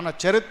లేదు. తన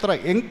చరిత్ర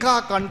ఇంకా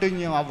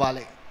కంటిన్యూ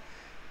అవ్వాలి.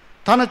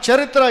 తన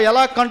చరిత్ర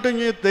ఎలా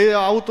కంటిన్యూ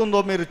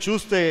అవుతుందో మీరు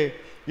చూస్తే,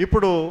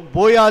 ఇప్పుడు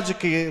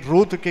బోయాజుకి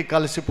రూతుకి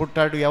కలిసి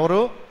పుట్టాడు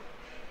ఎవరు?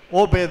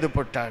 ఓబేదు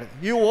పుట్టాడు.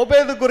 ఈ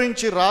ఓబేదు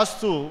గురించి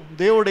రాస్తూ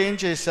దేవుడు ఏం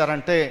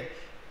చేశారంటే,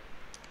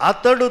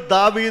 అతడు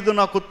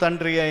దావీదునకు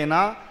తండ్రి అయిన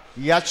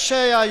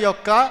యెషయా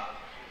యొక్క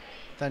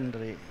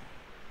తండ్రి.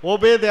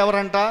 ఓబేదు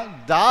ఎవరంట?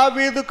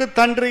 దావీదుకు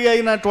తండ్రి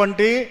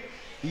అయినటువంటి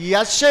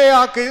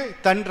యెషయాకి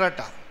తండ్రి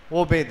అట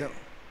ఓబేదు.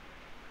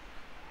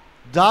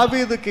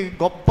 దావీదుకి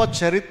గొప్ప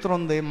చరిత్ర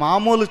ఉంది,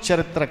 మామూలు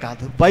చరిత్ర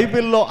కాదు.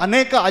 బైబిల్లో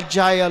అనేక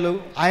అధ్యాయాలు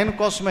ఆయన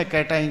కోసమే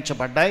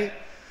కేటాయించబడ్డాయి.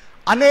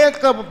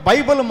 అనేక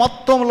బైబిల్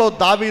మొత్తంలో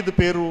దావీదు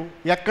పేరు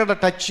ఎక్కడ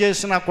టచ్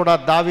చేసినా కూడా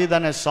దావీదు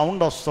అనే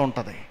సౌండ్ వస్తూ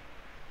ఉంటుంది.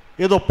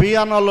 ఏదో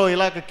పియానోలో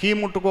ఇలాగ కీ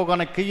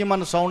ముట్టుకోగానే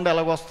కియ్యమని సౌండ్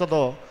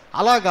ఎలాగొస్తుందో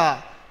అలాగా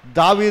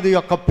దావీదు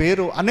యొక్క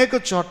పేరు అనేక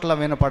చోట్ల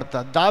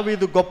వినపడతాడు.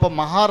 దావీదు గొప్ప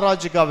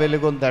మహారాజుగా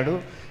వెలుగొందాడు.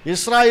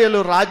 ఇశ్రాయేలు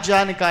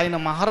రాజ్యానికి ఆయన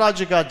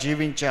మహారాజుగా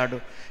జీవించాడు.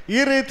 ఈ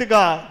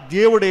రీతిగా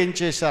దేవుడు ఏం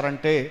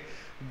చేశారంటే,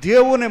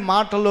 దేవుని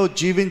మాటలో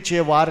జీవించే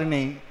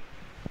వారిని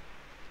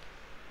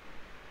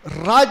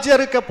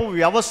రాజరికపు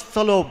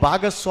వ్యవస్థలో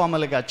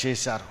భాగస్వాములుగా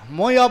చేశారు.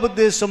 మోయాబు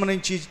దేశం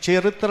నుంచి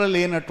చరిత్ర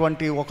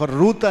లేనటువంటి ఒక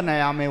రూత్ అనే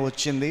ఆమె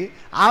వచ్చింది.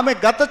 ఆమె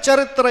గత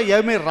చరిత్ర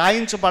ఏమీ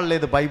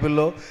రాయించబడలేదు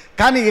బైబిల్లో,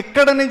 కానీ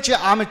ఇక్కడ నుంచి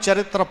ఆమె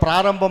చరిత్ర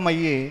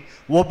ప్రారంభమయ్యి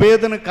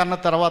ఓబేదును కన్న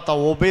తర్వాత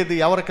ఓబేదు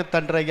ఎవరికి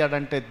తండ్రి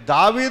అయ్యాడంటే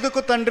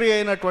దావీదుకు తండ్రి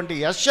అయినటువంటి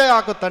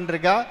యెషయాకు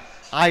తండ్రిగా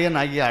ఆయన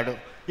అయ్యాడు.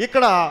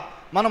 ఇక్కడ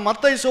మనం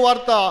మత్తయి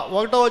సువార్త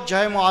 1వ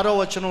అధ్యాయం 6వ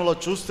వచనంలో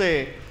చూస్తే,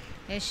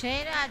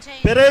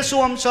 పెరేసు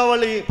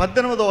వంశావళి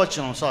 18వ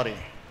వచనం,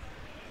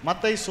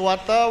 మత్తయి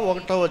సువార్త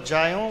 1వ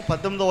అధ్యాయం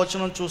 18వ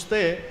వచనం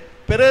చూస్తే,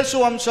 పెరేసు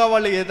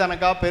వంశావళి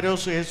ఏదనగా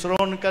పెరేసు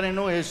హెస్రోను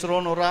కనెను,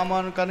 హెస్రోను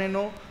రామాను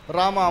కనెను,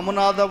 రామ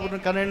అమినాదాబును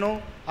కనెను,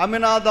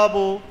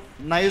 అమినాదాబు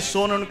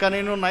నయస్సోనును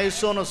కనెను,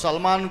 నయస్సోను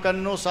సల్మాను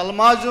కనెను,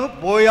 సల్మాజు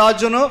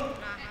బోయాజును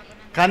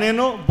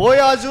కనెను,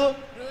 బోయాజు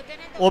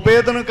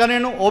ఒబేదును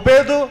కనెను,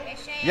 ఒబేదు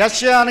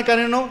యెషయాను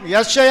కనెను,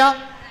 యెషయా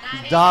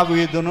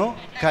దావీదును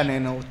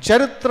కనెను.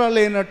 చరిత్ర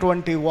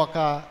లేనటువంటి ఒక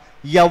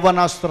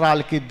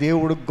యవ్వనస్తురాలకి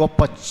దేవుడు గొప్ప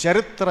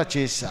చరిత్ర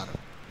చేశారు.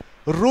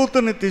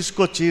 రూతుని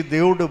తీసుకొచ్చి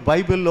దేవుడు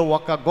బైబిల్లో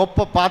ఒక గొప్ప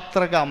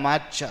పాత్రగా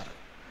మార్చారు.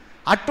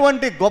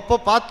 అటువంటి గొప్ప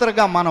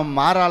పాత్రగా మనం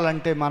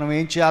మారాలంటే మనం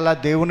ఏం చేయాలా?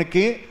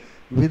 దేవునికి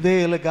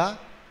విధేయులుగా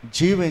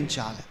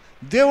జీవించాలి.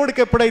 దేవుడికి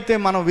ఎప్పుడైతే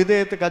మనం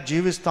విధేయతగా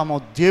జీవిస్తామో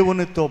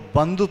దేవునితో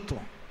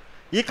బంధుత్వం.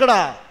 ఇక్కడ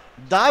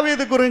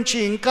దావీదు గురించి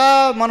ఇంకా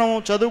మనం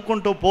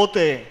చదువుకుంటూ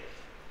పోతే,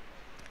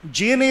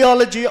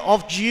 జీనియాలజీ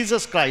ఆఫ్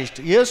జీసస్ క్రైస్ట్,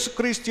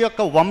 యేసుక్రీస్తు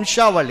యొక్క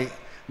వంశావళి,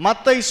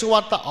 మత్తయి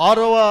సువార్త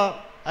 6వ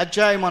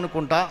అధ్యాయం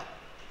అనుకుంటా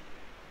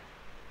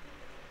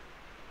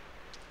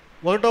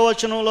 1వ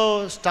వచనంలో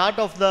start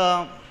of the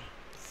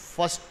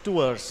first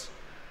verse,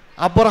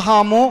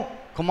 Abraham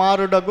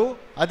కుమారుడగు,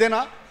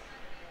 అదేనా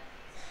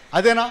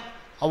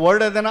ఆ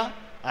వర్డ్ అదేనా?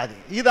 అది.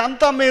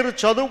 ఇదంతా మీరు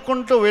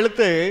చదువుకుంటూ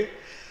వెళితే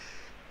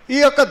ఈ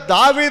యొక్క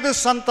దావీదు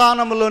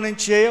సంతానంలో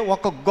నుంచే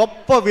ఒక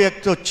గొప్ప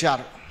వ్యక్తి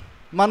వచ్చారు.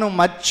 మనం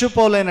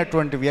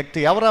మర్చిపోలేనటువంటి వ్యక్తి.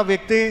 ఎవరా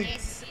వ్యక్తి?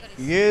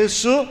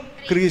 యేసు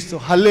క్రీస్తు.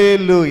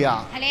 హల్లెలూయా,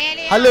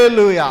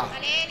 హల్లెలూయా,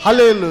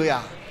 హల్లెలూయా.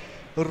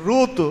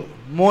 రూతు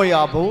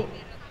మోయాబు,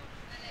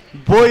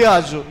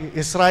 బోయాజు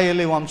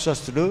ఇశ్రాయేలీ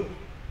వంశస్థుడు.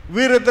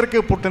 వీరిద్దరికి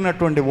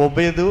పుట్టినటువంటి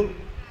ఒబేదు,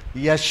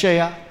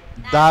 యెషయా,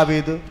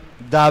 దావీదు,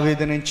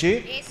 దావీదు నుంచి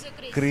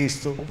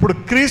క్రీస్తు. ఇప్పుడు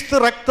క్రీస్తు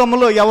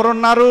రక్తములో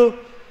ఎవరున్నారు?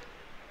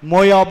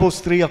 మోయాబు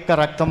స్త్రీ యొక్క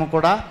రక్తము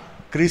కూడా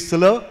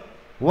క్రీస్తులో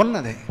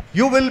ఉన్నది.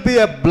 You will be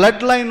a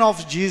blood line of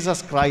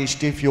Jesus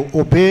Christ if you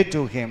obey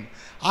to him.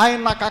 ఆయన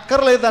నాకు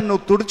అక్కర్లేదని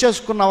నువ్వు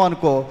తుడిచేసుకున్నావు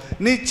అనుకో,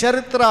 నీ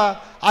చరిత్ర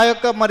ఆ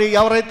యొక్క మరి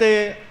ఎవరైతే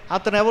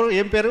అతను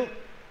ఏం పేరు,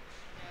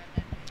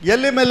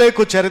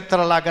 ఎలిమెలెకు చరిత్ర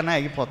లాగానే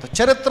అయిపోతాం.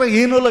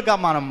 చరిత్రహీనులుగా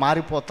మనం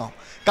మారిపోతాం.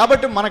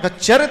 కాబట్టి మనకు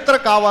చరిత్ర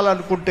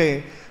కావాలనుకుంటే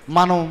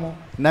మనం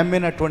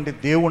నమ్మినటువంటి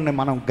దేవుణ్ణి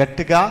మనం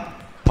గట్టిగా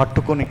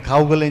పట్టుకొని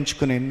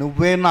కౌగిలించుకుని,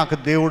 నువ్వే నాకు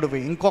దేవుడివి,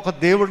 ఇంకొక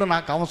దేవుడు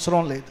నాకు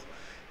అవసరం లేదు,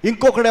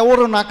 ఇంకొకడు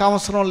ఎవరు నాకు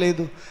అవసరం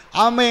లేదు.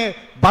 ఆమె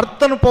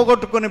భర్తను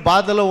పోగొట్టుకుని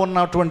బాధలో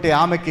ఉన్నటువంటి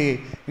ఆమెకి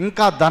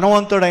ఇంకా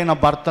ధనవంతుడైన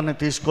భర్తని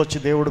తీసుకొచ్చి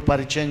దేవుడు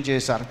పరిచయం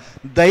చేశారు.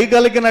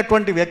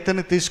 దయగలిగినటువంటి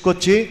వ్యక్తిని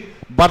తీసుకొచ్చి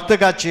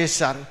భర్తగా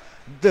చేశారు.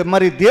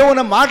 మరి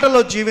దేవుని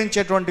మాటలో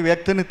జీవించేటువంటి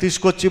వ్యక్తిని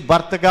తీసుకొచ్చి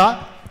భర్తగా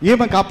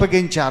ఈమెకు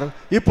అప్పగించారు.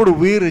 ఇప్పుడు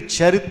వీరి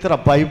చరిత్ర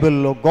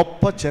బైబిల్లో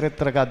గొప్ప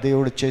చరిత్రగా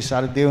దేవుడు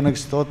చేశారు. దేవునికి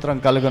స్తోత్రం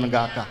కలుగును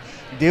గాక.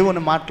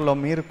 దేవుని మాటలో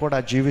మీరు కూడా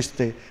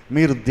జీవిస్తే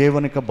మీరు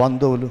దేవునికి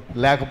బంధువులు,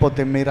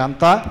 లేకపోతే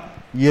మీరంతా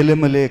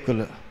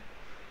ఎలిమెలెకులు.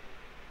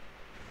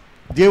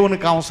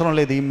 దేవునికి అవసరం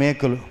లేదు ఈ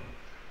మేకులు,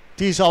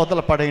 తీసి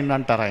అవతల పడేయండి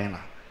అంటారు ఆయన.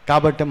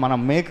 కాబట్టి మనం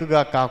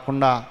మేకుగా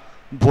కాకుండా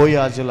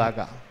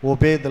బోయాజులాగా,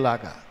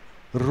 ఒబేదులాగా,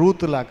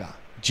 రూతులాగా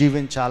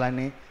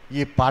జీవించాలని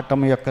ఈ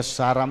పాఠం యొక్క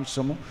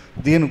సారాంశము.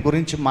 దీని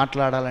గురించి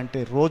మాట్లాడాలంటే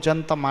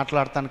రోజంతా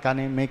మాట్లాడతాను,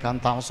 కానీ మీకు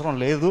అంత అవసరం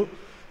లేదు.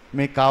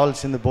 మీకు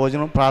కావాల్సింది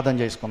భోజనం. ప్రార్థన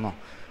చేసుకుందాం.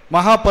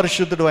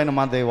 మహాపరిశుద్ధుడు అయిన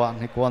మా దేవా,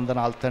 నీకు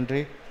వందనాలు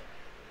తండ్రి.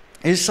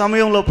 ఈ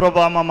సమయంలో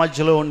ప్రభా మా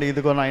మధ్యలో ఉండి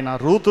ఇదిగో నాయన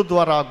రూతు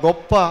ద్వారా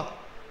గొప్ప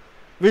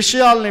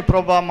విషయాల్ని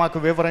ప్రభా మాకు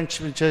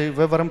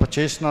వివరింప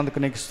చేసినందుకు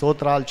నీకు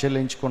స్తోత్రాలు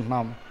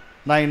చెల్లించుకుంటున్నాము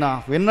నాయన.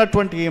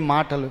 విన్నటువంటి ఈ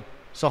మాటలు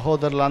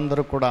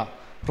సహోదరులందరూ కూడా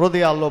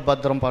హృదయాల్లో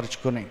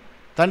భద్రంపరుచుకొని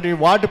తండ్రి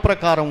వాటి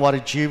ప్రకారం వారు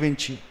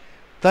జీవించి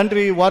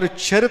తండ్రి వారు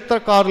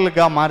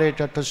చరిత్రకారులుగా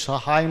మారేటట్టు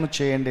సహాయం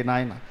చేయండి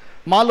నాయన.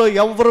 మాలో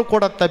ఎవరు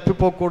కూడా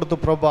తప్పిపోకూడదు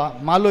ప్రభా.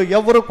 మాలో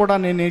ఎవరు కూడా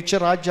నేను నిత్య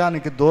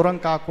రాజ్యానికి దూరం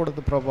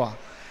కాకూడదు ప్రభా.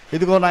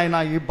 ఇదిగో నాయన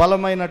ఈ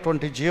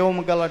బలమైనటువంటి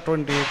జీవము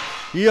గలటువంటి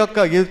ఈ యొక్క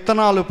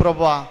విత్తనాలు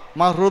ప్రభా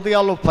మా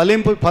హృదయాల్లో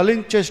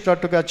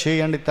ఫలించేటట్టుగా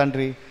చేయండి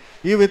తండ్రి.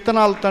 ఈ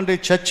విత్తనాలు తండ్రి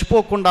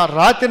చచ్చిపోకుండా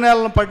రాతి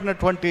నేలను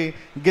పడినటువంటి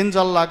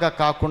గింజల్లాగా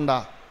కాకుండా,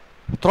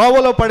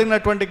 త్రోవలో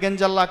పడినటువంటి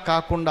గింజల్లా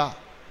కాకుండా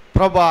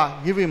ప్రభా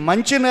ఇవి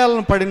మంచి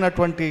నేలను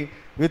పడినటువంటి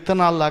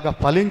విత్తనాల్లాగా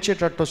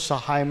ఫలించేటట్టు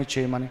సహాయం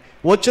చేయమని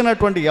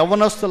వచ్చినటువంటి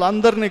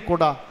యవ్వనస్తులందరినీ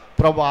కూడా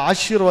ప్రభా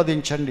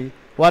ఆశీర్వదించండి.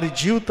 వారి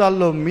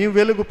జీవితాల్లో మీ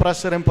వెలుగు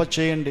ప్రసరింప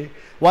చేయండి.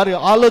 వారి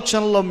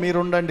ఆలోచనలో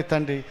మీరుండండి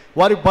తండ్రి.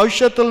 వారి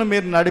భవిష్యత్తులను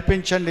మీరు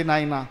నడిపించండి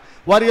నాయన.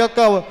 వారి యొక్క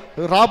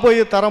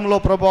రాబోయే తరంలో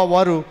ప్రభా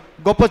వారు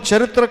గొప్ప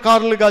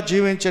చరిత్రకారులుగా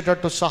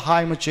జీవించేటట్టు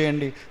సహాయం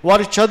చేయండి.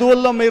 వారి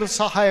చదువుల్లో మీరు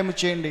సహాయం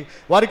చేయండి.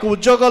 వారికి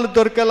ఉద్యోగాలు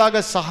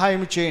దొరికేలాగా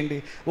సహాయం చేయండి.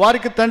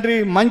 వారికి తండ్రి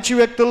మంచి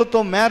వ్యక్తులతో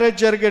మ్యారేజ్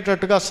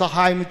జరిగేటట్టుగా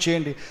సహాయం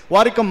చేయండి.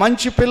 వారికి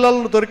మంచి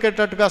పిల్లలు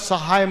దొరికేటట్టుగా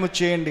సహాయం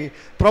చేయండి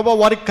ప్రభా.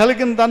 వారికి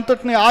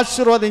కలిగినదంతటిని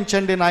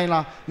ఆశీర్వదించండి నాయన.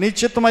 నీ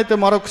చిత్తమైతే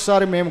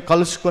మరొకసారి మేము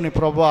కలుసుకొని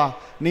ప్రభా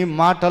నీ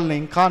మాటల్ని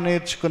ఇంకా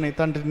నేర్చుకుని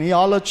తండ్రి నీ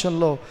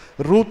ఆలోచనలో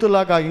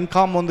రూతులాగా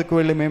ఇంకా ముందుకు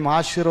వెళ్ళి మేము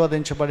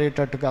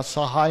ఆశీర్వదించబడేటట్టుగా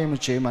సహాయం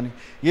చేయమని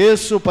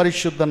యేసు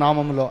పరిశుద్ధ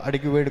నామములో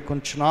అడిగి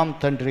వేడుకుంటున్నాం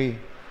తండ్రి.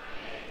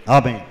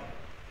 ఆమేన్.